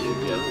think we should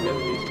be able to get at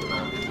least the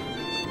amount.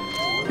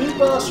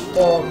 Biba's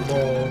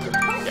Bonbon.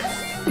 Yes.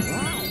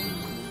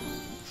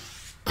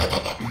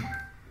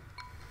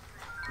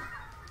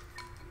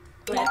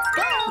 Let's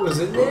go. Was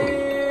it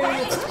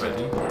It's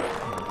ready.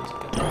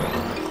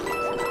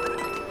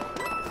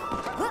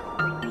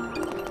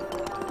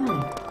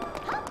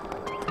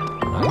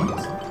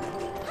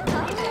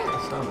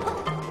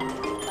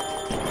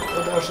 So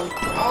there's an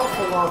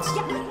awful lot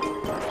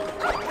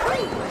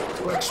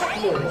to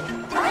explore.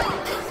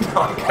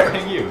 No, I'm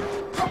carrying you.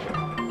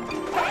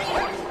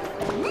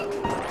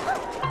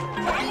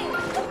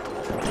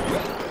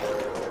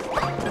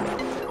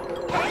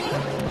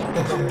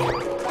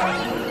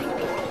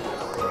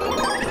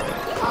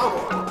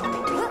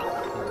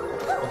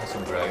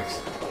 Some drags.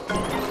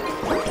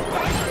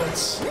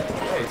 That's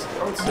Hey, it's the,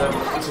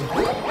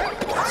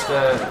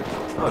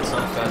 oh, it's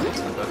not fast, it's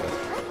in the bucket.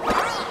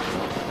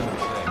 Kind of a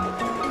shame.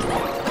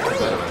 It's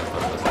better when it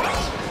does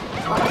fast.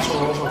 that's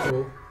also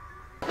cool.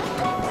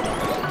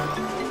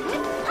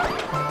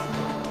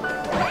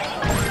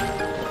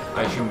 I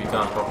assume you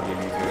can't properly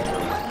leave here.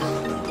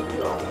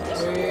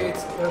 Wait,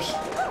 there's...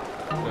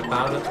 We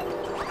found it.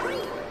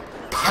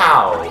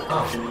 Pow!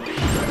 Oh.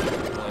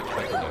 I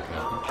expected that to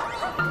happen.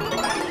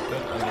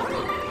 But I don't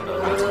know.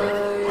 That's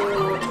good.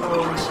 what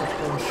are we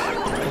supposed to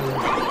do?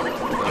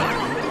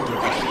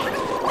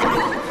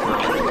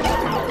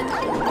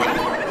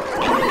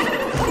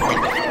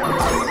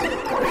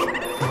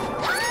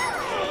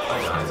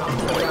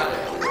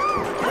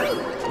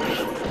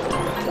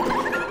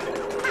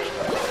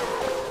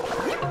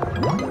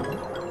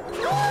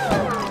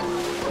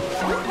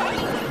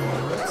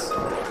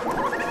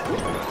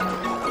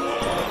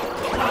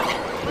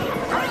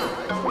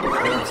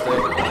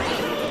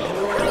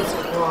 That's a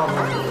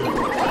problem.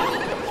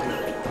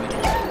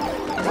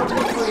 What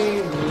if we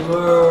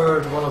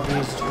lured one of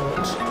these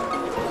toys?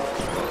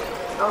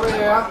 Oh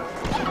yeah.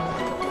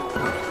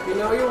 You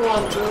know you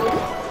want to.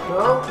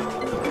 No?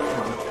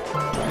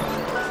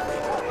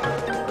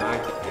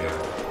 Right here.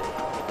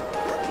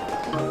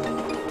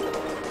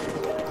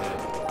 I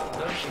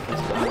don't think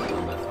he's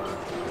gone that far.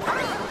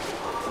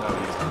 No,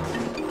 he's not.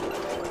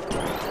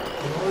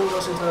 No, he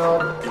wasn't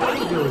what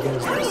to do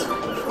against this.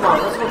 Come on,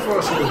 let's look for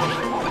a solution.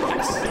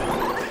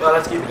 Well,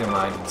 let's keep it in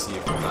mind and see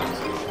if we find a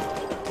solution.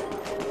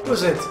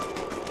 Who's it?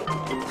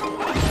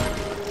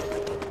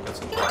 Got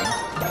some time.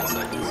 10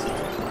 seconds.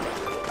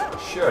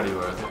 Surely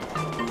worth it.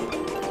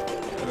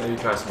 And maybe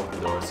try some of the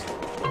doors.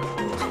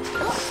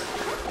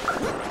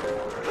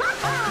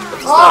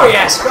 Oh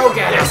yes, go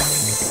get it!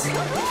 Yes!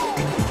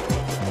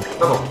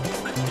 Double.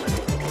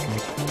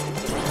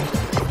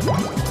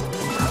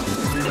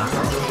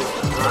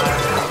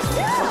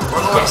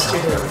 Yes,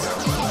 you did.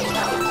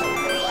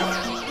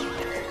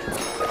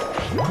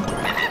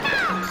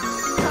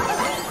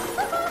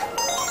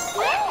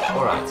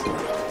 Alright. So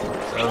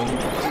we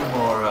need 2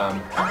 more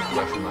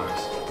question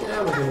marks.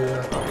 Yeah, we'll do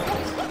that.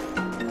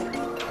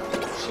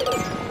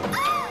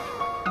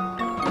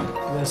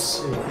 Let's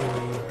see.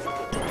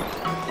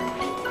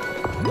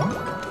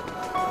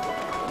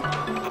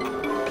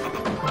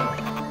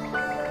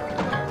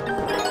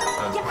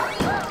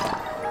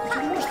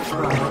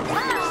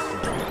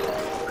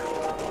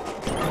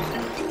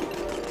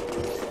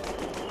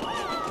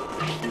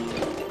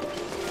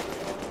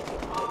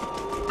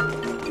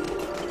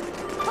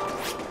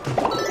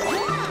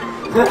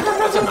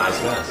 That's a nice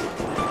mess.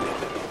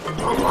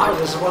 Oh my,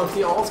 this is one of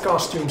the alt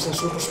costumes in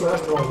Super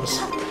Smash Bros.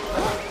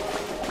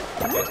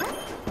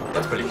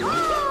 That's pretty cool.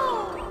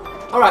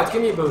 Alright,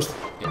 give me a boost.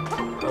 Yeah.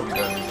 Oh, we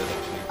don't need that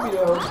actually. We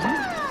don't.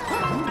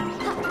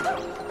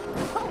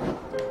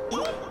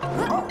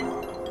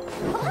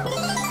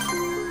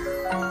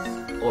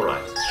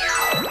 Alright.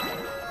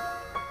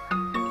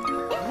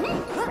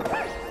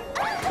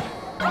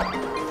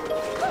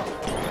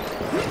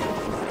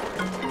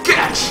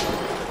 Catch!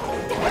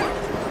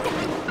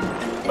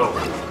 Oh,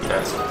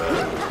 that's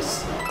bad.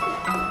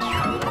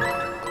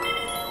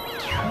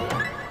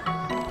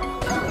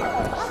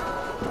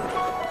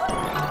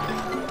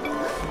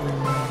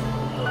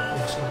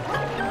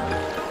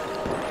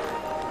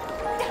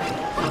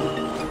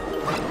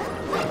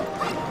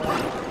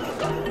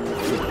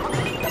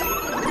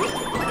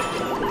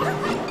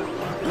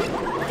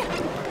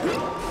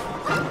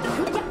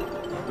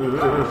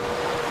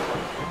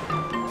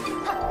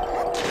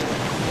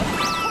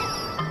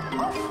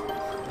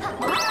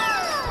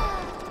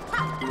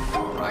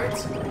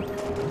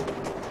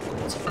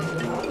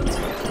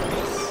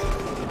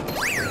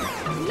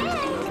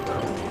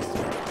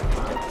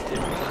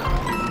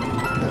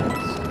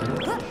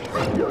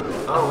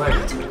 wait,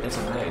 it's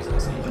a maze, I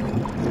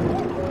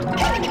see.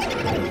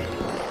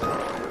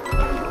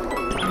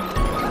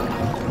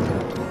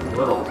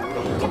 Little.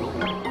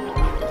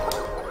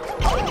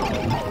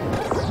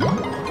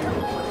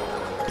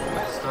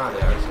 Star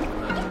there.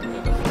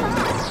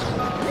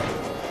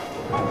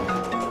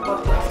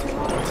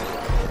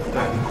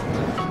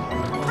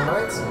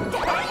 Alright.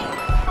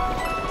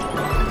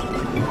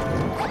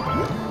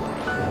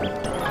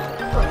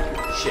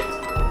 Shit.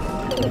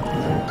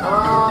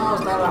 Oh,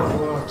 is that how it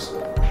works?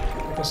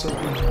 Because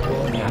simply just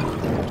blow.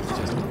 Yeah. It's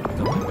just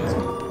don't miss.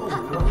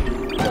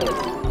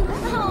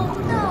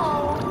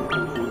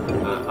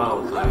 Oh,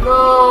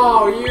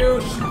 No, you.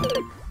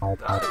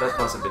 that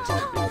was a bit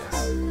stupid,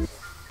 yes.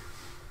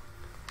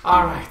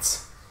 Alright.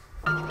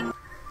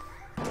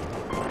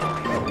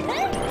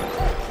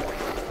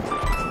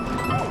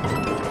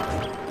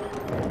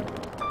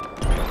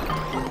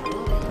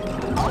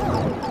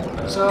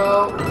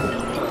 So,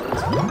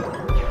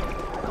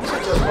 is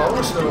it just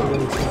bonus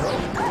level?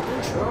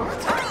 Sure.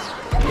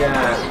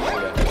 Yeah.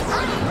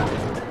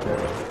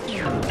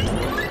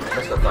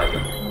 Let's not like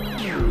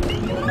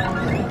it.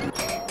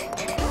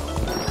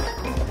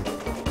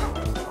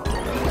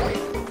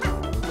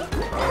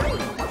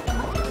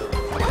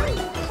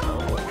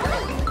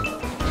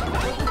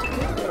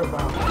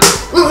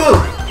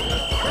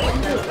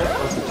 That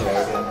was the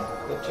chair again.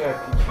 The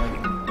chair keeps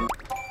making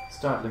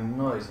startling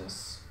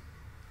noises.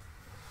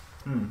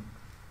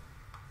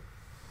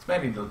 It's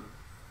maybe the...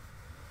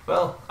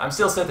 Well, I'm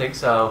still sitting,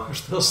 so... We're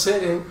still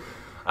sitting.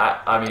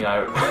 I mean,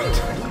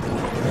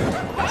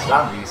 it's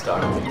not really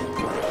starting.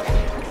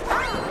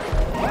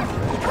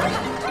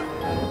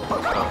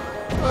 Oh.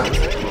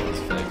 It's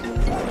fake.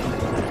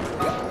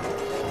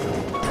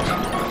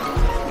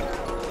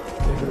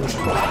 Maybe we're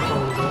supposed to go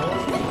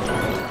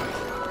there.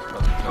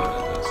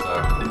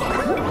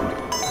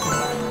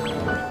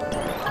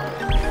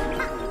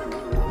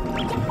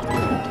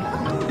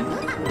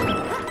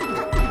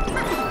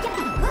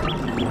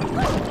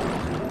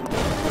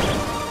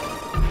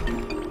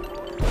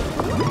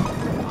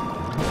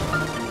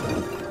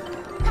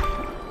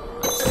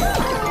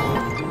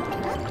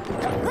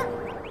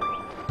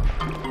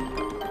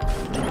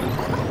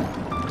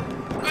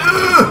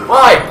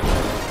 Why?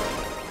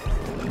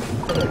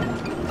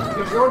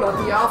 Because you're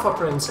not the Alpha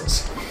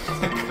Princess.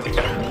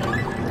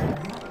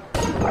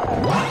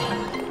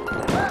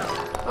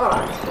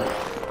 Alright.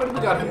 What do we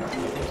got here?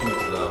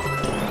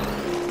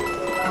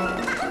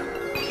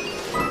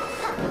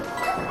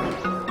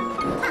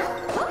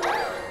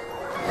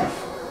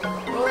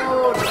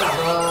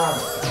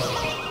 Oh,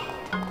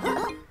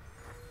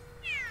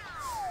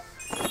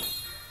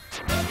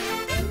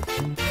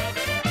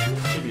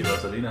 Maybe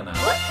Rosalina now.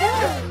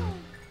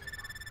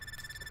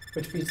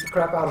 which beats the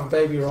crap out of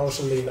Baby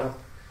Rosalina.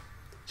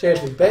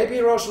 Seriously, Baby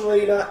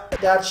Rosalina,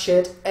 that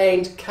shit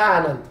ain't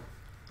canon.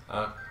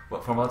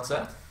 From what's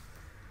that?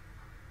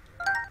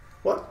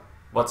 What?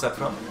 What's that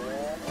from?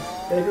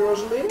 Baby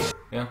Rosalina?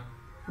 Yeah.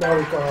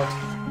 Mario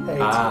Kart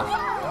 8.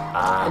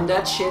 And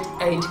that shit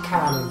ain't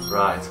canon.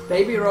 Right.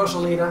 Baby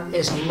Rosalina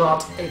is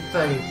not a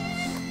thing.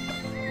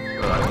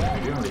 Right.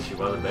 Presumably she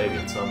was a baby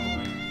at some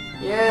point.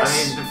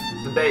 Yes. I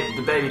mean,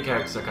 the baby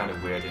characters are kind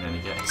of weird in any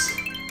case.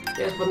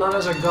 Yes, but not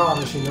as a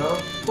goddess, you know.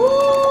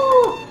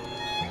 Woo!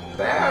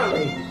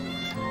 Barely.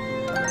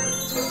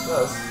 So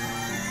close.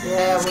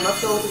 Yeah, we're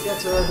not going to get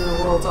to the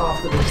world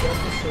after this, that's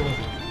for sure.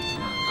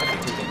 I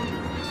think we can do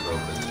this real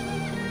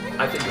quick.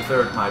 I think the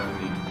third might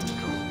be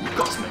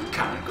Cosmic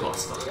Cannon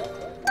Cluster.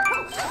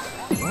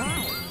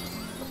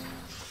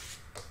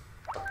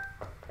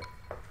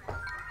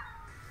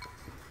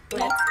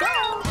 Let's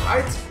go!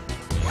 Right?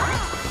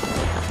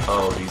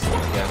 Oh, these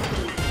things again.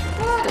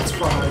 It's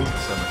fine.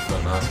 So much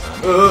fun last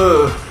time.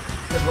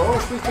 As long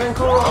as we can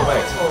go Oh,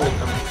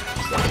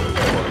 wait.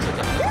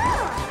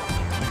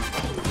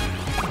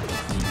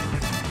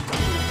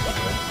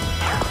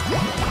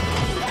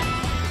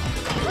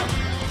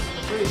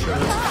 Pretty sure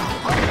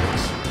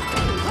it's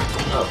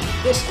Oh,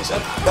 this is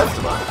it. that's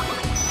the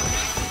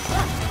one.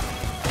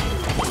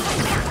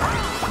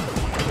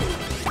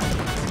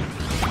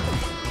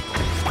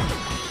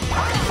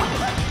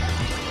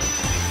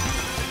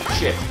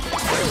 Shit.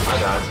 I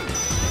died.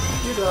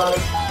 You died.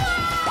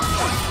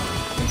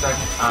 In fact,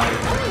 I am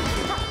going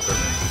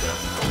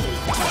to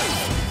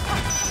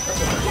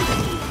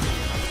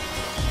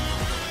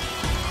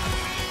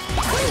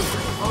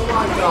Oh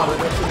my god,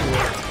 it actually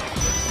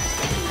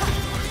worked.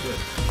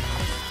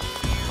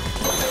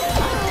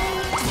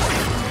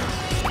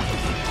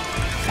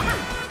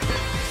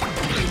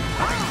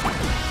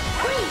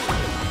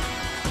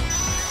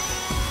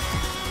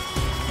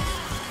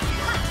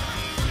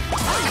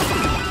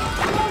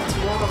 It's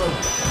one of them.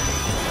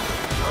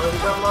 I already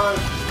got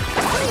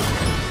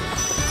mine.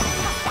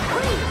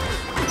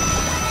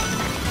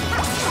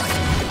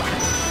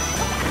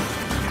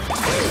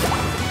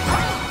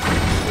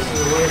 This is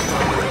a weird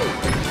one.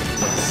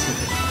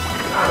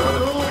 I don't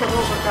know, but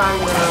also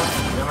kind of...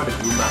 Remember the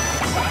Goomba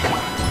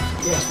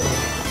hats? Yes, they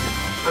are.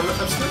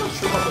 I'm still not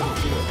sure what they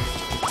feel.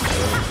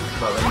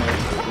 Well, they made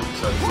it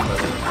so the Goomba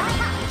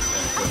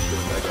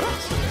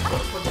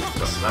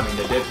I mean,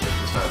 they did if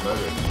you started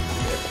murdering me.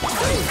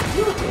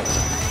 You did.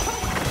 So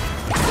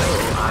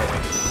I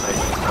didn't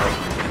help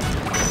you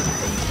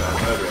when you started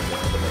murdering them,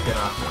 but they can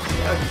after.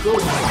 Yeah, good.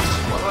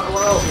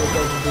 What else are you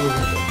going to do with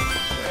it?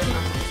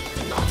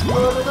 Not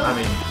murder them? I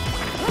mean...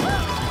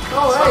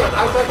 Oh hey,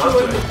 I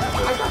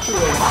got you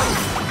in.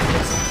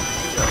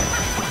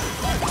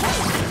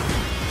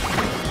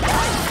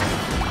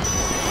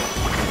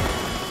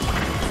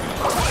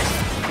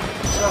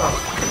 So.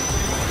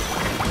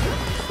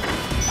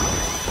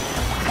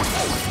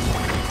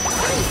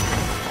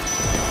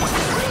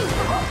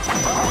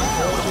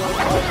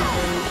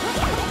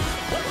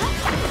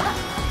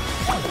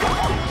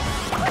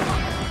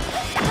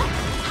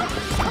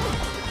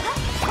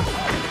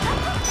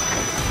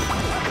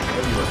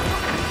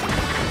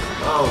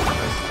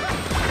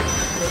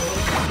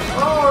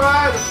 Oh,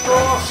 alright, of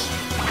course.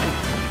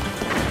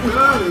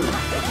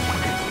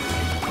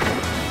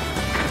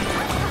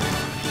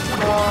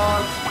 Come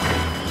on.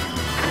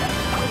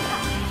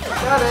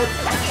 Got it.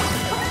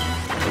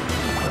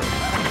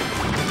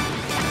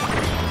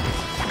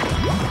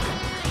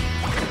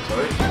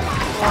 sorry.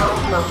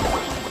 No.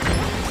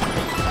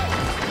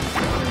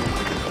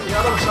 On the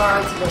other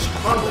side, there's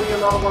probably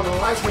another one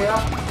right here.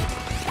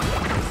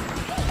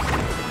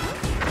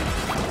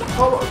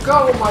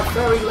 Go with my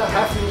very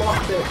heavy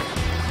lockpick.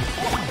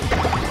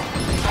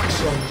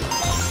 Excellent.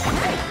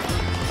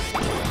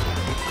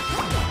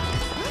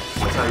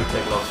 That's how you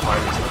take lost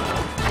fighters now.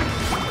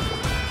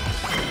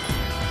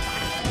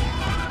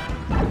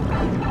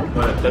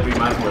 But that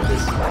reminds me of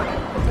this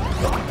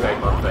great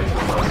motivation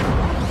for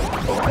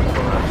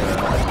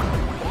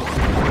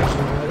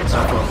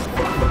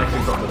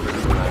actually from the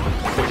review, like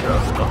picture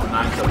of the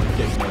ninth doctor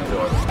kicking in the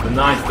door. The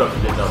ninth doctor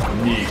did not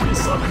need his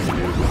son to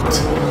do.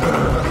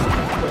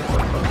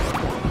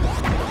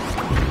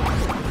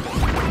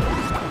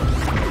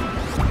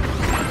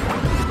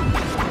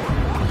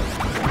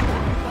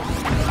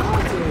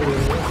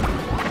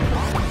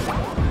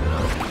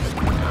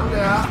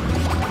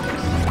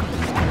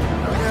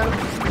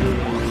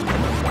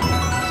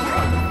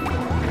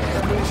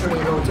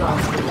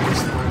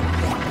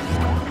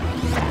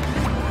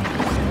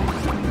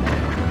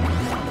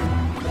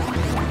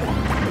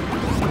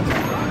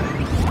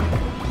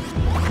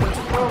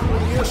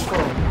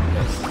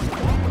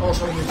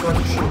 Also, you try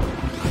to shoot.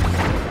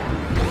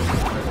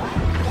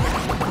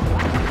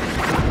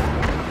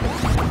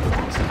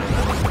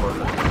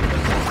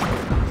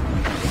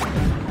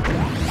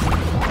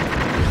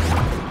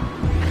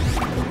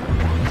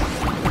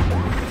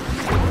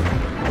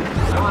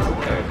 I wasn't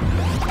there.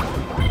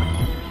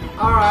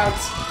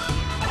 Alright.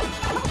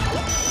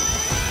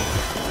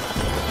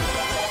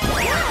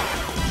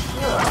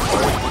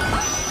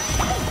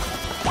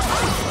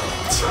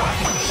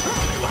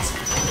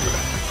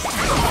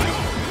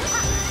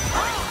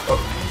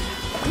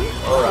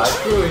 Alright.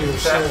 Screw you,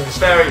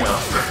 Fair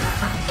enough.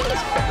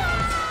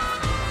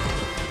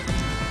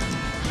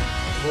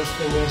 Worst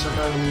thing is I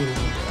kind of need it.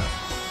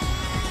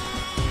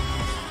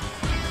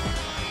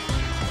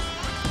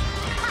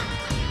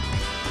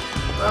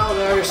 Well,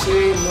 there you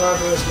see,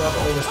 murder is not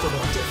always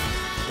productive.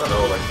 Not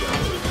always, yeah.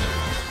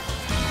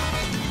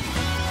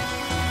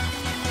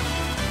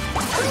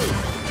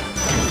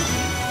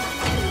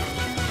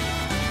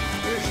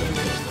 Usually it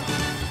is not.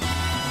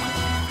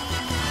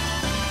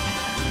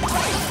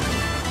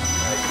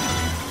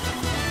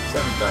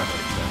 Seven times.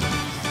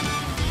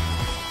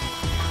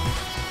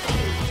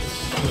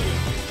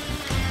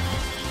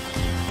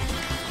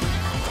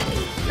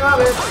 Got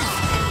it!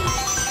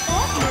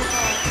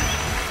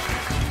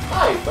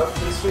 Hi, welcome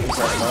to the stream,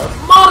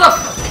 Sam. Mother!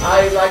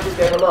 I like this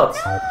game a lot.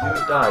 You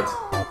died.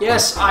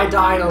 Yes, I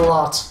died a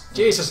lot.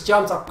 Jesus,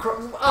 jumped up.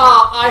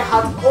 I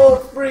had all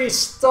 3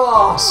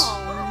 stars.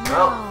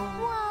 Well,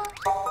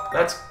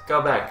 let's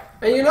go back.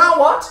 And you know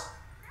what?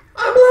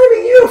 I'm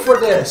blaming you for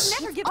this.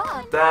 Never give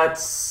up.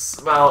 That's...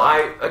 well,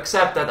 I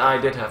accept that I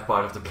did have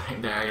part of the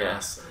blame there,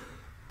 yes.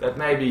 That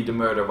maybe the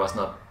murder was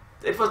not...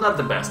 it was not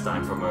the best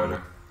time for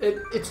murder.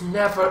 It's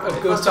never a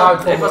good time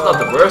for murder. It was not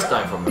the worst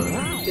time for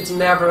murder. It's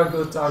never a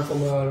good time for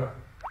murder.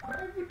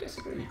 I would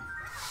disagree.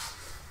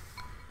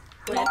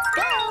 Let's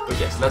go. But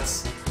yes,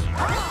 let's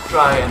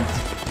try and...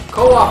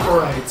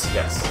 cooperate.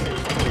 yes.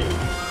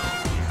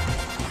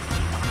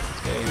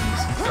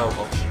 Games, no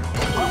option.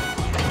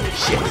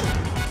 Shit.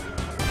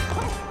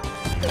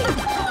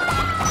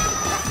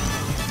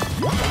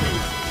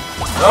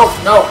 No,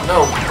 no, no.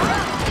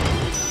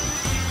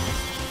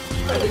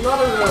 I did not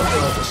have enough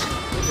purpose.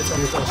 If it's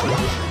any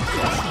consolation.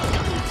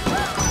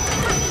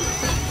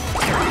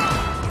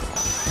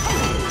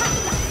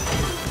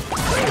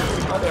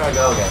 Oh, there I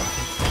go again.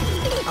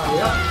 Ah,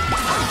 yeah.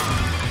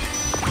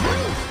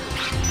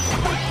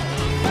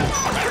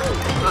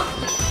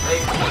 Hey.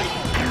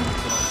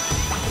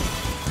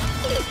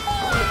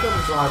 I'm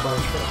gonna dry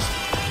bones first.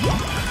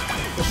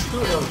 Just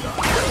screw those guys.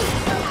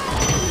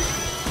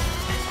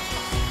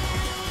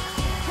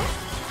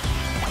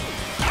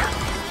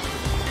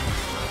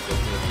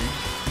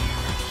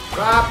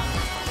 Crap!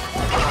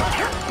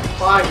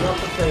 Fine, not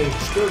the thing.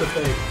 Screw the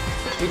thing.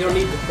 We don't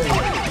need the thing.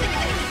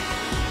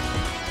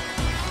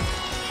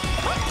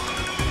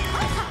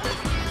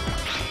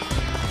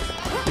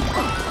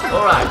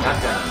 Alright, have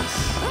guns.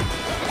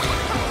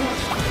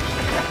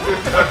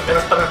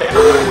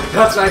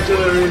 That's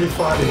actually really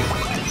funny.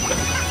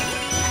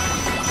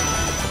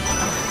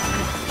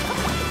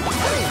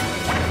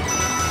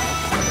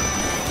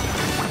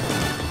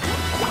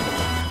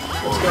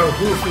 Let's go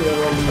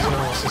goofier on these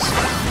houses.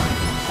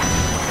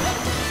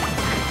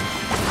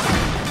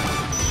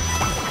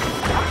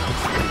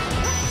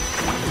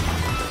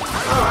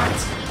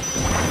 Alright.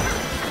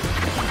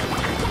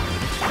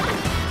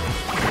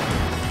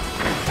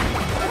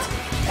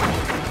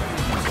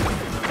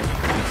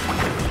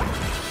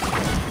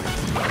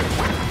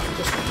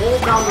 Just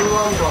hold down the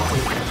run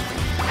button.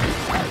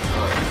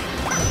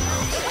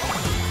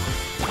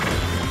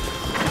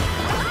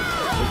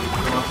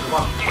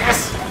 Yes!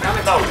 Damn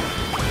it! No!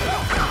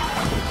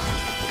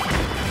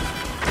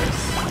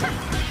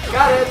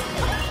 Got it!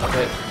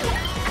 Okay.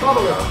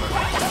 Follow it.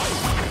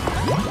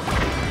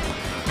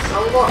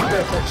 Unlock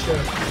that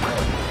texture.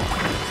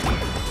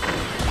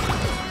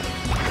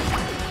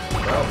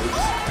 Well,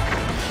 oops.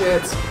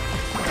 Shit.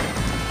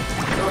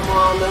 Come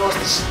on, there was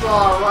the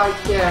star right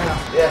there.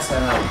 Yes, I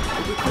know.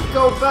 We could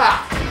go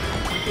back.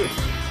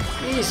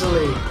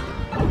 Easily.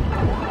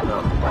 No.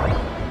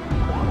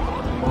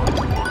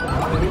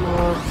 Not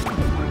anymore.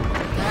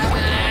 Damn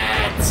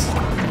it!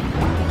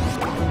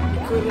 You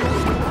could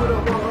have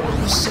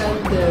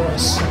 100%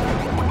 this.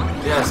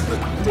 Yes, but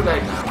too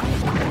late now.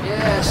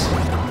 Yes.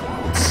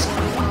 It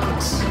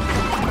sucks.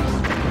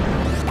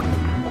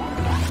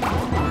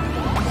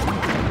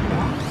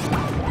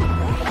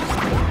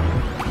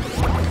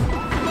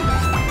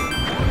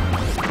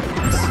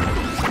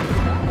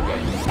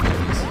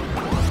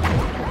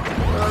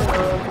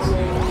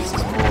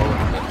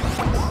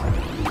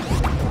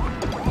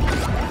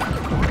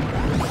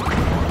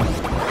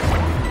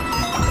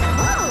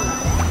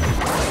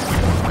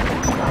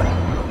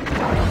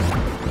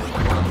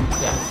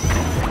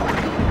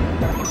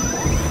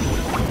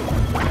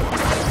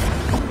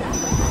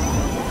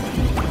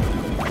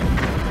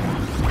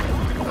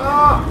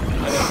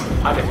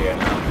 I can hear it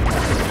now.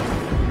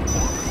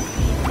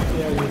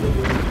 Yeah, you did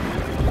it.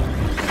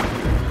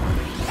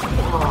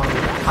 Come on,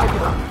 hype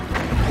it up.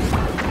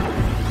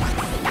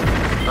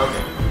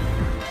 Okay.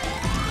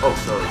 Oh,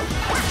 sorry.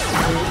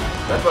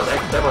 That was an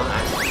accident.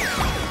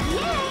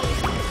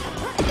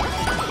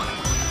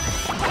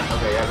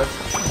 Okay, yeah, let's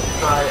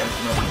try and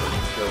not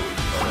go.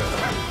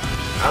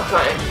 I'll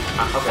try and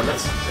okay,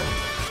 let's.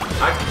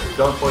 I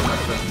don't point my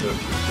gun to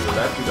the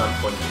left. You don't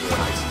point to the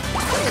right.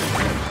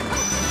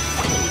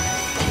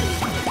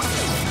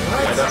 I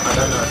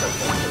don't know if that's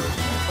true.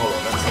 Hold on,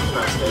 that's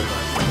sometimes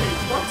stabilized.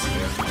 What?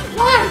 Yeah.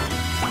 Why?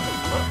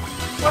 What?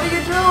 What are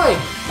you doing?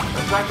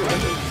 I'm trying to hit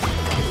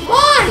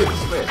Why? the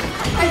switch.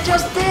 I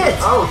just did.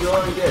 Oh, you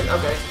already did.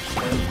 Okay.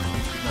 Then,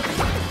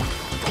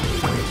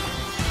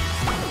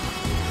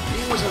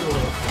 Use a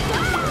roll.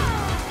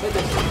 Hit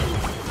it.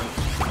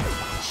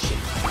 Shit.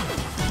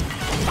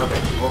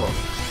 okay, hold on.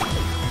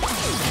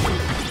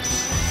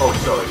 Oh,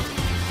 sorry.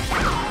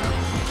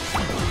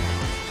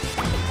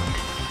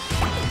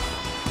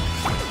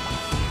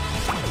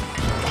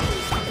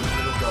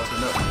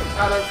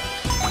 Got it.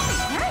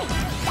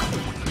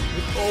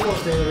 We're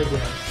almost there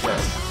again.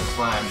 Yes, that's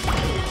fine.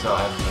 So I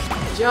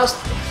have Just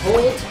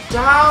hold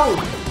down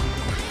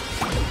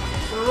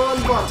the run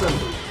button.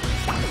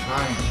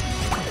 fine.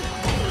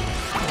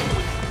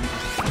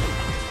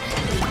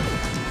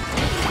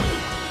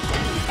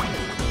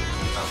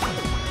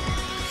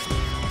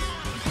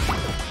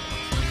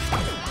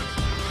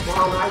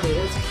 Well, I did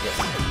it. Yes.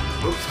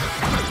 Oops.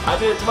 I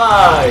did it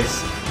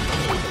twice.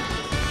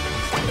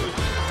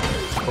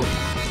 Oh,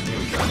 here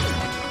we go.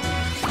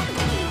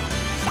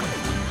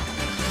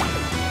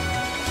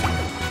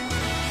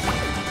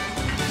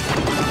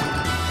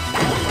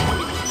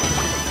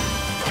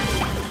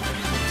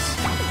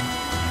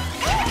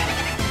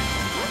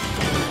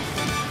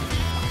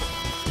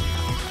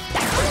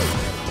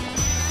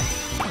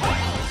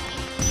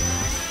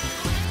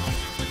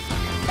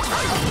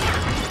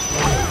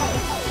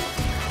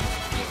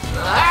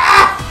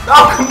 No,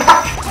 come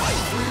back!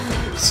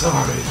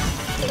 Sorry.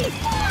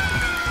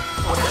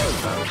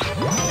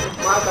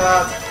 My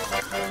bad.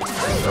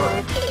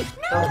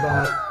 Not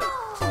bad.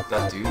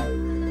 That dude.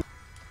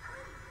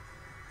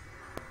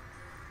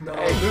 No.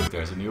 Hey, look,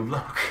 there's a new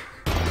block.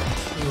 I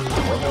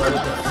wonder what it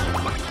does.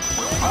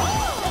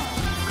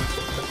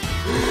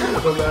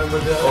 Remember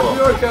that. Oh.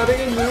 You're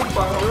getting a new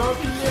power up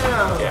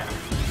now. Yeah.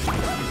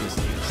 You just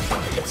need to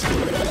start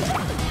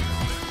it.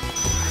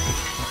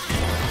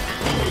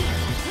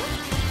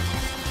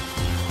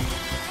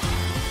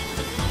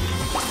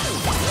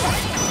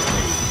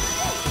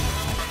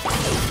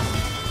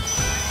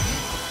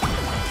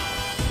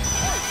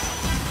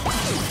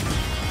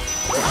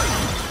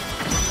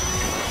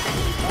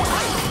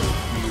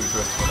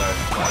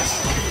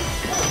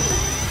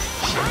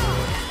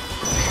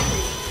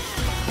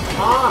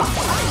 Ah!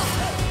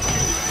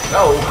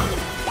 No!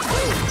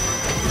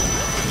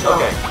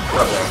 Okay,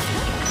 got there.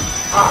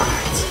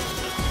 Alright.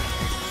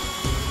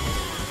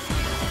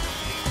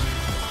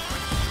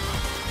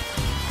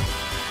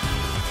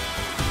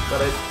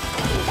 Got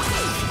it.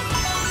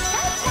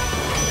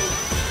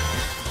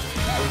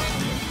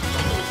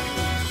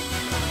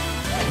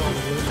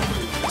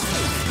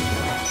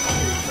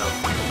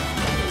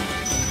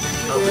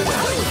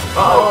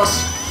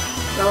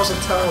 That was a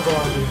terrible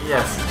idea.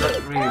 Yes, that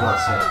really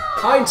was, yeah.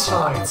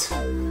 Hindsight.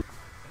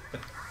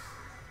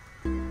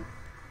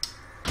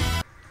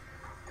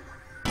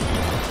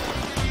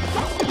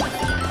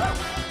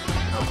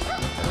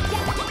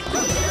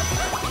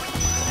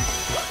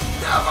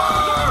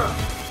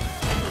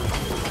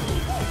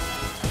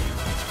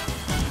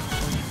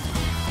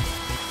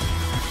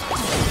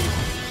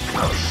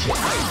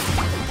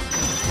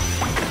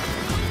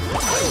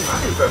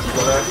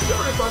 Polarity,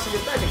 you're reversing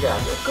it back again.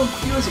 You're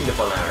confusing the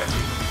polarity.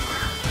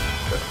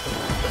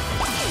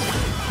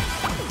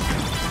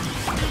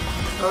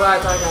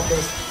 Alright, I got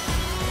this.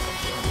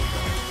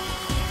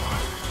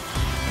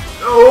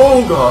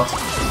 Oh god!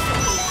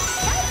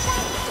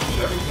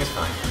 Everything is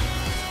fine.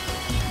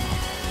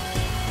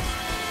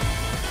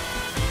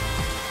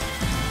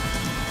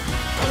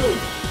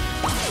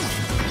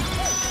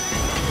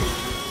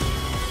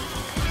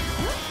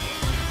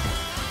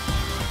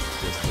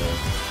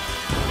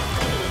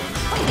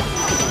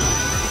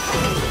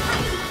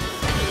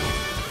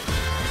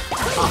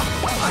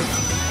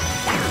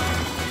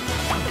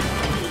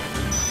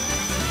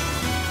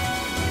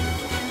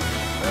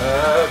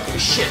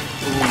 Shit!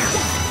 Ooh.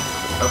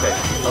 Okay,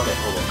 hold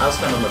on. I'll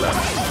stand on the left.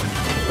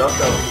 Don't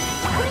go.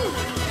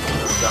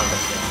 Down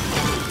that thing.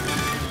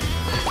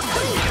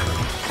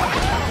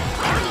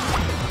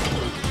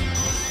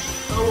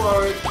 Don't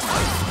worry.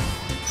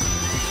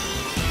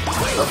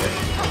 Okay.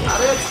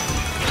 Got it!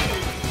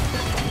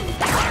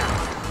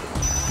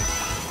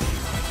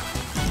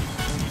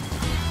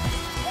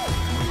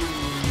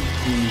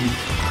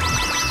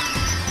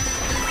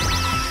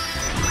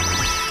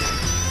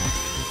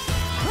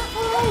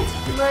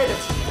 You made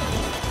it.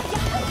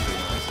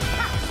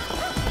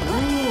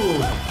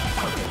 Ooh.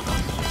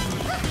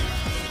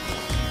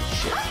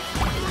 Shit.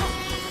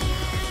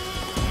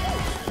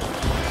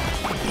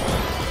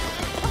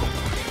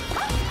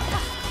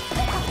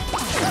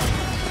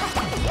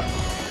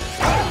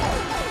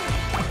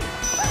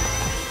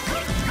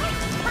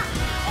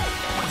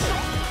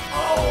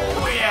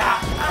 Oh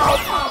yeah!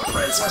 Alpha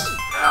princess!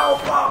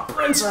 Alpha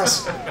princess!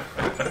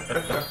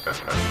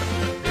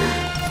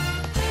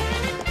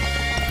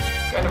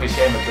 Kind of a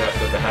shame that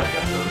the head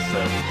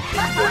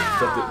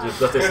was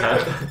that this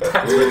head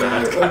attached with the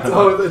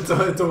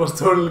head. It was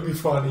totally be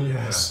funny,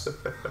 yes.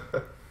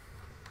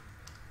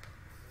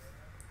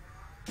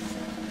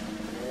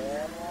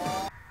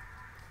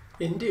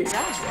 Indeed,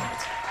 that's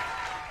right.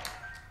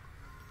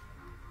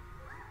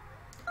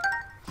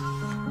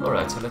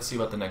 Alright, so let's see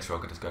what the next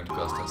rocket is going to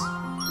cost us.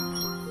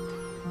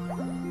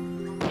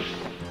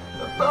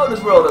 The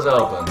bonus world is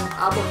open!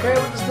 I'm okay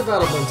with this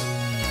development.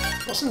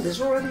 Wasn't this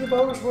already a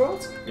bonus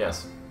world?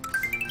 Yes.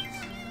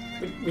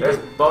 We There's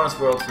did. bonus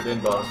worlds within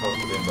bonus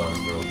worlds within bonus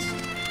worlds.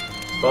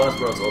 Bonus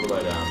worlds all the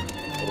way down.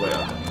 All the way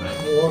up anyway.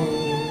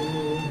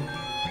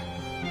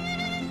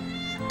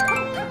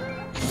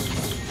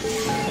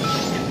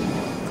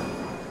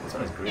 This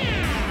one is green.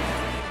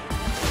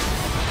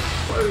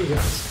 What are you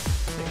guys?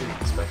 Maybe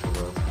the special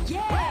world.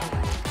 Yeah!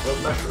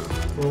 World mushroom.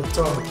 World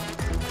Toad.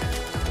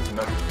 It's a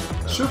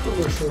mushroom. Super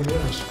mushroom,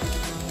 yes.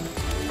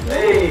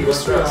 Hey,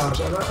 what's Mystery that? House,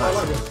 I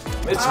like it.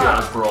 Mystery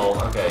House Brawl,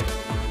 okay.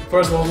 The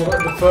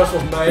first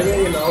was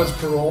Melee and now it's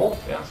Brawl.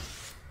 Yeah.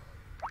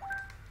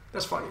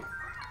 That's funny.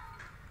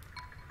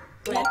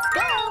 Let's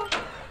go!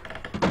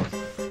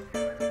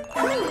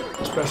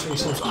 Especially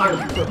since I'm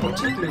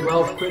particularly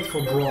well equipped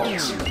for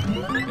brawls.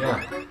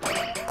 Yeah.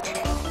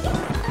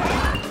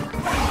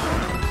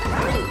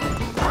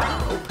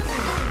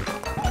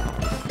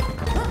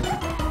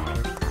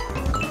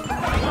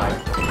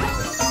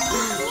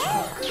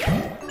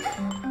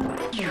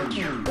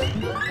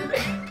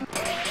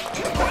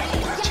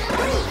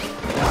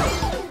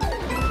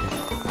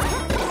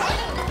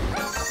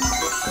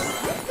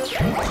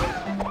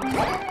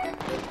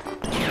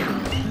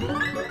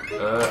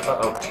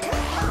 Uh-oh.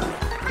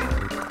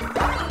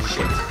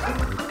 Shit.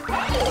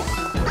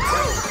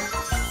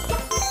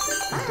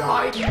 You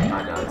died? I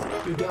died.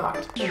 You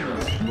died.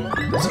 Yes.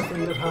 That's a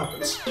thing that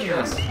happens.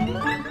 Yes.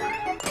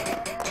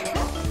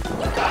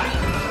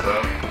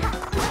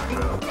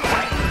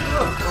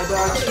 Look, I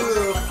died too.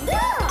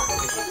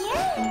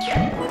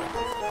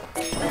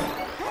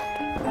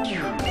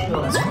 No,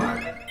 it's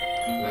fine.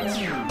 Let's...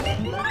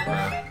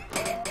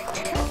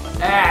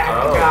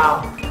 There we go.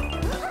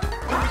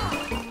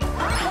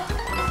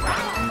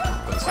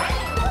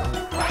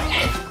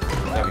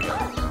 There we go.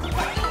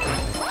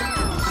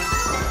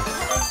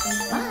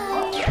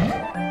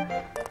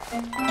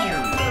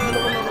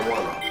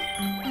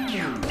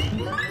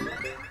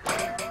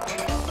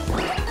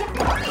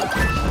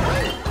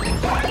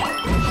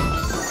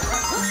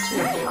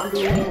 I'm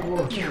doing more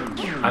work.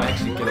 I'm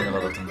actually killing a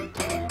lot of them to do.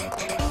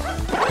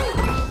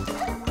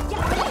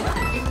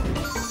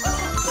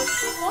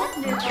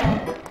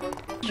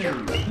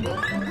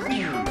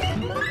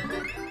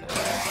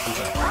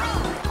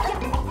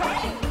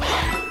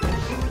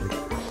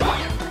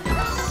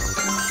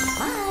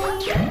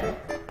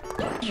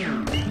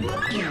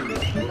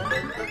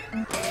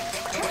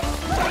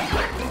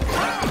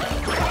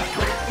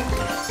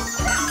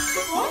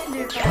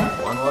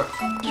 One more more.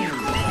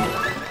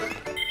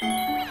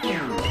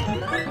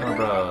 More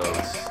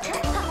bros.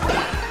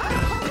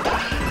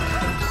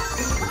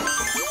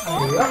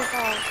 Yep.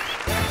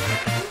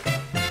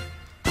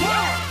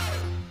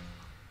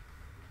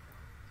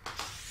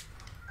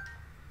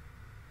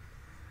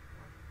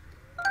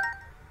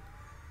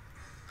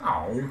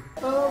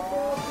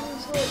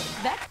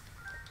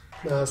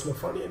 No, it's not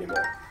funny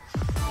anymore.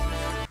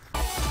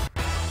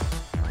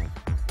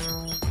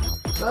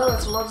 Well,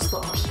 that's a lot of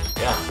stars.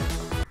 Yeah.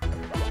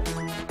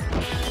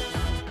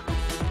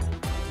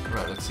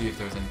 Right, let's see if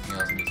there's anything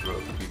else in this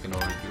world that we can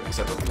already do,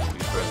 except obviously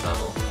the first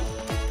level.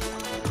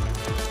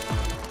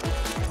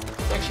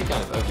 It's actually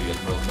kind of ugly that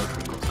world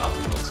mushroom comes out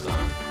of Gold Star.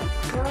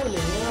 Kinda,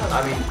 yeah. I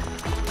mean,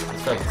 in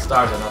fact,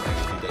 stars are not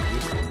actually that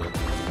useful, but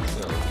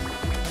still.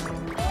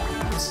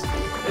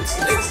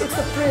 It's the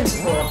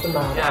principle of the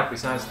map. Yeah,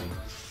 precisely.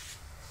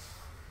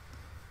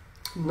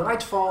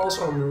 Night falls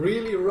on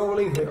really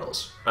rolling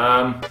hills.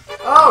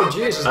 Oh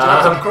Jesus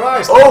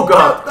Christ! Oh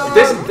god!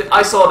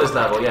 I saw this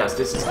level. Yes,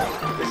 this is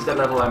that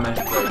level I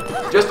mentioned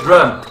earlier. Just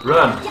run.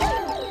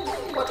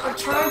 But I'm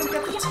trying to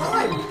get the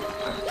time.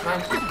 I'm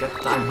trying to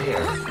get time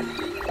here.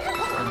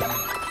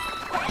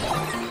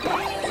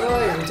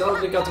 Right, we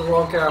totally got the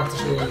wrong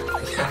characters here.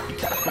 Yeah,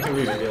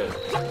 we really good.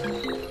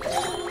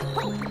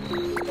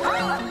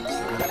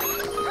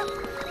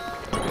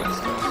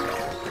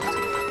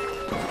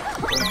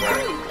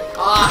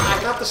 Ah,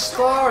 I got the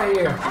star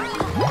here.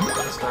 Got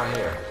a star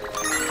here.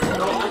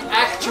 No, an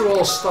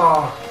actual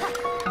star.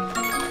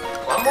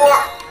 One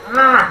more!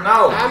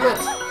 No! Damn it!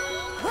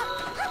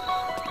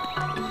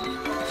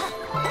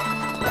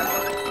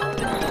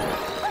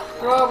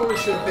 Probably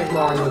should have picked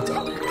Mario and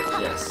Toad.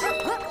 Yes.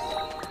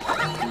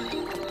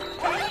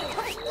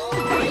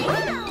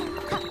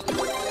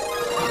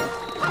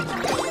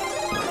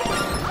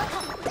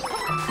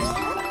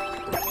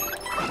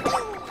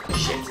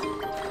 Shit.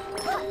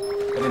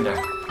 Get in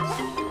there.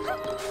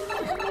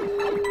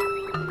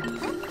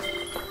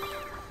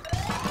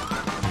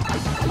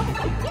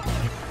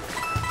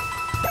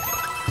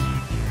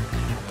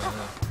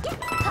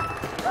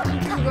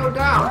 You go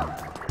down.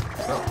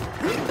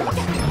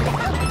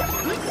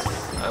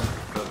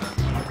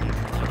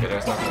 Okay,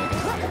 there's nothing I can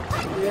do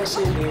here. Yes,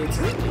 indeed.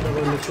 You're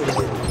in the tree.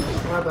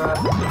 My bad.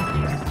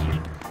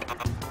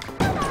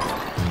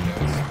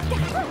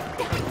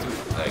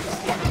 Legs.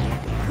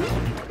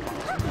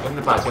 Get in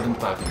the pipe, get in the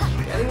pipe.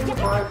 Getting in the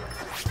pipe.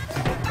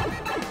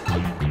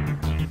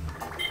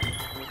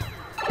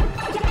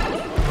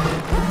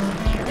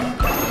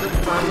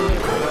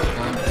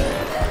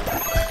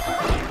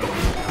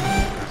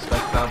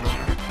 Spec problem.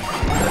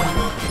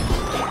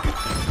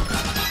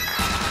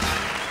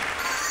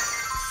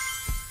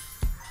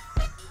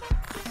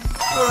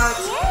 Alright.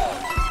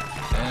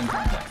 And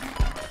back.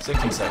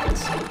 16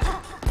 seconds.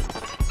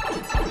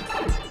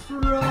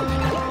 Run.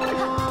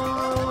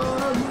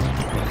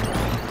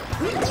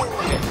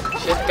 Okay.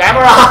 Shit,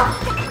 camera!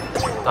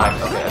 Time,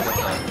 okay, I got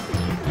time.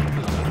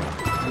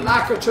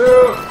 Lacquer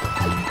too.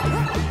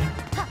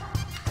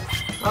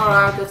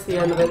 Alright, that's the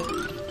end of it.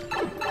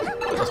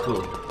 That was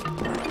cool.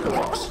 It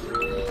was.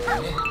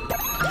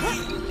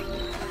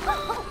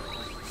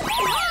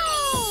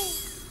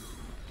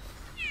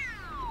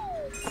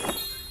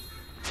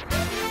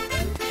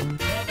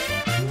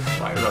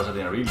 Fire Rosa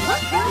didn't really.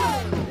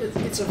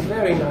 It's a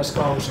very nice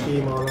color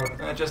scheme on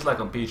it. Just like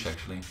on Peach,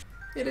 actually.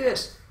 It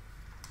is.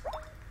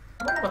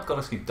 I wonder what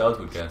color scheme Toad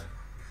would get.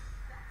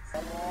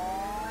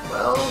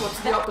 Well, what's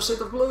the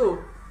opposite of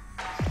blue?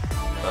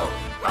 Well,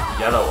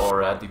 yellow or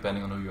red,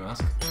 depending on who you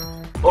ask.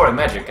 Or in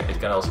Magic, it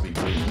can also be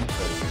green.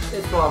 But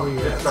It's probably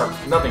red. it's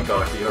not in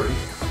color theory.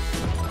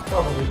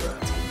 Probably red.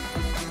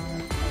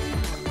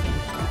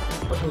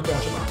 But who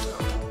cares about that?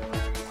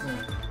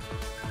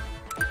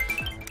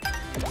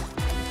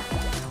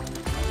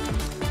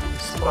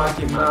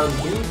 Spiky Mount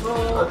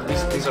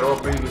Depot. These are all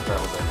previous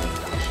levels, I think.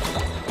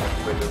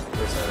 With the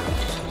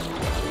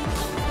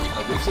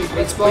we've seen,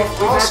 It's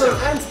both awesome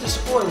and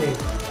disappointing.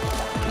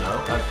 No,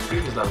 the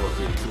previous level was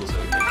really cool, so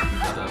we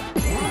got that.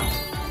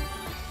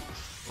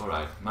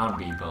 Alright, Mount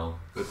Beepo,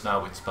 but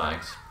now with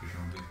spikes,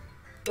 presumably.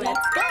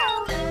 Let's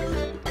go!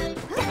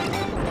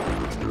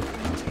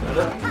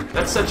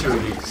 That's such a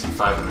relief to see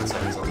 500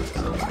 seconds on this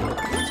episode.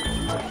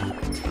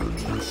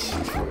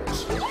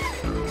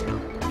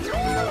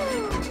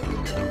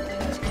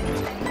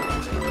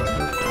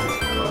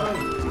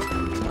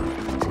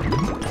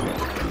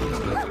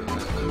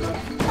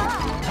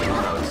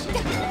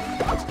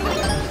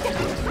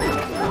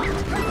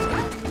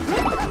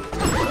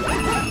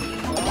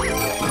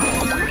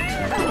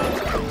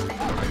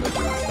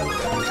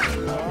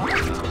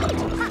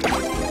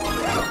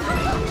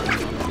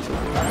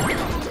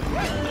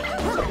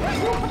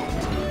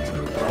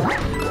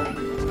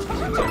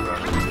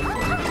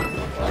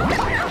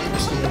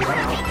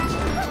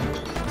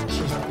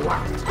 She's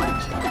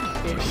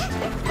black-ish.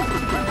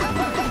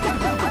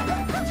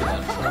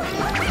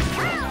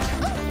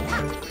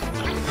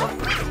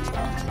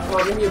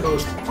 Oh, give me a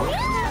boost.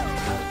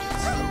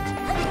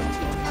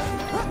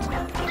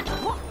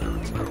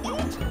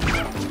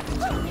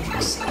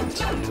 Yes.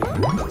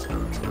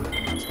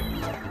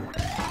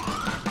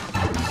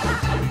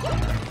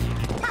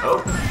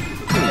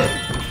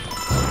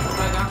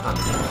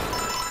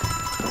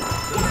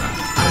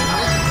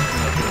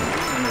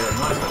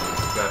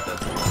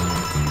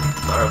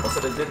 part was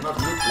that it did not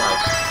look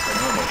like a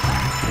normal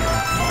cat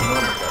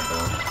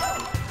though.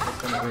 That's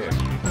kind of weird.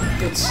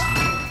 It's...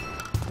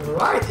 You're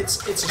right, it's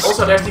a...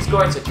 Also, there's these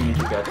coins that you need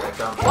to get. I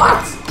can't...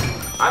 What?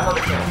 I'm not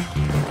a cat.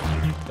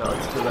 No,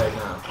 it's too late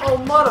now. Oh,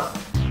 mother...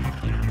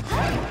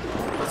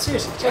 But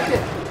seriously, check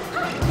it.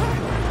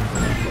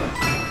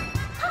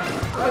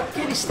 A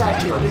kitty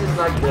statue. Oh, this is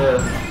like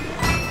the...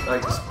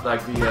 Like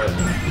the other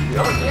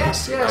thing.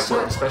 Yes, yes,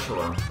 like yes. the special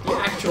one. The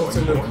actual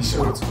Tanuki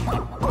suit.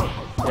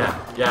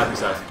 Yeah,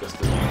 precisely. Just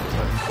the...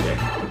 Yeah.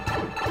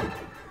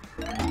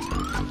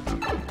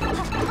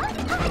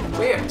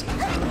 Weird.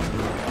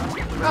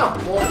 Well,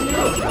 more for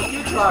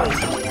you try it.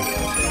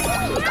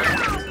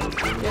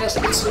 Yes,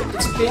 it's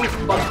pink,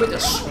 but with a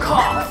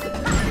scarf.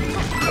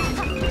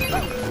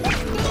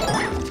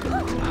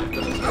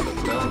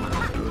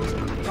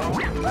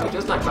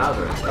 Just like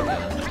Bowser.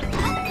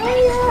 Oh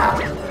yeah.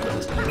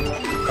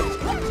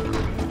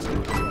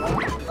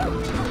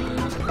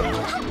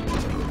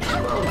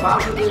 Well,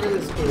 Bowser did it,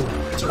 it's cool.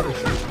 It's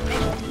official.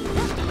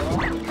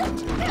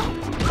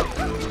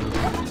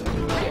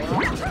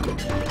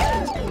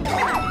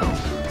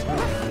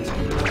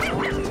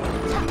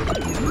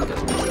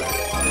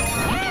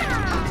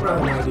 I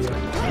have an idea.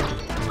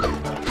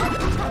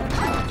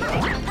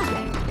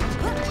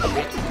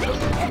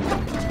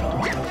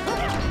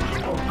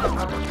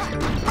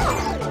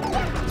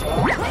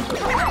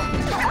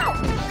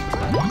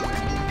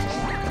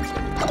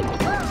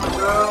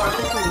 No, I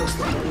think we missed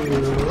the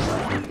clue.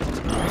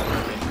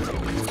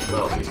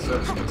 Well, he's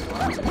searching this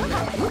one.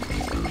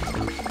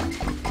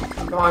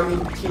 No, I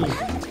mean key.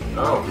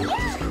 Oh.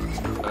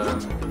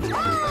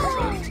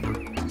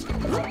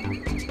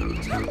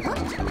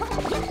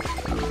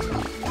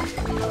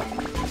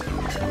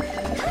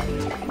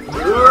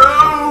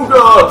 Oh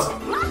God!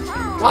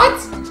 What?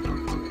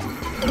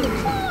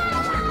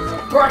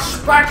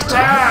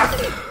 Perspective!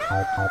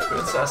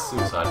 Princess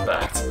Suicide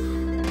Pact.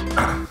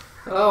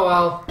 Oh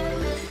well.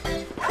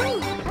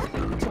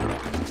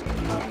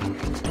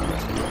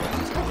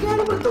 Again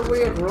with the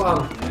weird run.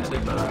 Yeah, they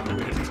got a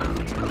weird run.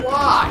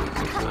 Why?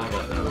 I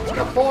don't know.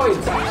 The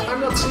point. I'm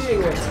not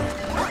seeing it.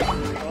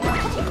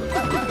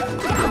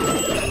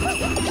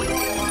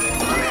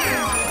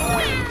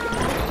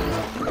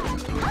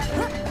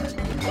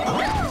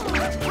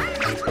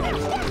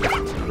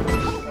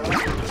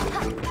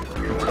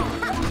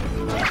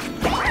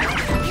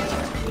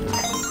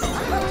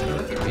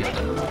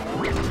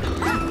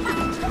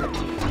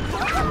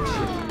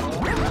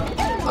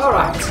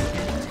 Alright.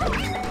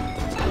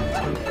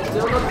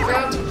 Still not a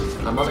cat?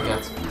 I'm not a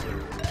cat.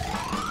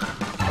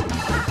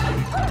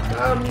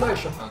 No,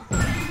 sure.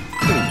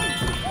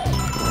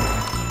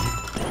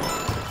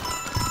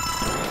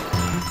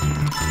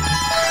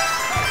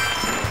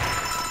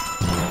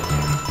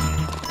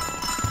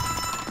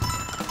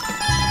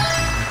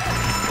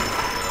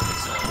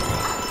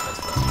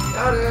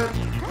 Got it.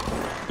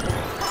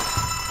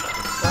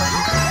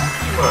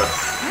 What?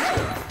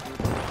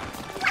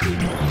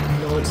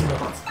 No, it's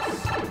not.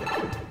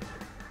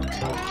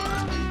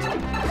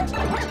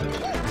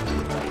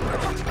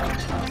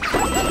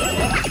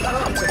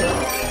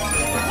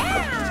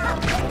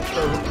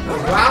 The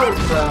round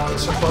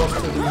is supposed to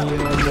be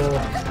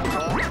more...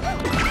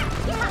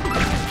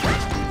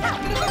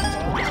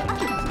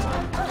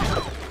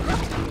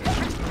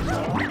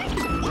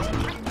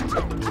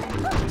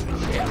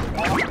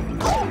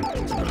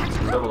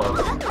 Double up.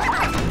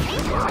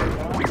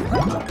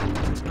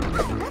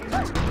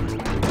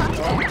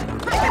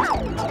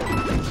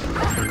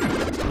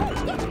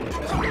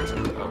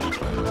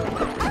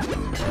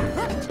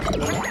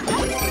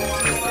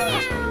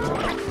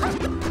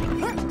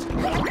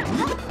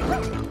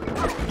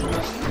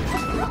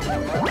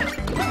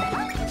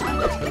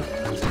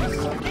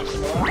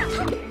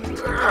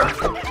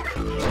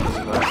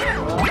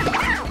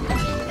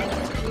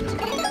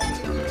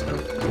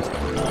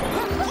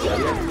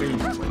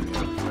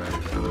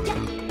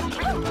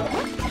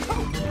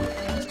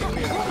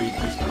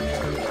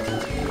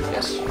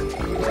 Yes.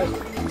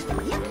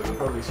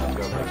 Probably should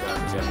go like that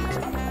again.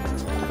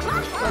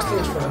 First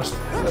things first.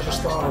 There's a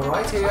star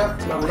right here,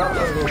 and I'm not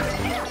going to look.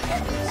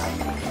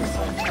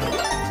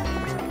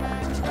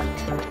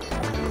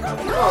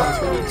 Oh,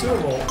 we need two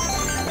more.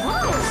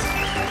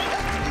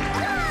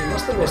 You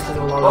must have missed it a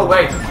lot. Oh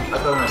wait, I've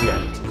got an idea.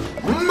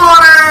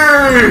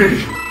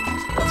 Money!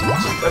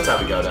 That's how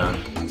we go down.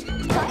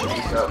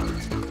 Go.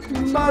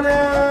 Money!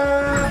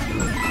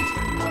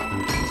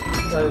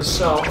 That is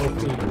so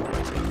OP.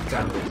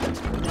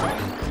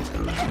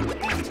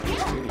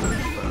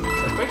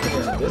 Especially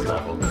in this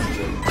level, this is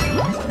it.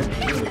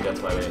 Usually that's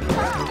why they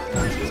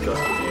just goes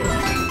from here.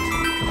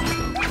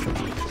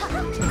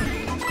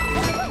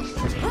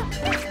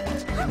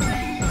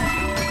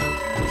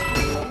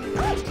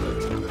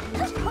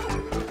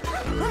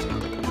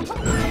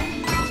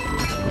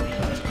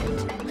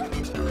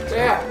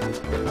 Yeah!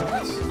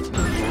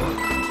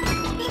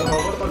 So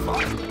what about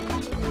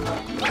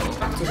 5?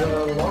 Back to the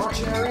large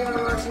area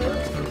right here?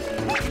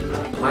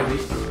 Might be.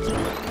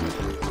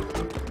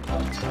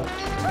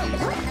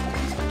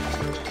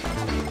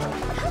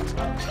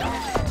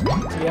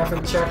 We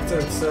haven't checked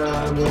it with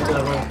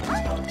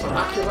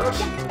binoculars.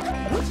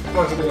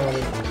 What do we have?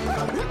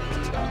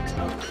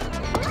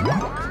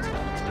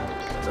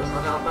 Does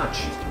not help much.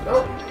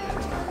 Nope.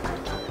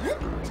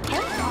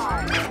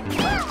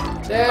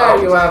 There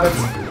you have it.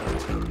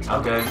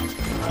 Okay.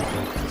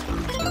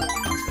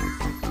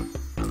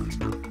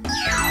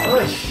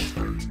 Push.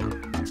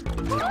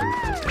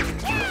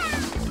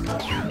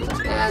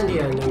 And the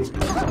ending.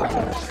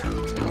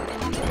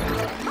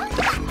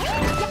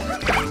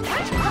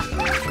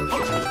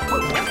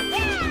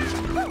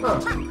 Oh.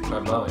 Try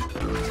blowing.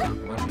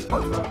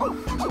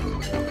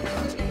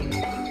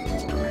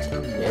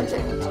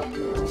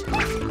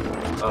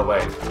 Oh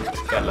wait,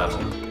 that level.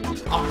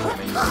 I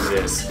mean,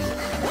 it is.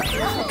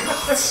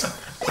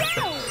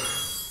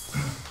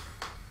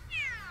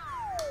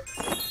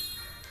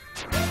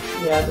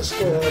 Yeah,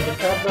 the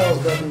cat bell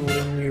is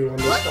definitely new on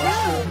this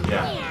costume.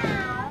 Yeah.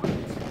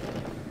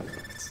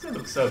 It still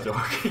looks so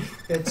dorky.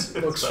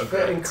 It looks so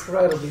very great.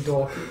 incredibly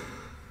dorky.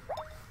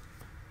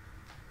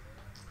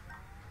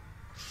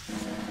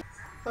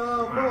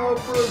 Oh, hello,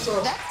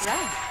 princess. That's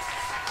right.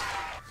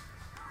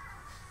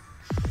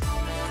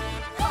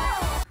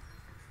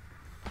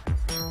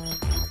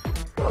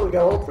 Well, we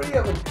got all three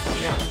of them.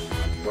 Yeah.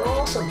 We're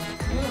awesome.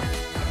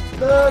 Yeah.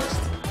 Next.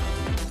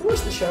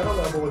 Where's the shadow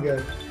level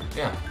again?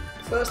 Yeah.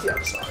 First the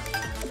other side.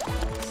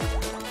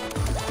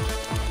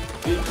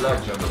 Big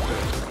black jump up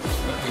there.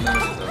 Let me know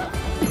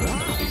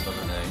at least on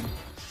the name.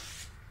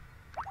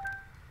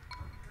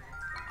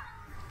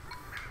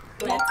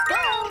 Let's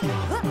go.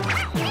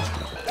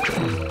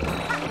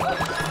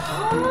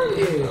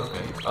 Yeah.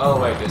 Okay. Oh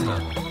wait, this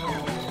time.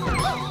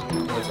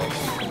 It's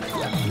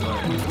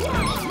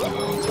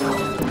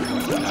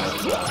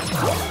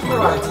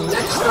Alright,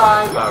 next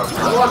time,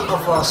 one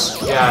of us.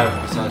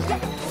 Yeah, it says.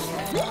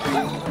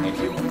 Thank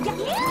you.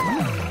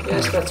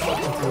 Yes, that's what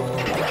we do.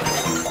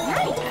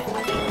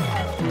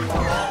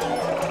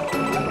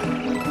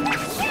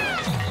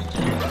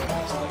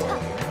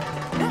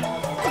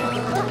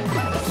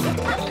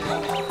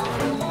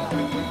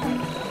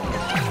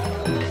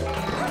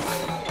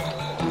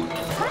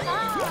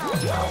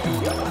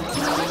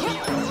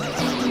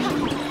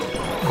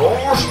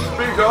 Ghost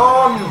be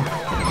gone!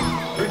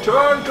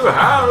 Return to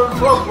hell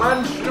from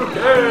whence you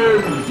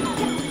came!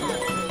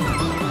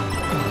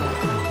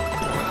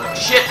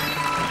 Shit!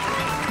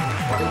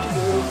 What did you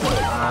do?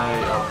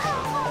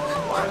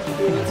 Why did you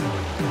do it?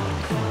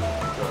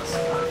 Because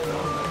I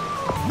felt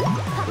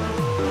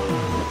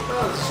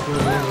Oh, this is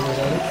good news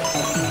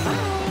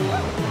already.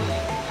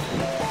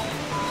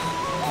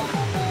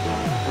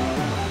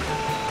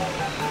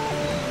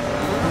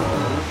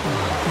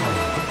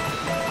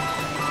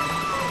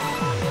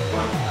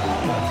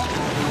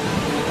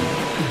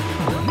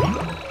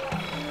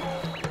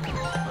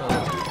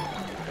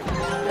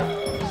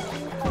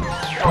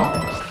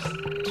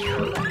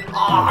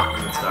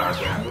 it's dark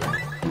again.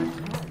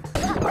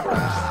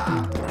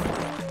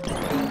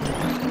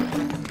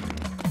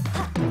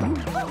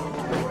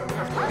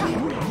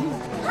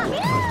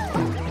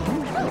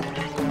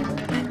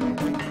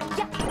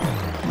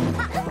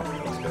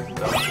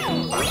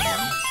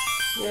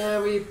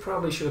 Yeah, we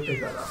probably should have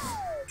picked that up.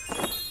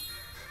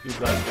 He's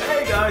like,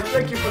 hey guys,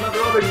 thank you for not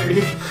robbing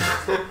me.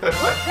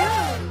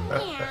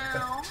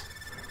 Meow.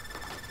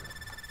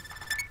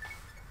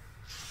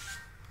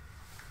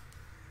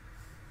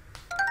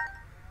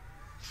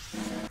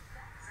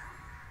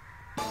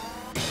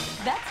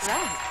 That's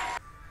right.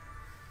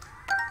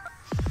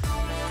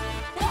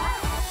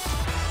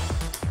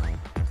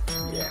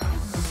 Yeah.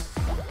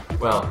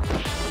 Well.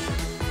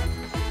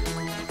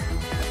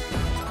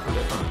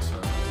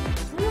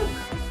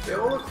 They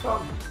all look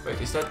fun.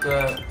 Wait, is that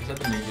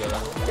the media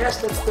level?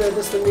 Yes, that's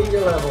the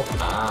media level.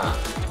 Ah.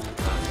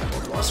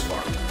 It was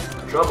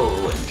fun.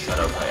 Trouble in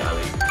Shadow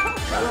Alley.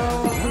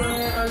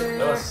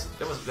 Hello,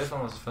 This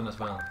one was fun as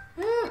well.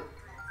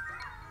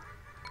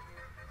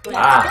 and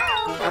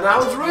that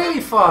was really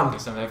fun.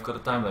 This time I've got a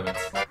time limit.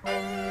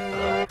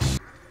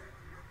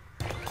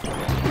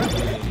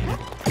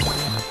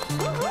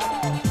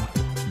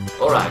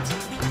 Alright.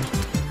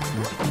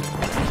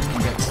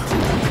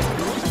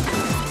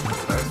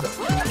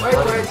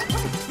 Wait,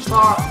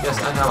 stop. Yes,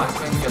 I know, I'm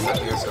trying to get up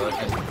here so I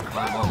can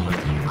climb on, but...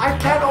 I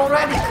can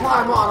already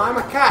climb on, I'm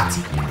a cat.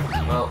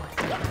 Well...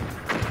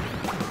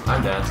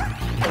 I'm dead.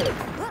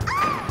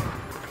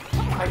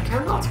 I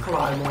cannot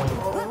climb on,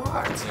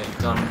 alright. Yeah, you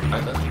can't... I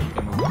don't think you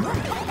can move.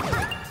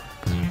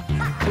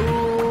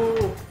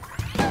 Ooh.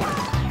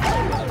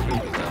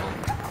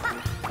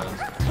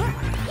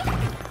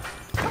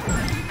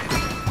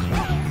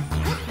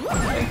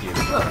 Thank you.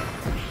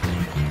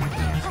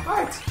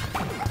 Right.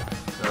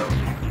 So...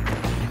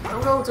 I'm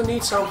going to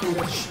need something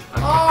that's...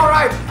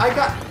 Alright, I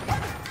got...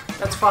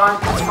 That's fine,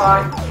 that's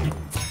fine.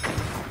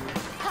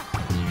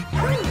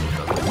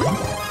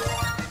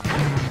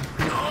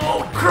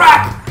 Oh,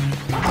 crap!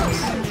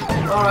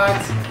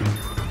 Alright.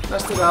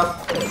 Messed it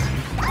up.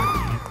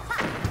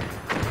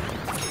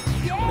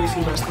 At least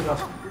we messed it up.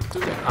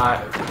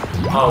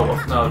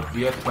 Oh no,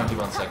 we have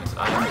 21 seconds.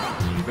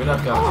 We're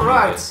not going to do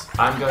this.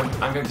 I'm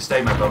going to stay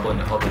in my bubble in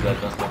the hope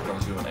that does not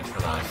consume an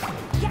extra life.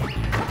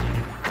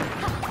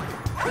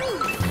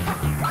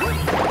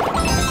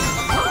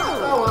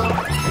 Oh well.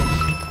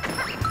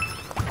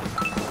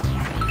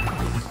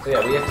 So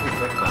yeah, we have to be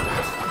quick about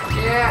that.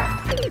 Yeah.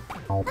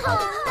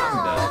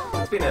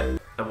 It's been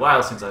a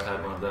while since I've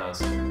had one of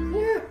those.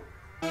 Yeah.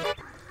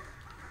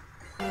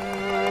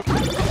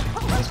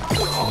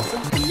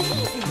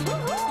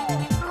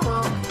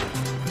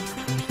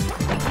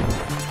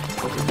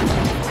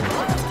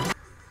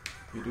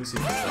 You do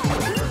seem to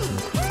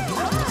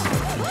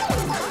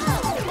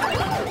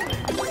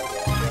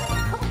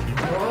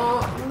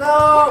Oh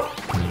no!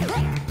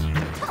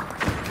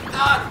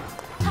 Ah.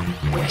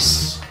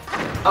 Yes.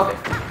 Okay.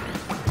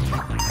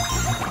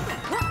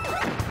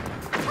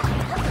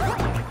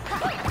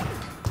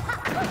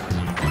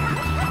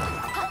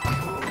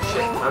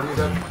 Shit, how do you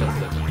go? That's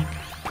it.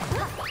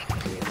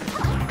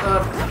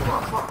 Come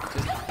on, fuck.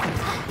 Just...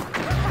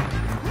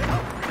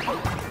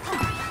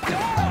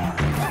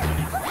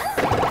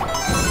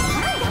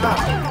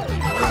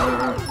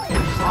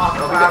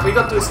 Oh, we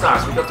got 2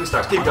 stars, we got 2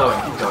 stars. Keep going,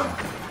 keep going.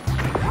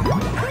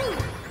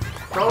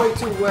 Going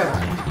to where?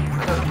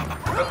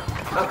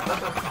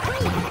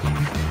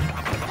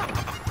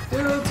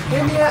 Dude,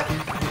 give me a...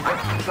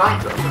 I'm trying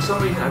to, for some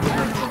reason I would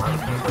not come out.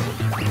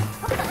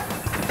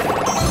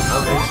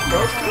 Okay,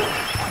 supposed to.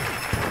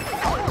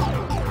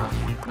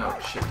 No,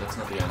 shit, that's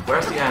not the end.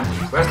 Where's the end?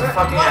 Where's the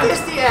fucking end? What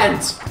is the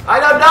end? I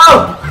don't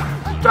know!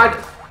 Try to...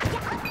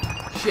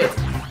 Shit.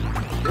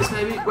 This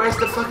maybe? Where's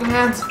the fucking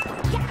end?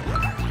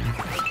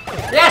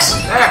 Yes!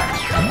 There!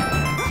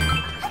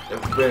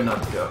 We're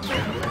not going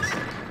this.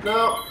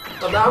 No,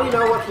 but now we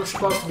know what we're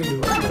supposed to be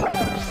doing.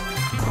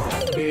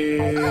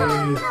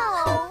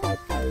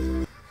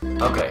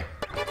 Okay.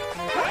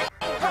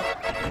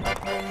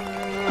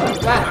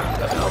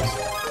 That helps.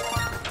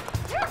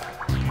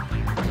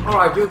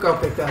 Alright, you go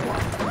pick that one.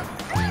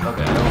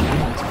 Okay, I don't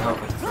need to help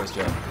with the first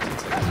jump.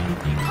 It's like...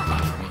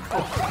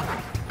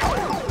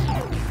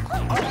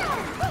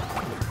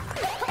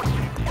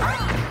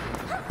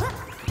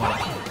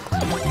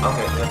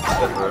 Okay,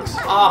 that works.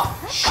 Oh,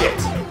 Shit!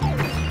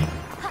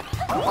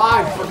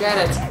 fine, forget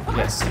it.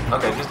 Yes.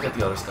 Okay, just get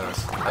the other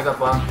stars. I got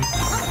one.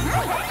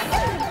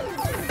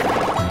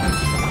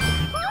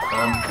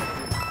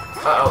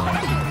 Uh-oh.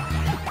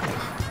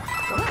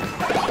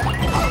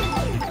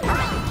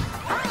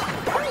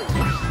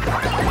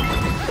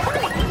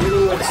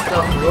 Dealing with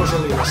stuff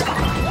Rosalina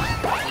style.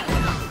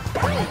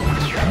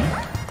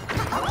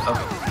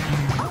 Okay.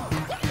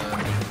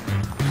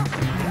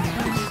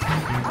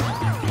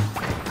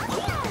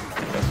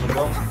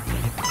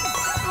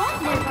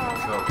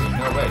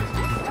 No, wait.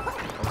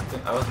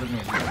 I was looking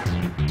at you.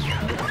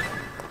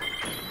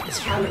 It's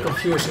kind of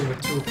confusing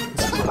with 2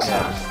 principles.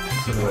 Yeah,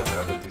 silhouettes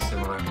are a bit too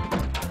similar.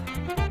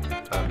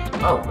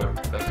 Oh, we're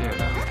back here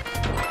now.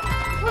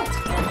 What?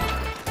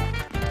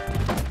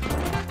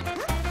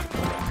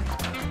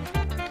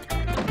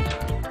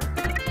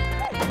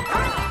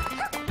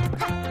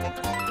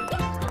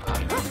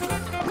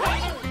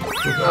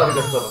 Oh, we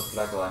just love a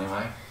black hole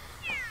anyway.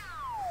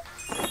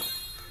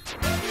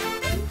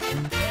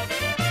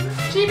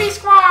 GB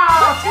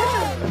Squad!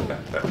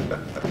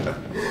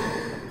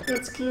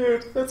 It's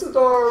cute. It's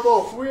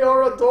adorable. We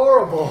are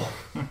adorable.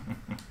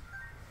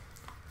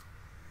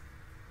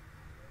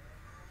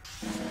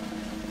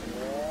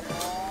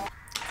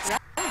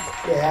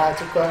 Yeah, I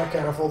took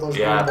care of all those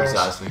Yeah, balls.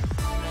 precisely. That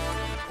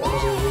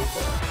was a week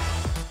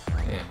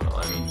there. Yeah, well,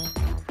 I mean,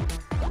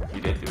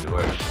 you did do the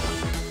work.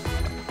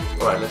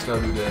 Alright, let's go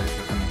do the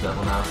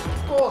level now.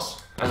 Of course.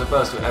 As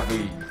opposed to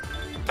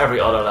every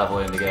other level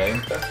in the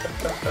game.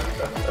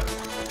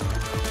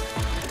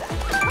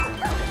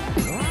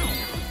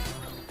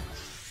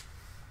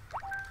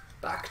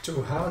 Back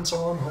to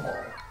hands-on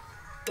hall.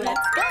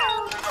 Let's go.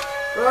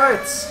 Right.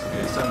 Okay,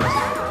 it's time to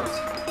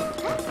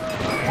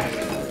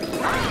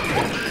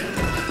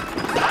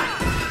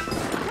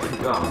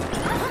Keep going.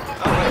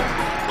 Oh, wait.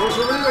 There's a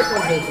remake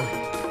on Vulcan.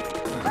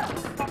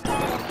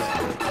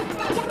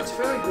 That's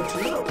very good to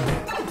know.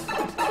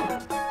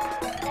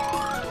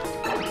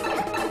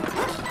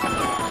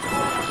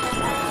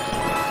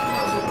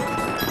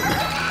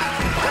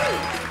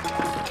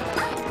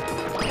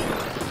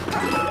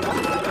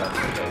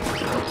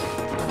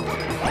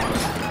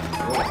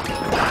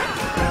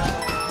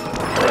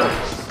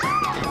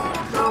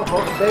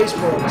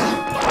 Baseballs.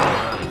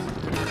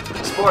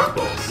 Sport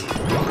balls.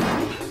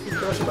 Who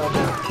cares about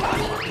that?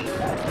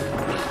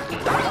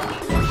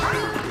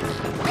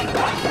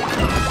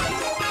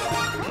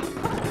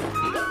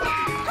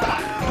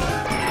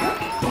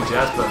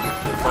 Jasper,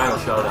 the final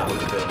showdown with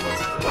the film was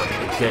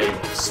the game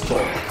of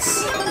sports.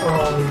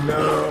 Oh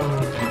no.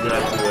 You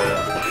had to,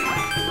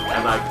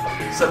 and like,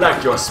 select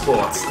your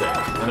sports stick.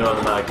 And there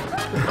was like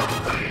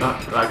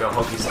a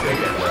hockey stick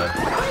and like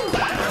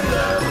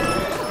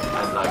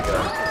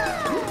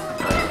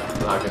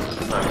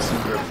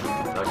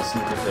a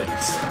snooker thing.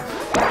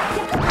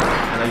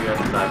 And then you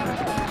have to like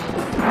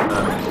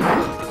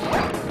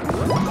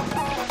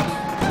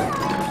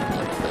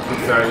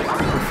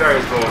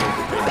various roles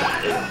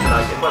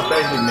like it was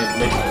basically mixed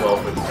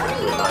involved with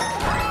like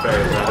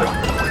various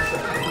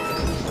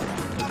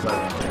it's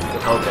like the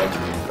whole game to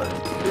me is funny.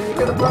 You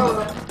get a power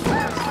up.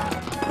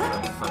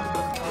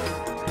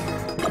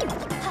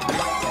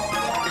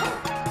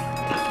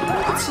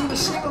 You can see the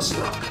single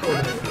slot. We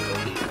need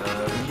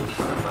to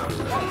find a mouse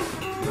there.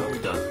 No, we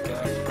don't.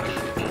 Okay.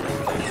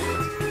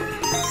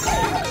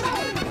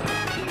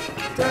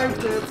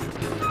 Tanked it.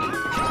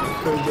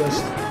 We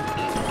just.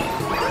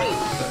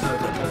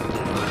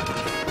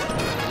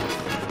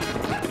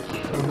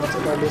 Not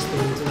that I missed it,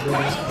 it's a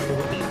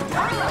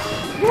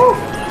Woo!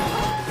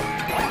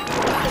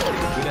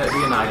 We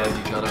annihilate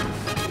each other.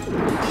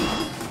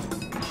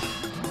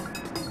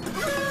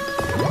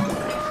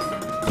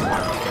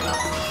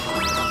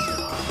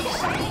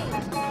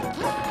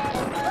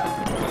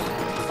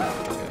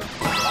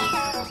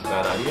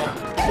 Bad idea.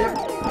 Yep.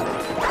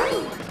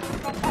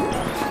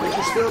 But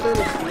you still did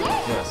it.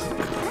 Yes.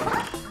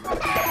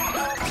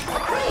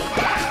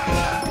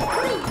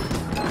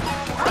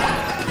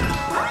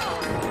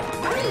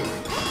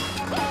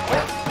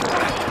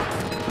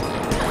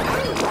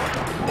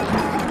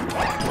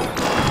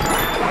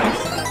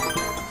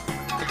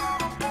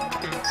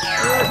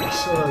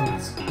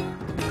 Excellent.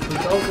 We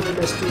totally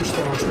missed 2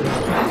 stars now.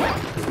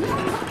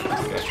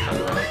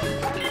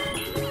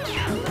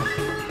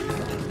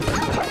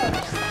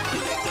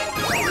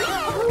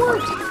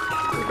 What?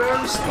 We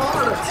barely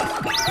started.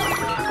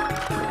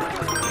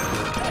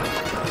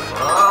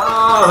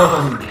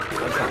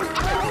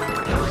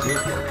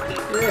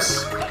 Yes,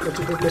 but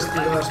you did miss the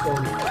last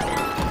one.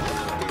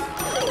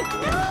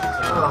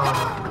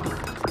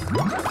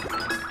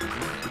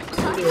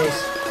 Yes.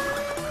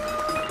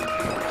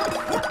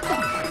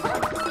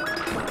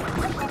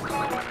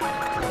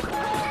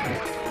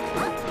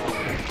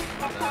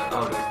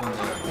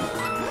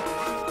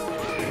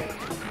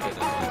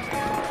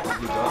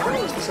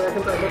 Just a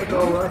second, I gotta go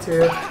right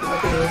here. I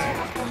can do it.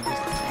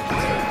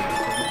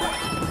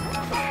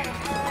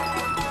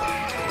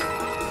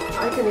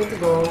 I can hit the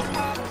ball.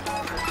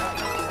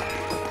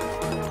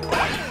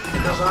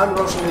 Because I'm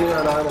Rosalina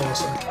and I'm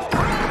awesome.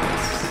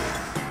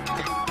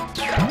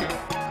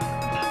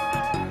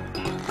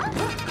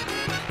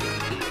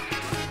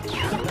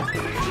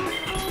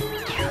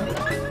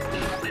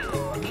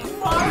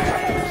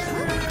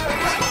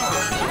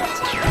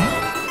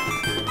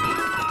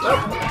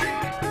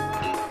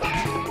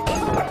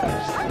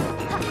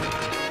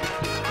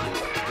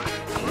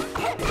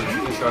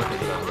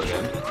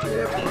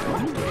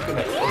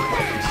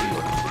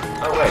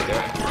 Oh wait,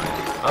 there.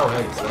 Oh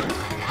hey, sorry.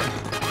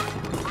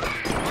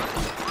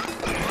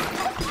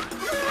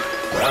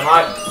 Where am I?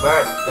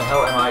 Where the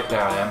hell am I?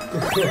 There I am.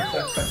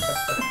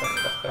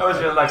 I was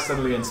just like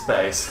suddenly in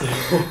space.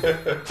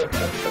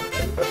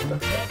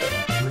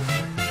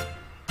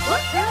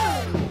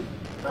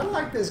 I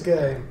like this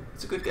game.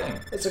 It's a good game.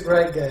 It's a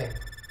great game.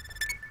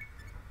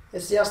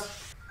 It's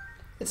just...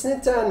 It's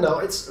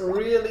Nintendo. It's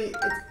really...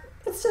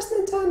 It's just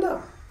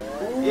Nintendo.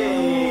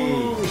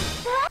 Yay!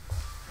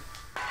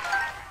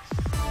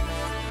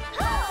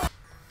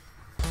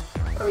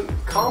 I mean,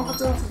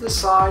 competent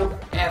design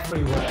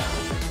everywhere.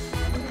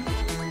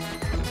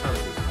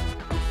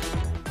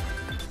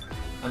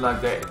 And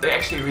like they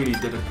actually really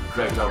did a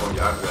great job on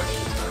the art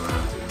direction this time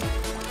around too.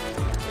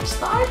 This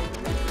time?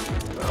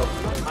 Well,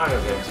 Mario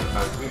games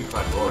are really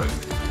quite boring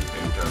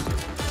in terms of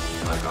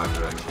like art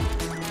direction.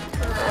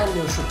 And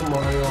new Super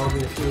Mario will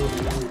be a few.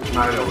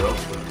 Mario World.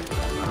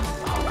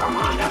 Oh come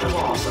on, that was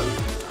awesome.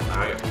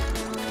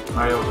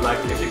 Mario, like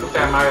if you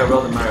compare Mario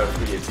World and Mario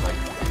 3, it's like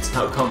it's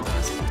no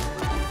contest.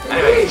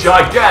 Anyway,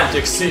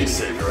 gigantic sea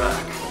cigarette.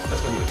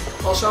 That's what you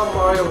do. Also,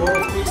 Mario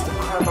World beats the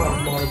crap out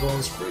of Mario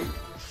Bros. 3.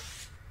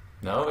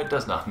 No, it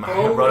does not.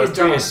 Mario Bros.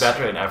 3 is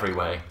better in every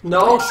way.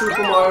 No,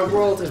 Super Mario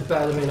World is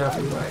better in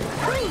every way.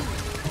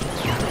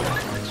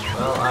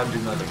 Well, I do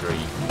not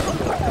agree.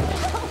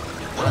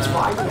 That's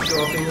fine, if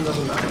your opinion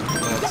doesn't matter.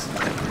 Yes.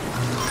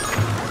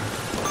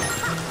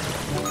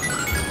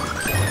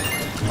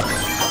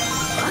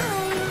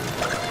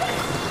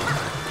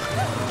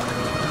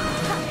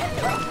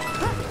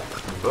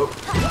 Oh,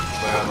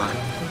 where am I?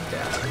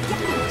 Yeah, I can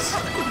do this.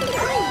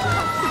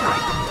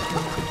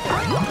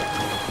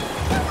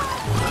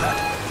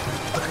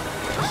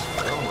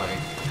 Go away.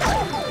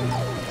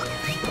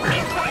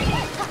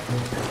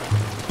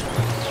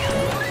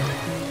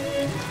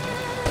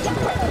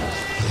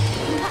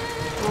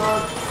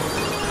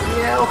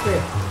 Yeah, okay.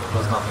 There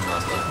was nothing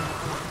last time.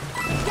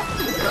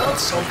 Got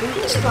something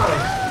this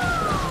time.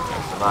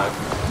 It's alive.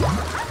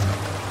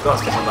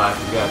 Ghost is alive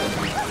together.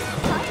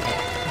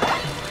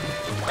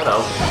 Hello.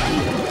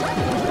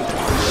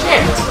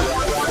 Shit!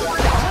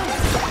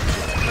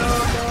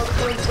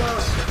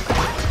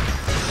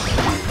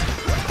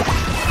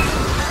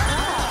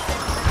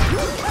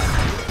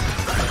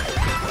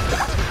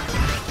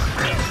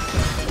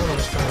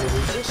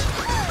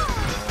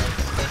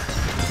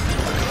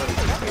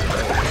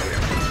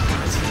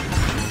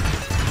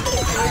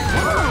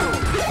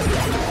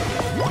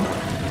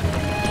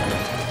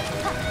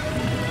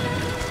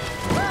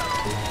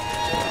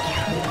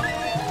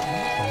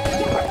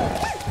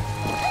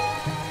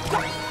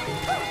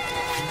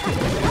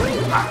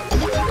 We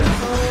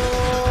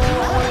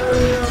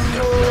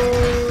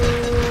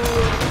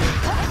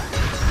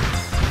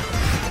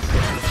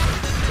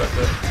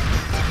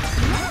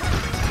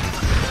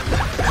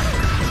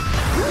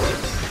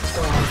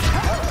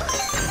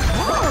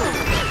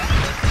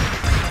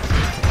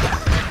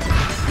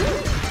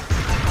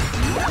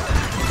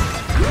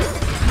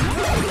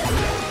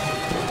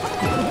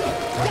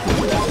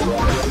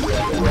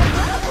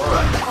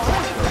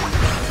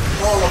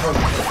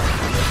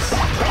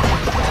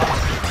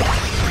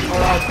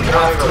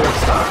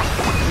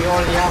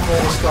already have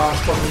all the stars,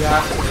 but we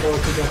have to go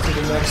to get to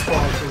the next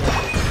part.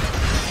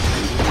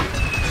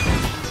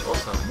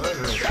 Also,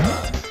 murdering.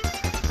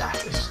 That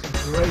is a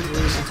great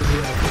reason to do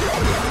that.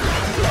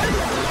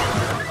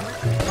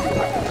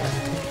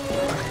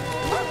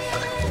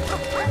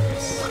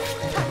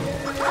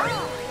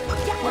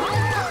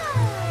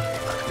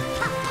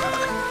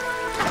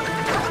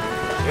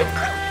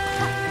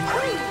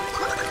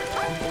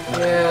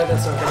 Yeah,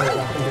 that's okay. I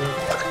can do it.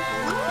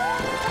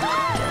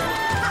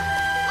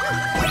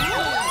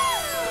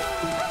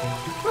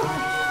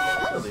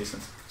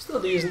 Still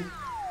decent.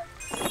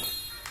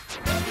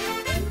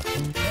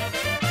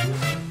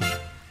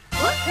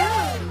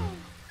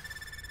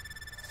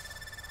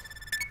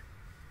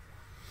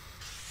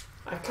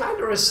 I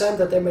kinda resent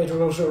that they made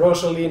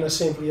Rosalina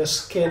simply a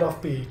skin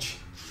of Peach.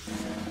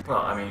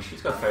 Well, I mean,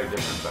 she's got very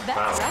different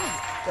powers.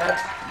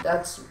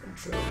 That's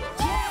true.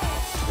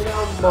 You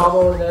know,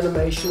 model and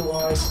animation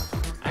wise.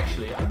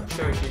 Actually, I'm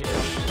sure she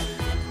is.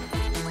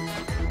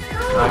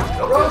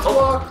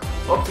 Roadblock!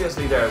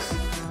 Obviously, there's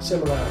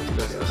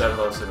Similarities. a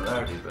lot of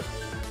similarities, but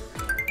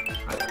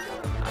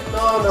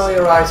No,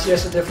 you're right. She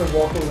has a different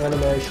walking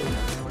animation.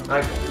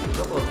 like a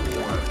couple of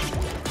them are.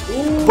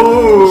 Ooh,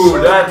 Ooh,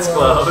 so that's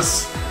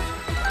close.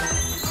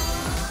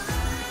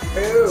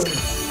 Ooh.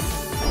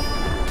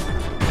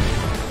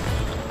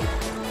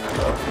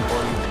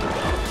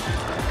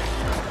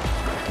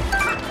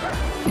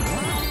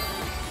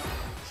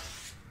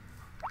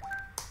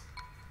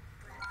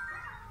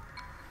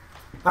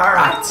 All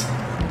right.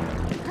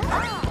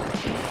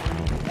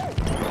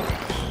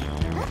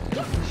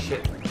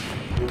 Shit.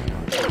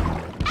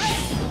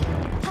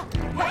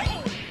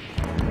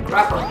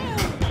 Grapple.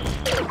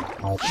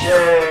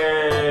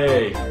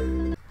 Yay!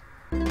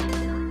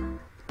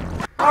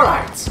 All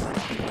right.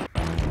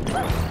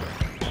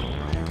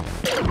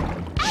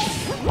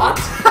 What?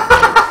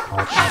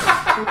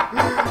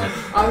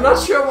 I'm not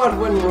sure what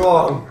went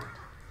wrong.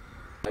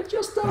 I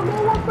just don't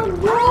know what went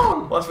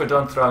wrong. Once we're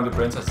done throwing the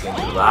princess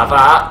into the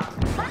lava,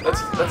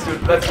 let's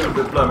do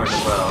the plumbers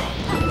as well.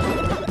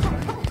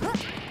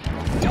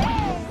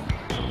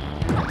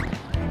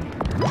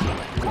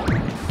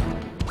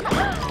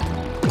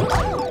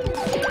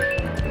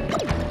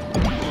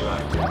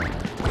 Right.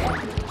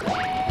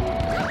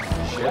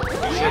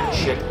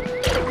 Shit.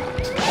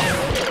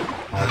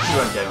 She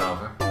went game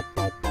over.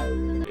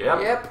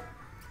 Yep.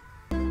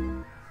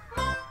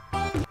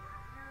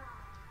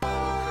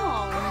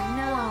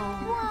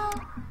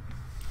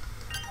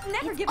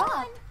 Never give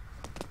up.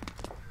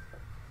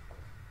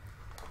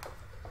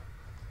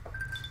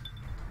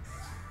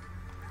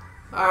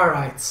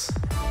 Alright.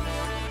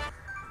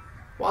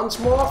 Once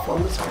more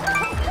from the top.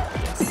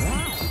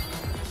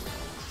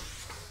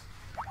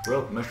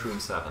 World Mushroom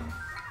 7.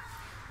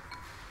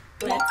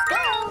 Let's go.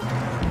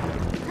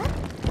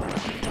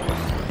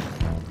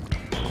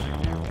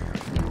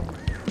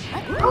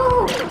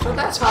 Oh, so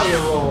that's how you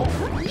roll.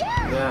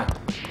 Yeah.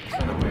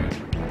 Kind of weird.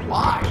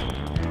 Why?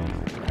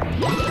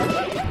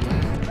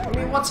 I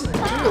mean, what's it do?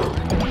 I don't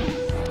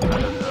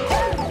know.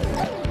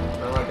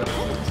 Well, I gotta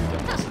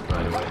miss it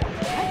right away.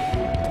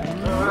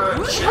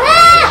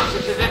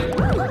 What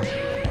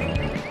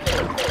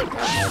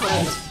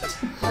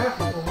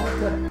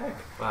the heck?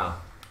 Wow.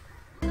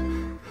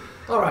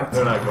 Alright.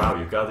 They're like, wow,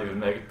 you can't even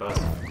make it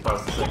past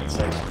the second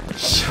section.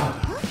 Shut up.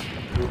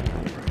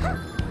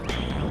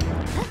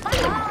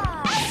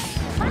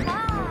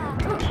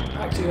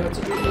 Actually, you have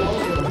to do the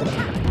audio.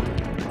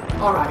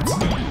 Alright.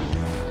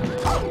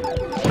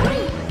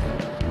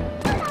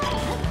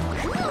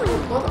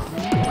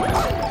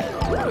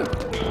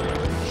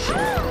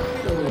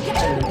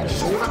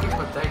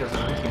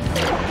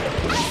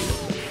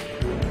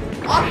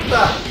 What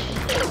the?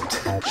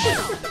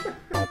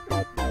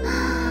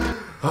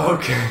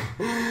 Okay.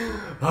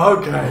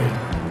 Okay.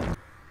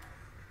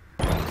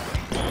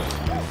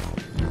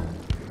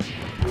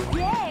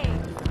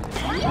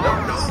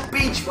 No,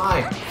 beach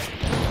vibe!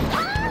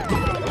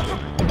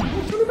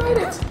 You made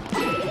it.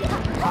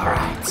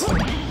 Alright.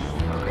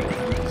 Okay,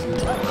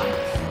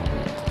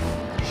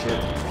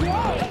 shit.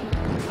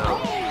 No.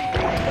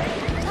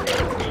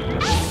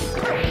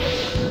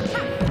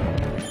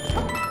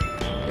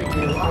 Big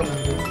deal, I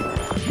made it.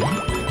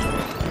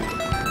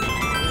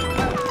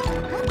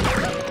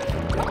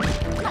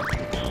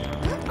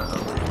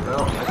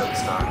 Well, I got the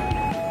star.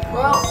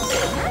 Well,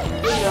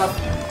 good enough.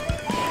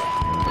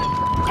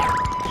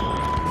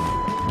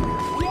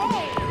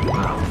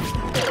 Wow.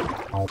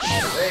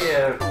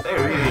 They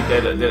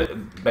really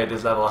made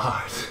this level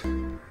hard.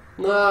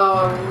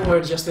 No,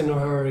 we're just in a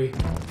hurry.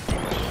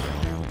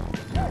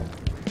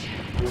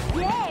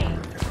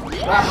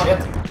 Ah, shit.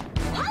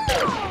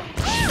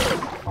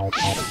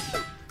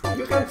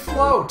 You can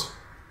float.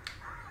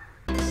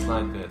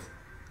 Slight bit.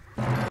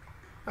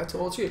 I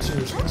told you it's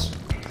useless.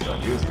 It's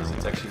not useless,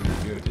 it's actually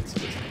really good. It's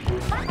just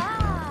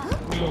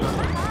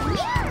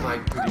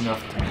like good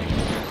enough to me.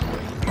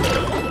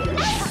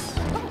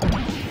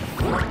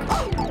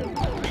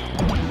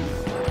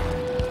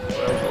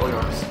 Where's all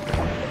yours?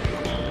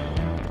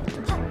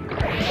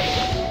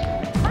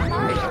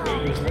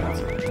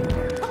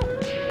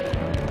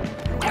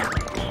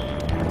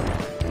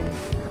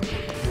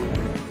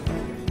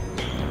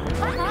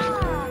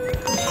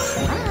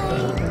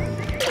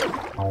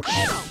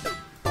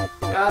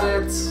 Got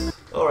it.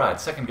 Alright,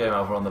 second game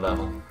over on the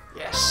level.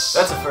 Yes.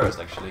 That's a first,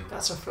 actually.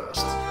 That's a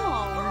first.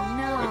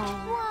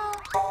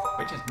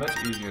 Which is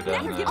much easier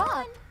than...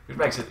 which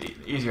makes it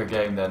easier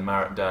game than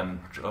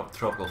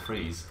Tropical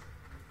Freeze.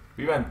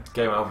 We went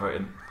game over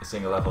in a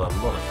single level a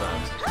lot of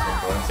times.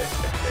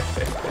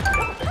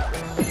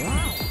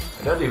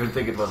 I don't even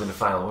think it was in the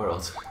final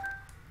world.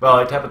 Well,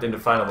 it happened in the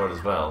final world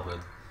as well, but...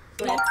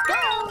 Let's go!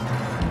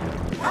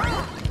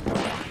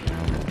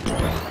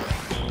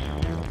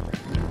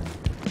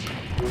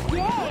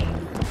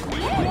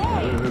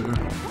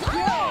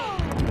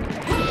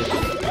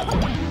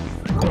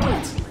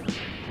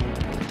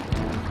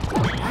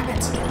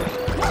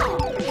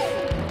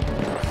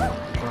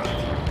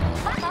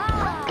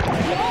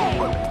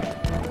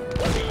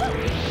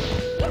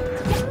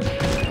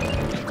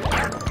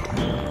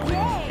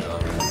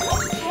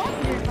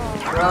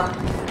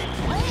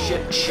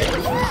 Shit.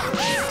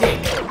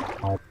 Dick.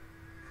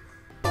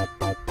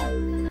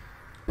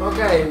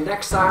 Okay,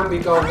 next time we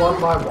go one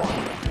by one.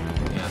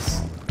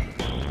 Yes.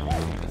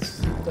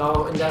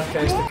 So in that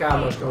case the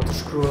camera is going to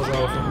screw us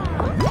over.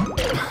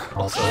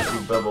 Also, if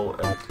you bubble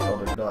and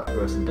the other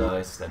person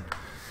dies, then...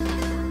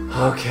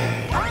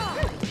 Okay.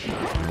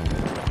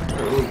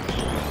 Ooh.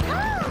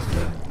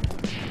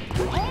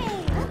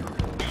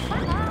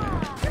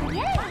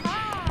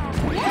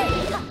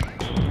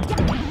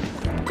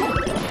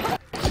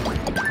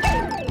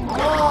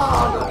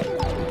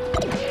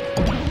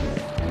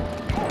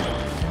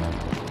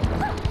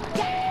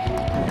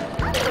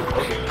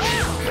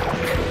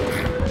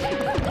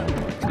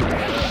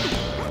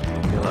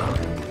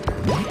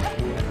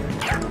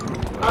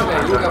 Okay,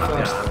 you go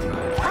first.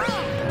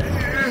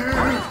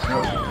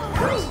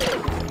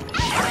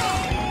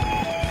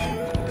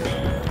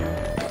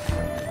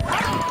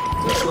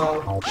 Too slow.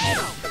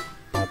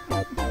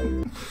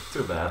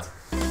 Too bad.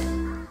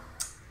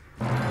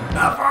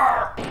 Never!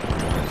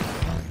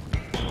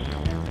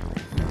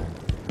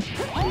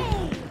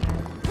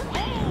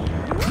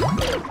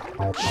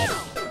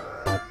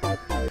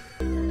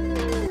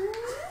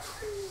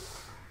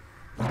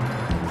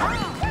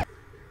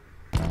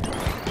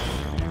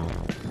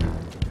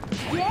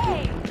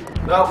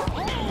 No.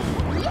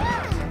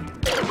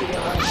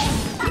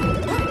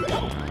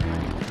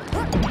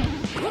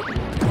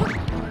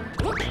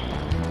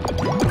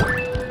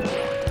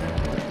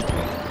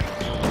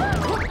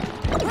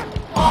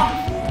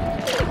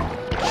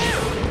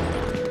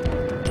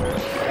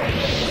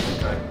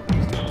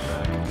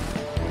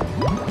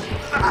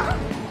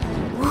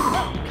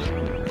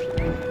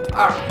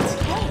 Alright.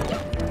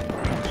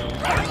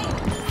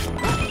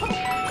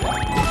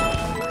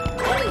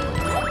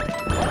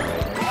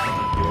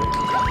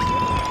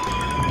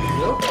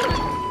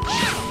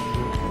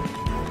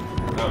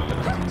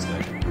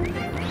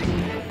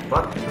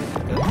 What?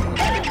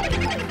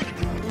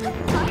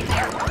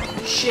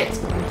 Shit!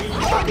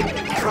 Fucking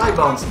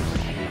Tri-Bones!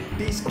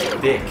 Piece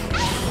of dick.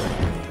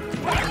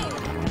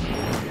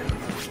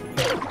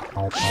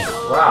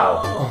 Wow.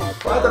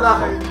 What an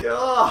apple.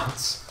 God.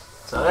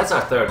 So that's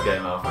our third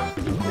game over.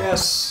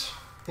 Yes,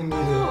 indeed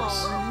it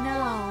is.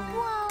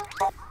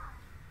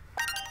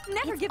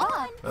 Never give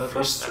up. Well,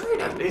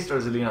 at least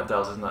Rosalina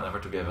tells us not never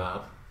to give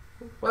up.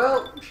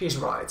 Well, she's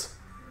right.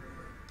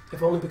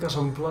 If only because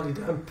I'm bloody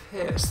damn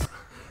pissed.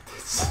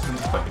 It's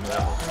fucking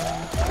level.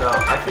 So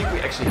I think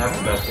we actually have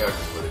the best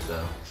characters for this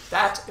though.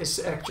 That is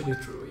actually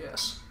true,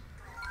 yes.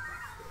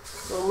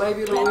 So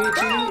maybe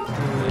Luigi? I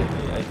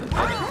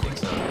don't think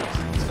so.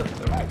 It's got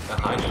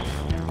behind it.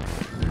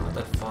 Not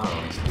that far,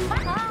 honestly.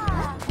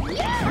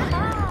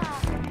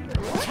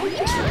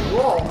 It's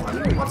wrong. I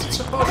mean, what's it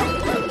supposed to do?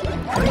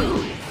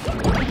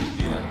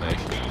 The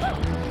animation.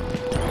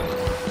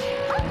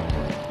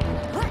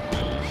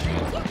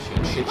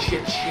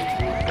 Shit.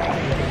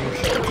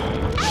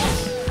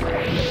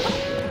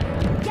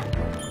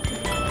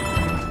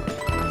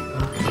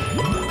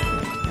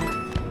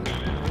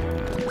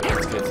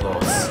 Let's get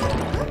lost.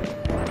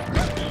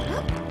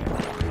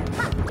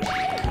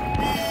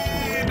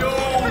 No!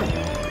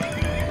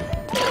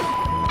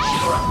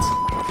 Alright.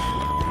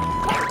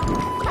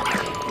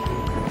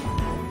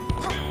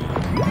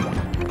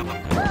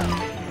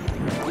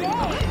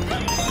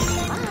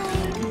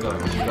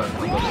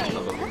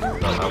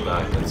 I'll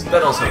die.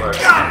 That also works.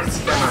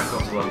 Camera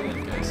comes along in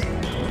case.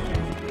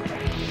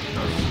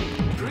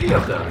 3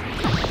 of them.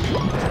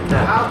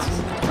 Out.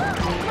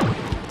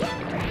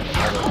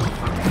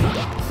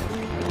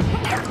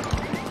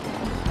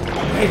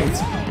 Made it.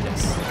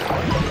 Yes.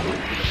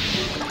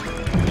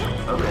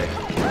 Okay.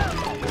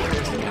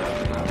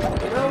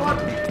 You know what?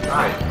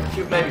 Alright,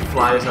 should maybe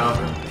fly us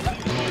over.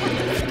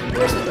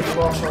 Where's the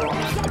cross off?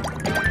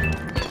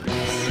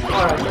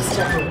 Alright, let's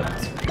check it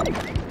out.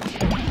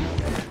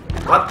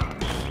 What?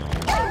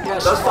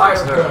 Yes, Those fire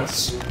fires hurt. guns.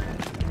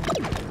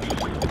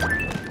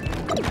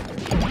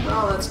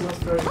 Well, that's not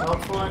very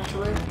helpful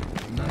actually.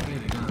 Not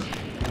really, no.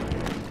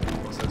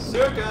 What's a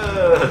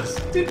circus?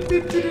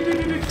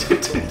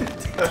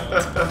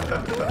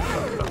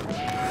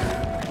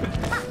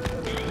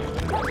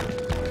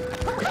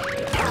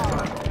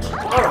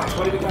 Alright,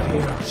 what do we got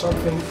here?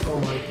 Something, oh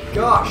my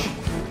gosh!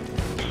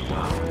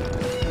 Wow.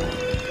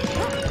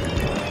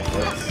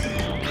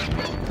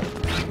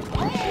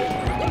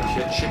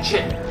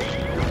 Shit.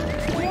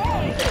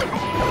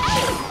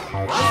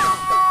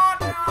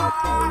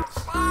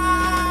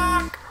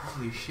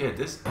 Holy shit,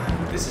 this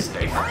is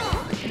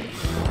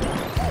dangerous.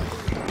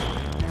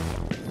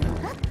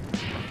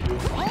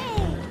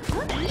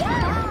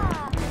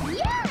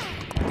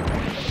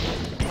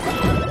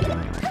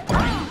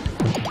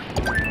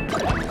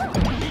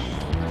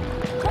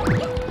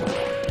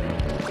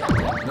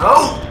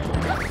 No!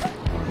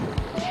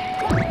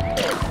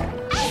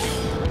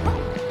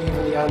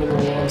 Even the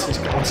animal wants his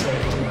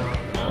concept now.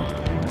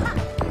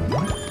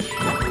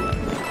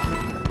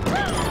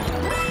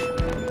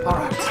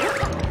 Alright.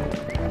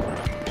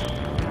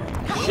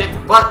 Shit,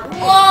 what?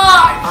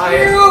 Why?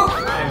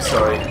 I'm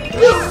sorry.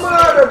 You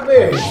murdered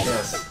me!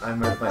 Yes, I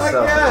murdered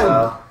myself as Again.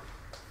 well.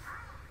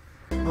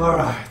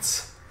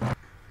 Alright.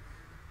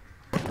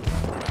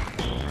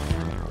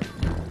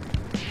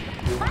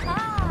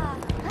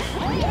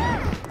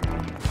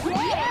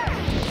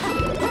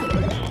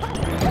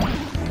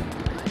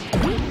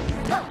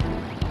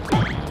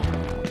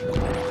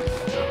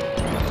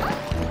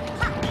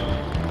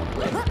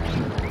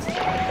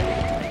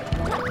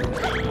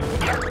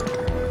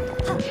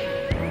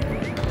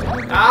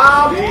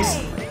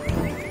 Please.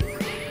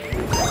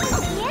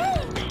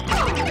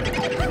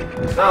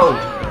 No.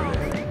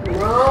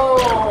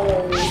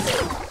 No!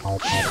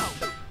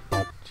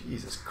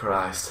 Jesus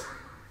Christ.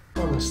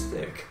 On a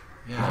stick.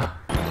 Yeah.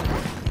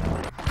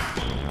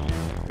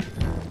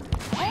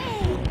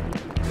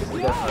 This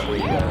is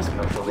definitely a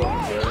special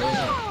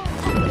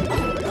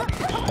material.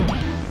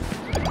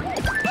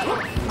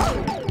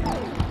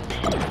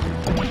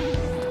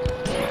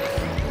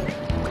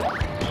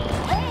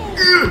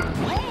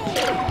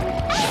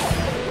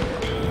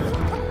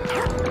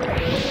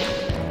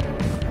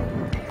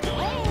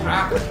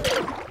 Crap.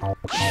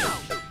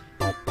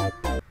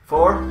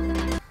 4.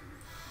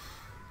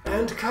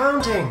 And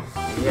counting.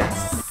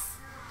 Yes.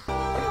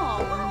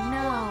 Oh,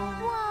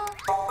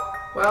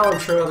 Well, I'm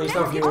sure at least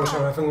our viewers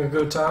are having a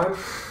good time.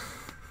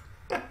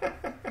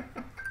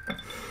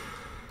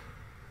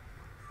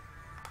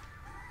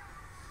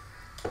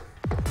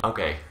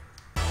 Okay.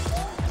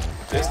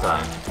 This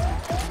time,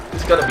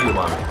 it's gonna be the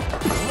one.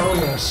 Oh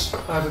yes,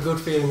 I have a good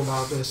feeling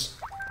about this.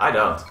 I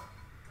don't.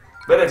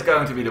 But it's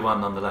going to be the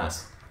one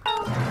nonetheless.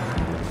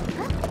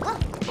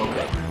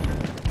 Okay.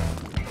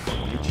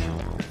 Peach,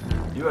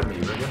 you and me,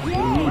 we're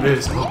gonna do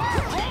this.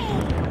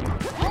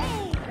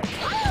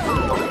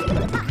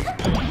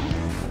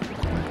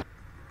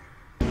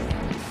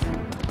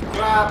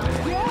 Crap!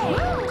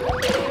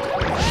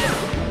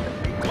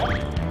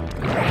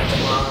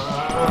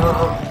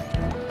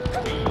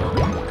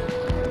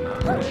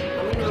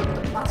 The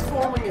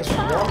platforming is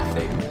one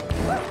thing.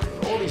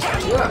 All these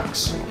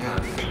jerks. Yeah.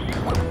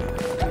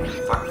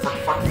 Fuck.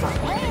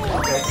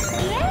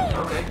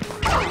 Okay.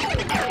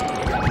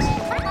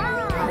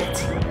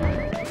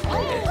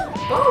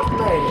 Both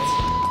made it.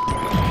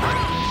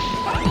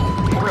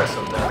 The rest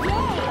of that.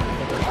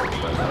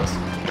 What else?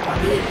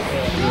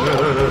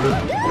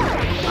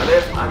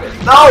 I live.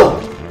 No!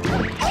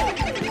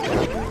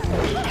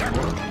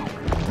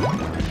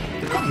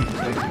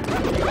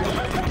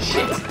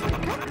 Shit.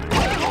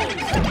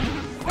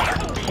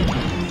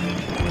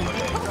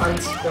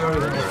 Right, very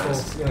helpful.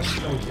 Yes,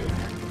 thank you.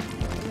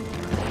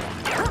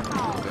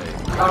 Okay.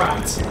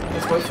 Alright,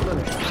 let's wait for the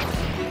next one.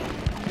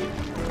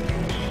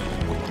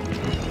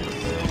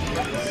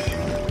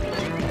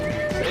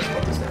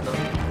 What is that?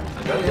 I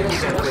don't think you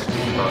can fit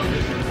me about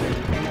this.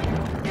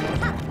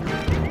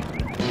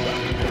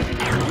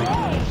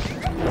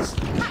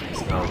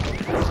 No.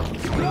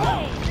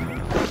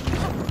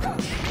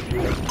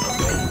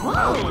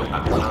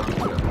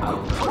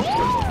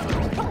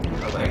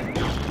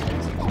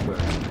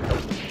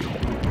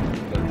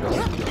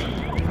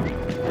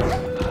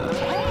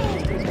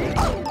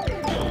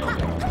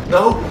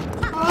 No!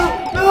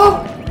 No!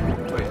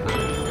 Wait.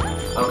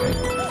 Okay.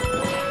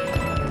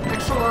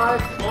 Extra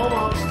life,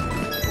 almost.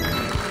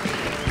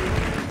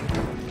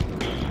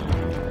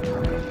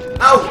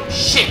 Oh,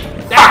 shit!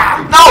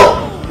 Ah, no!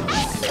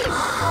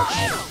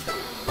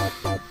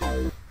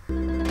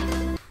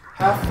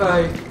 Have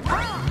faith.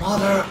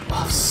 Mother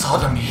of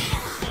sodomy.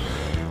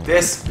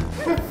 This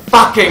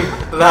fucking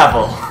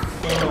level.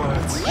 Oh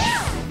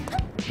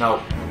No.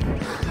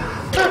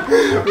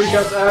 We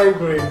got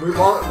angry.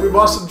 We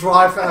mustn't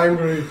drive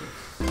angry.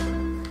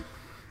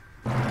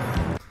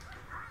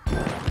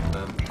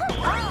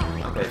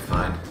 Okay,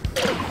 fine.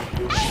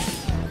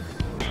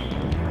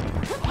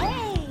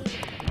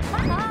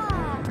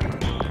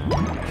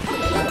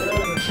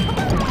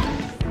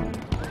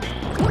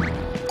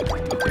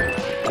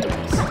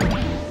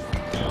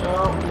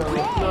 No.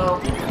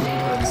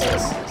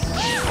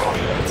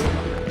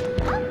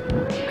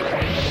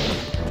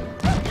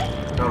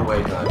 No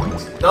way,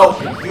 guys. No,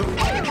 you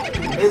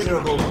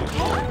miserable.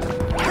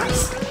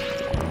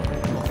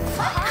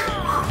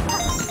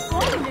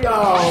 No.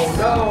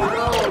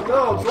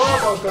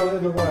 Drama's got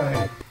in the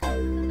way.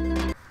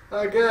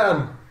 Again.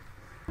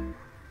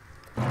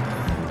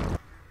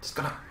 Just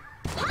gonna.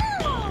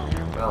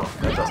 Well,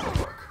 that does not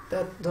work.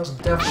 That does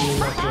definitely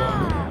not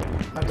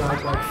work. I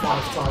died like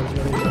 5 times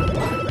already.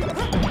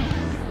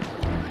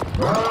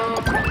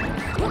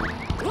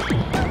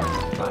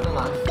 Fine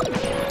alive.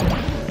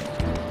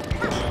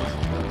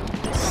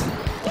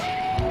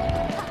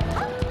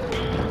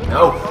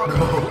 No.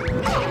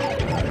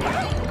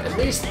 At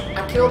least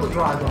I killed the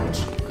dry bones.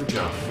 Good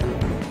job.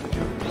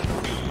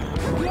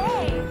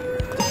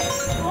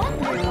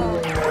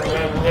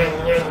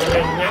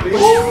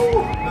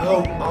 No.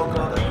 Oh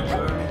god, I'm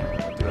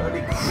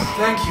dirty.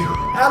 Thank you.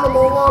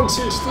 Animal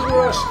Onesies to the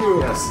rescue.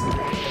 Yes.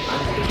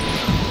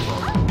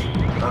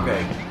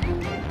 Okay.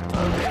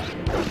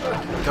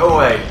 Go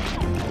away.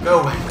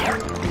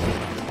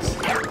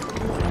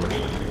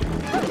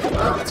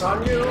 Well, it's on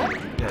you.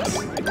 Yes.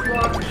 Good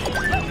luck.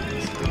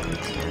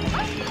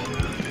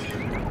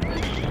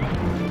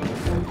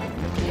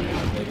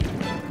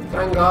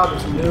 Thank God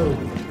it's new.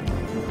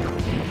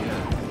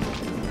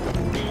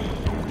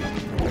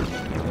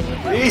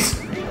 Please.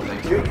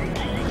 Thank you.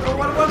 Oh,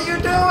 what are you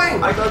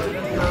doing? I got it.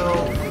 No.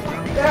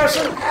 There's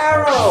an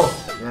arrow.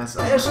 Yes.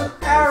 There's an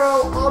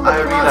arrow on the I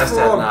realize that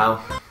platform.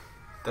 now.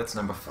 That's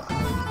number 5.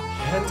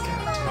 Hand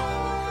count.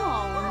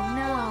 Oh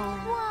no.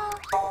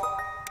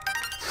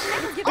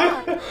 Give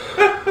up.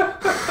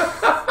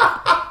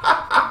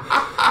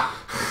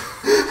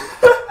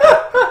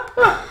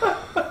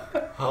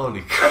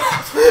 Holy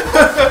crap.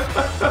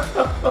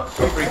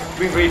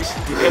 We've reached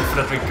the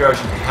infinite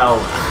recursion hell.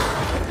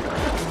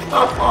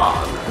 Come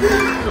on.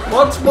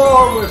 Once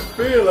more with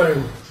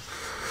feeling.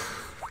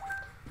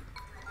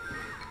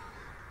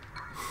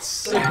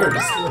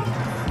 Seriously.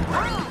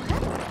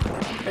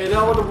 Hey, you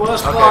know what the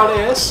worst part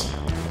is?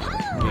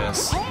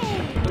 Yes.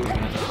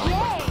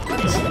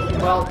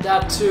 Well,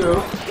 that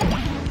too.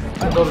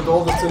 And those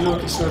golden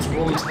Tanuki suits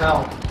won't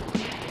help.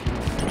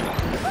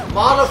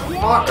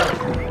 Motherfucker!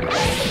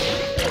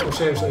 Oh,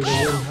 seriously,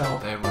 they wouldn't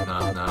help. They would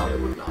not, no. They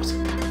would not.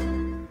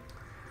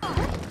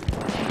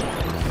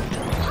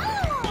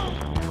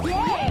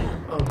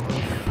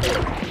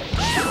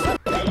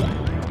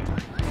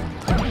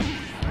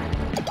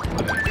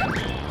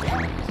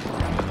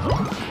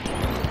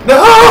 No!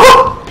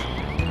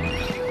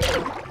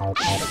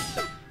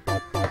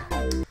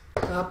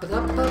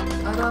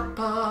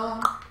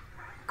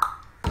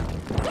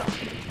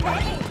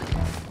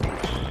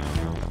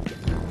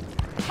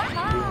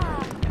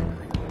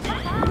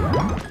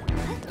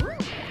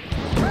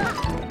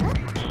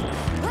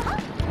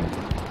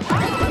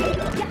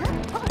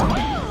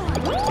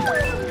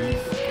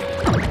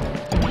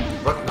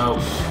 What? No.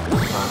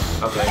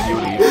 Okay, you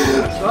leave.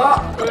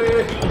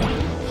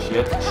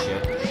 Shit.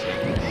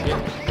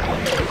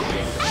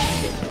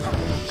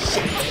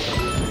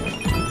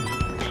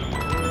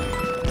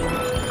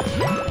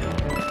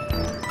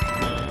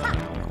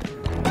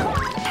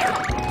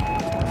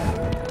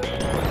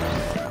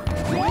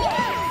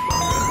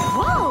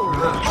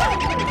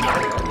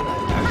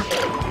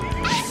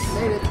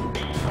 Made it.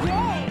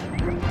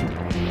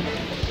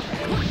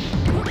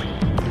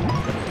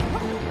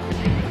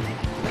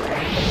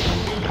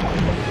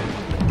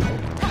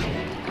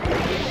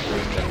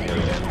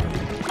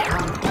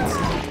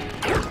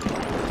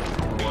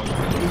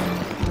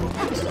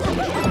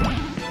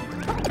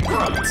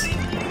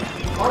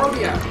 Follow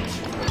the arrows.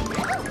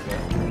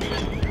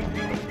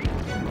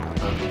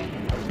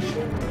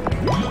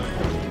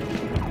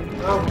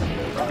 Oh.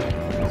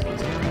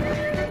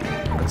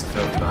 That's a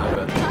filthy behind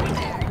it.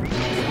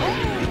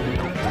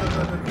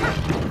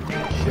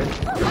 Shit.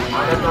 I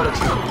have not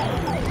achieved.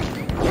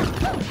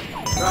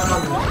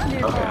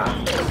 Okay, I'm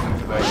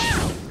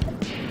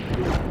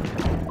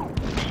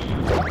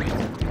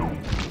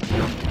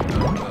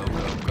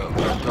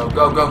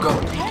Go.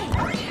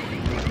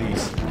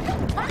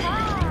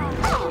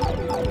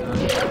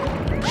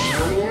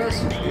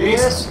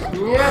 Please.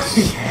 Yes. Yes.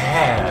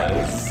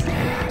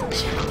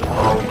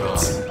 Oh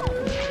god.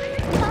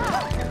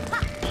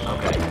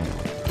 Okay.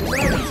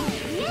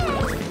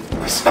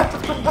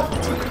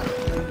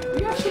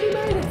 We actually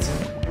made it.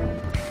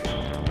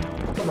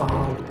 Come on.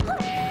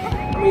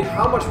 I mean,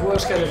 how much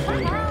worse can it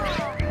be? No,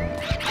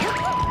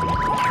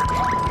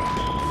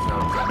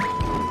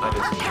 I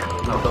just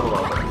no double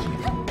up actually.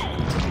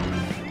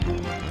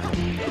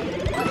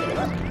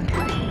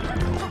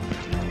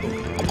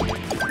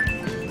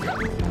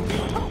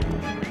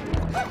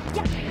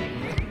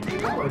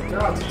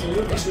 god, the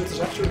Yuki suit is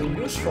actually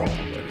useful.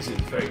 Yeah, this is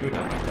very good.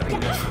 I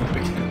think that's from the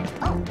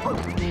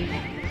beginning.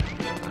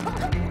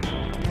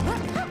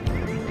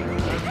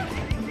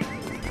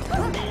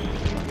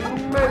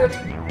 Made it.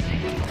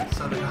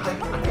 So the guy,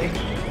 I think.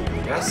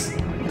 Yes.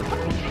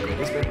 Okay,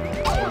 this bit.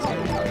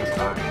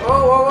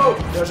 Oh, whoa,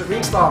 whoa! There's a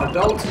green star.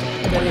 Don't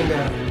get in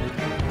there.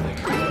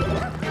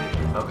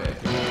 Okay.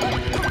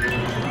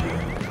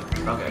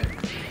 Okay.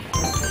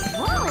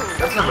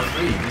 That's number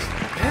 3.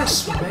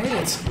 Yes, we made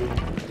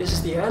it. This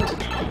is the end.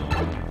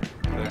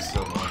 There's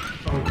still more.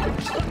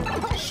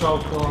 Oh, so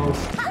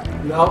close.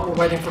 No, we're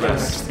waiting for the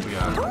Yes, next. we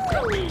are.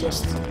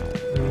 Just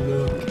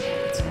look at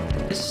it.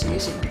 This is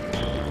easy.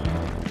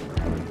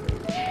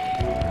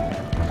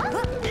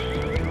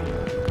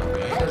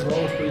 Okay. As long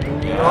as we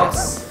do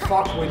Yes. not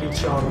fuck with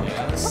each other.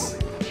 Yes.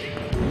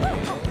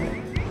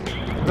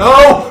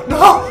 No! No!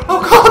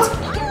 Oh god!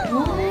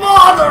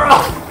 Mother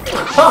of...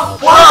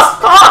 What?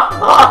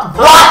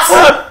 What?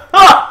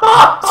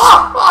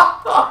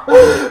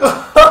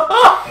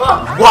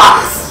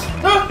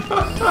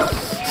 What?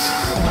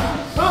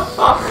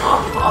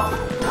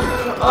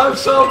 I'm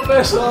so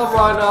pissed off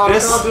right now.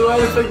 This- I can't do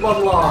anything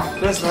but laugh.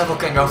 This level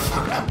can go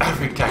fuck up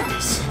every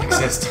cactus in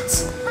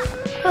existence.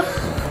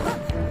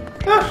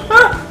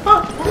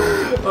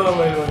 Oh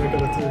wait, what are we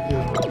gonna do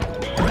here?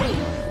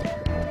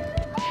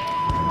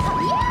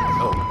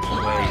 Oh,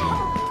 wait.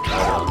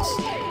 Clouds.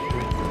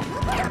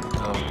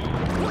 Oh.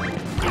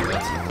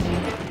 That's...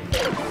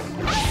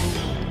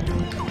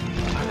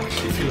 I'm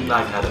actually feeling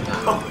lightheaded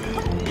now.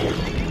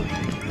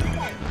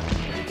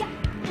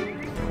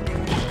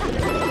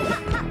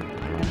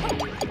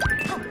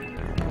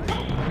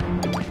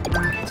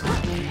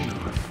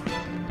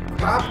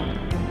 Crap.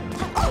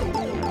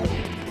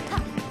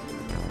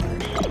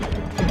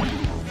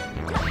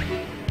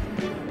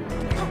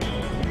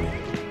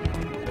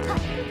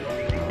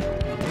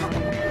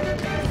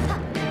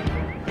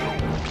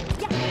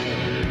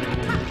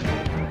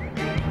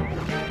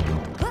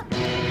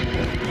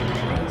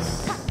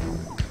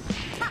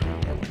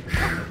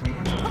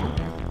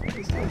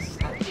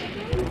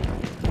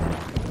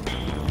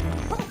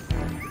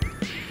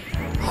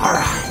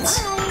 Alright.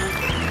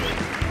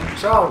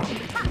 So,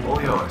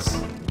 All yours.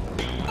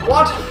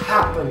 what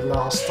happened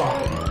last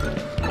time?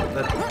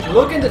 That,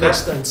 Look in the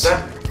distance.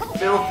 that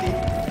filthy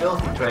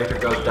traitor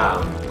goes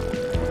down.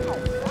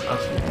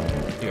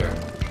 Actually, here.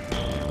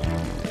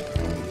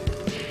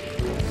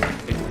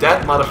 It's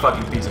that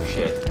motherfucking piece of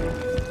shit.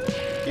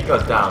 He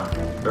goes down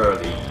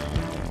early.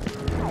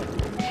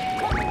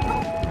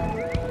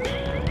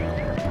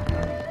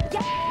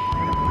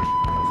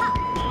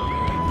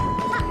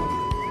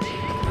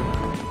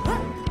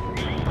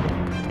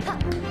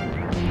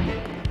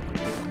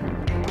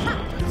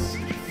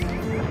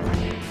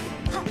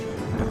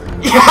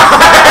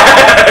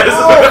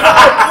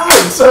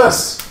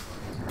 Princess!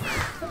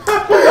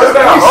 There's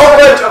been a whole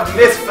bunch of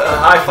missed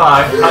high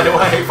five, by the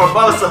way, from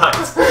both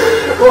sides.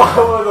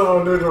 Oh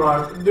no, new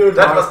drive.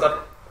 That was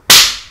not.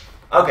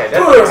 Okay, that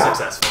was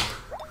successful.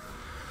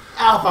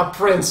 Alpha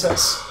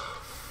Princess.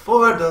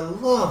 For the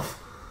love.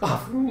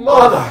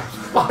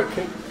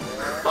 Motherfucking.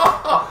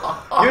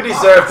 You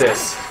deserve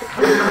this.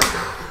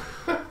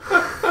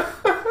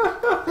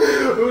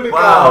 Who the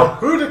Wow. guy?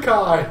 Who the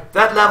guy?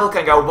 That level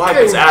can go wipe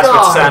its Hey, ass with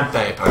God.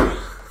 sandpaper.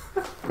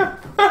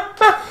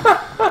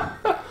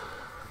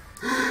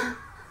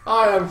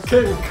 I am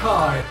King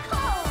Kai.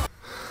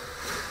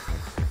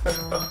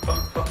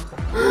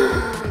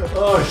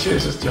 Oh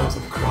Jesus,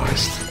 Joseph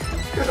Christ.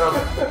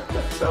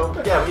 So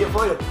yeah, we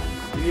avoided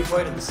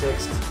the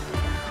 6th.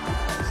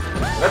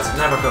 Let's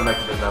never come back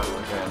to this level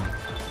again.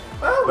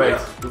 Well, Wait,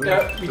 yeah. do we,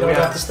 Yeah, we do don't we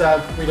have to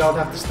stand. We don't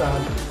have to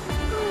stand.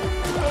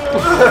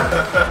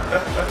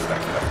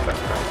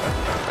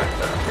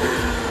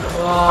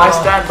 I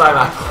stand by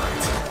my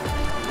point.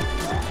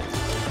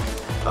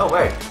 Oh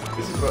wait,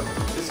 this is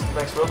the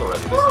next world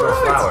already. This is our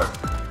flower.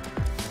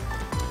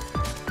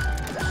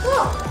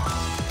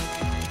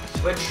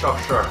 Switch shock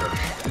shorters.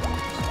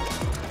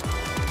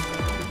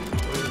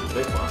 This is the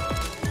big one.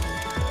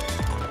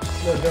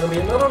 There's gonna be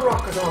another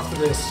rocket after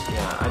this.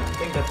 Yeah, I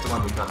think that's the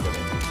one we can't get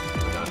into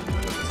without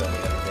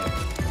sending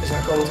everything. Is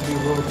that going to be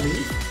World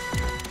League?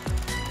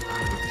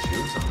 With the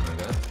shoe, something like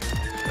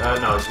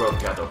that. No, it's World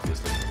Cat,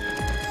 obviously.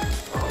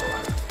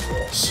 Alright, of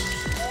course.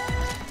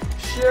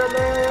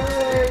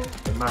 Shilling!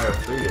 The Mario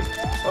 3 is.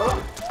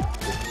 Oh!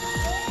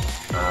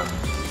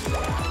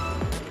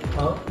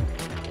 Huh?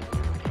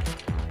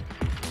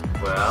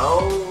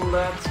 Well,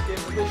 let's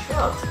give it a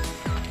shot.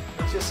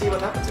 Let's just see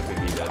what happens if we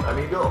beat that. I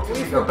mean, we'll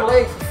obviously We've go been back.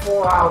 playing for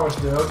 4 hours,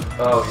 dude.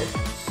 Oh,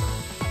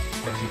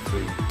 yeah.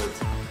 Actually 3, but...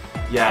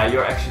 Yeah,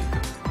 you're actually...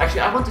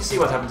 Actually, I want to see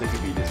what happens if you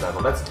beat this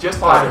level. Let's just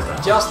try this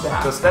now. Just that.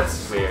 Because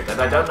that's weird, and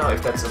I don't know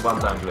if that's a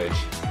one-time glitch.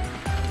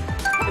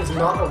 It's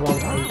not a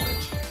one-time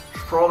glitch.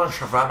 Sprawling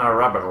Savannah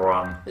Rabbit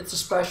Run. It's a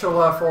special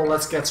level,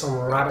 let's get some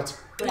rabbit.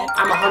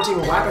 I'm a hunting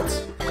rabbit.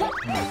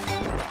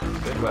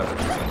 big weapon.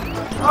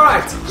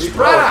 Alright,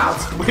 spread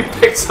out! We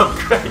picked some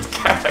great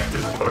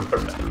characters for our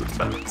rabbit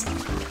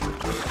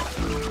fight.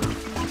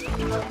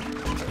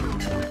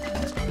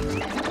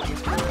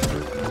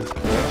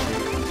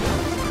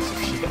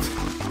 Shit.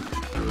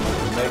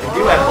 Make a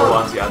new animal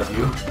onesie out of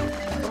you.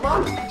 Come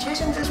on, chase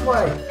him this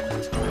way.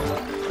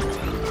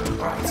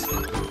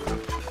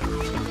 Alright.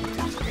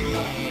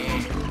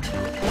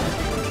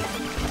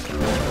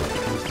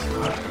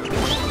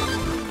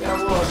 Yeah,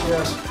 it was,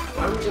 yes.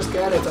 Why don't we just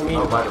get it? I mean,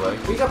 Oh, by the way.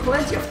 we got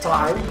plenty of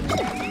time.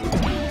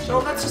 So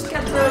let's just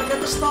get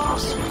the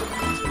stars.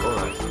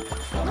 Alright.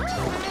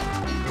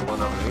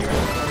 One over here.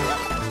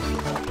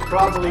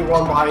 Probably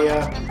won by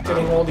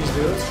killing all these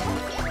dudes.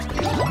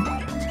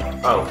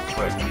 Oh,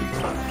 wait.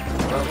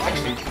 Well,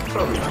 actually,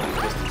 probably not.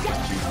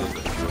 Just choose this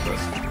with two of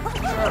us.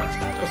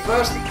 The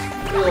first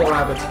little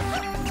rabbit.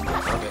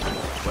 Okay.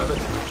 Weapon.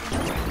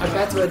 I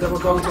bet that we're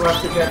going to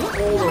have to get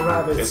all the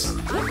rabbits.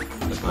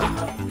 That's fine.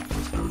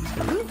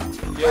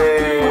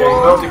 Yay!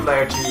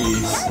 Multiplayer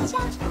cheese!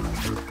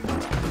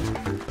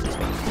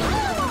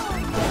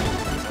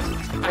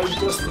 I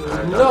just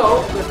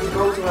know that we're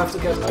going to have to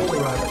get all the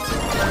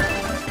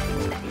rabbits.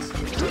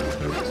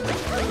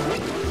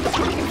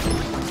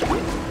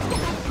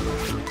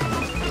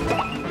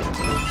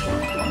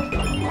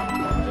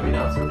 Maybe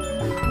not.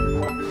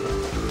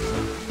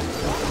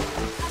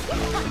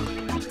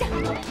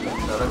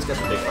 No, let's get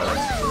the big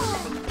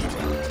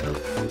rabbits.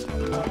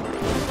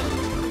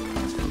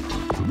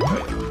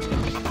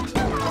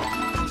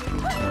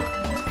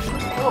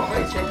 Oh,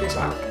 hey, check this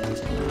out.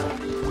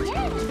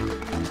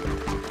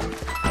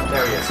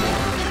 There he is.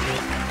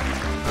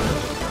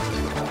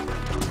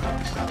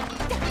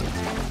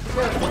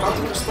 Yeah, we're out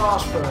to the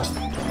stars first.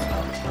 Get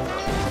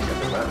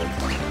the rabbit.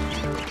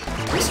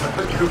 Where's my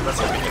group?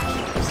 That's everything.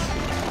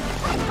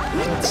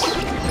 That's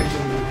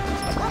actually...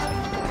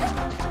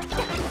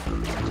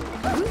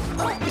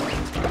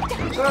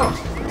 So,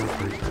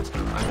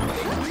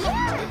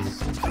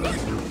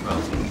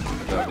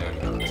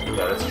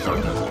 Yeah, that's a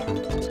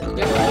shotgun.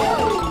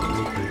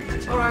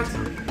 yeah. Alright.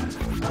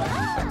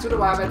 Back to the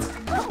rabbit.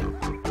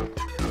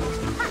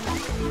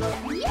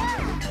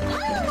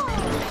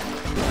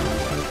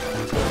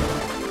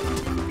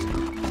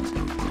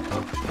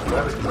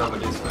 Rabbit is over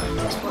this way.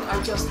 But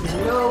I just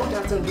know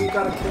that we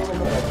gotta kill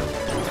them all.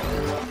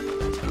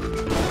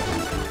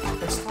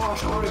 The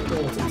stars are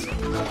important.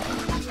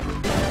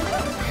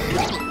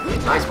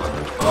 Nice one.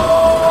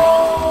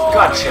 Oh!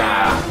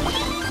 Gotcha!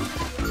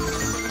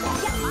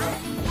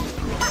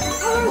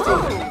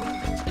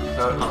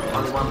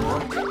 Only one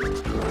more.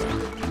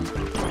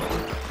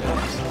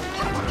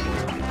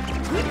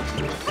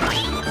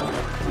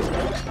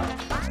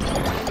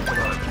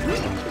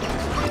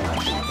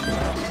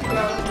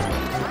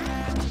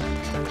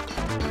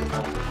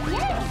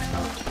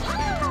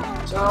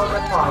 So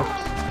that pipe.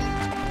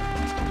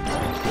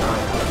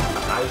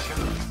 I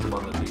assume it's the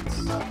one that leads.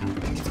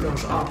 It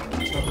goes up,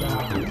 it's not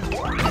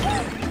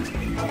down.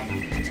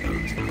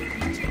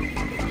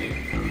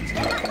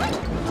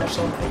 There's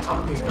something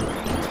up here.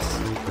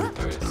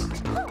 There is.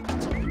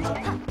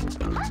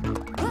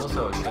 There's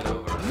also a shadow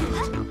over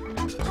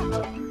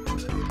here.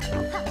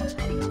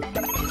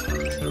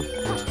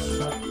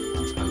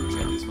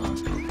 Okay, this one.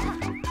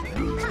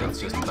 That's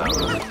just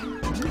power.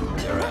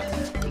 You're right.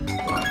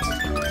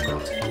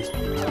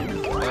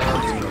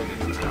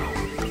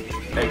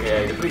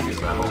 AKA the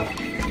previous level.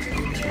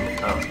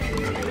 Oh,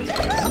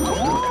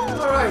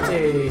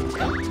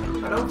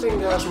 Alrighty. I don't think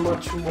there's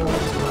much more to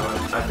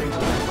it. I think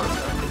we'll find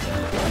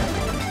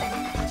that.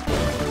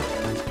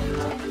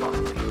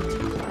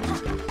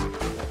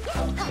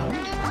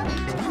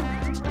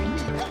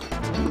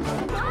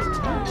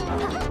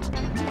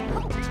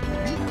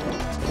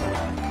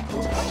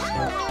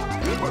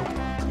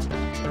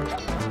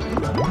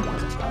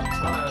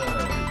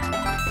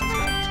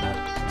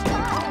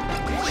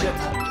 Shit.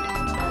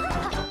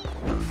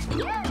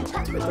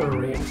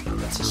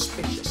 That's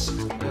suspicious.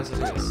 Yes,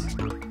 it is.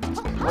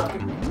 What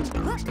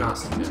could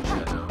cast in that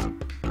shadow?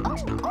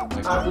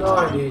 I have no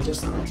idea,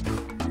 just...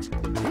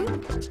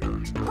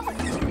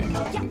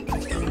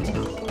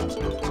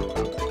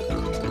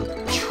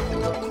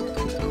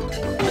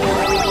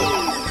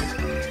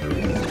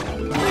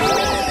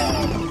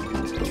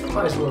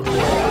 Might as well be.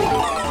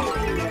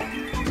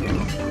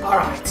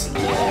 Alright.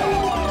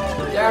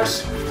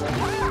 There's...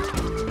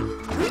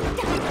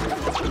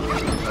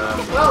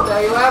 well,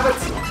 there you have it.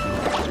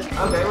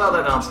 Okay, well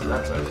that answers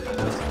that question.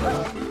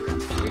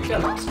 We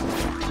cannot.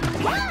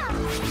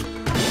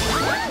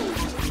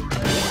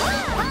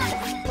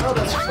 Well,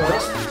 that's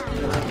first.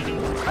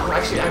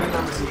 Actually, I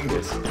remember seeing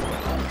this.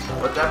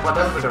 What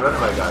happened with the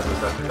runaway guys was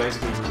that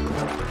basically,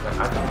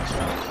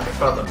 I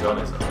felt on John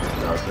is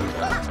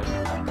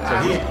so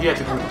he had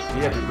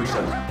to push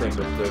that thing,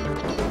 but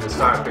the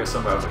star appears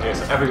somewhere over here.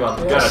 So everyone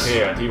got it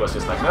here, and he was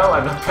just like, no,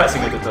 I'm not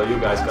pressing it until you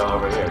guys come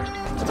over here.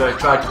 So they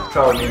tried to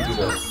throw him into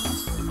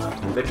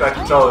the. They tried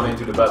to throw him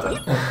into the button,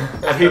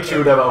 and he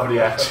threw them over the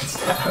edge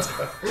instead.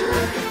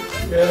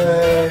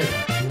 Yay!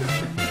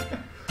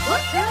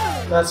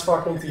 That's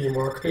fucking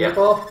teamwork,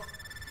 people.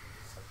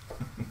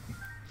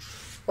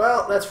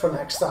 Well, that's for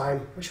next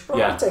time. We should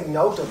probably take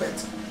note of it.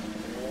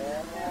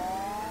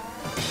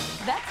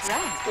 That's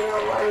right. You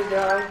know, why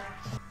guy?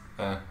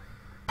 I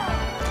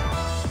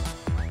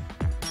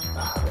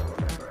don't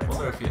remember it.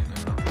 wonder if you know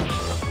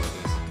what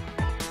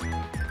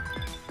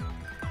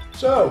it is.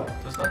 So.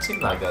 Does not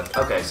seem like that.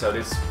 Okay, so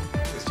this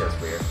is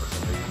just weird for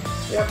some reason.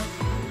 Yep.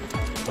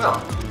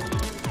 Well,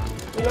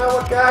 you know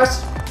what,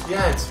 guys?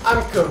 yeah,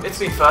 I'm cooked. it's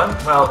been fun.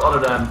 Well, other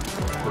than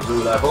the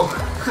blue level.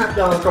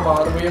 No, come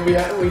on, we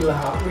laughed.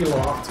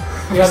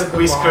 We had a good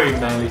we laugh.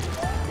 screamed mainly.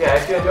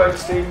 Yeah, if you enjoyed the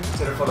stream,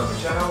 consider following the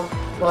channel.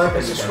 Like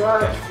and You can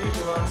subscribe. catch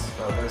future ones.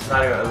 Well, there's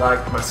neither a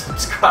like nor a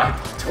subscribe.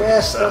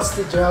 Yes, so. that's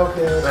the joke,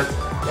 dude. But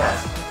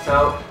yes,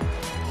 so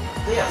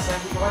yeah,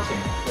 thank you for watching.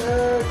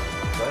 Uh,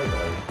 Bye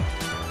bye.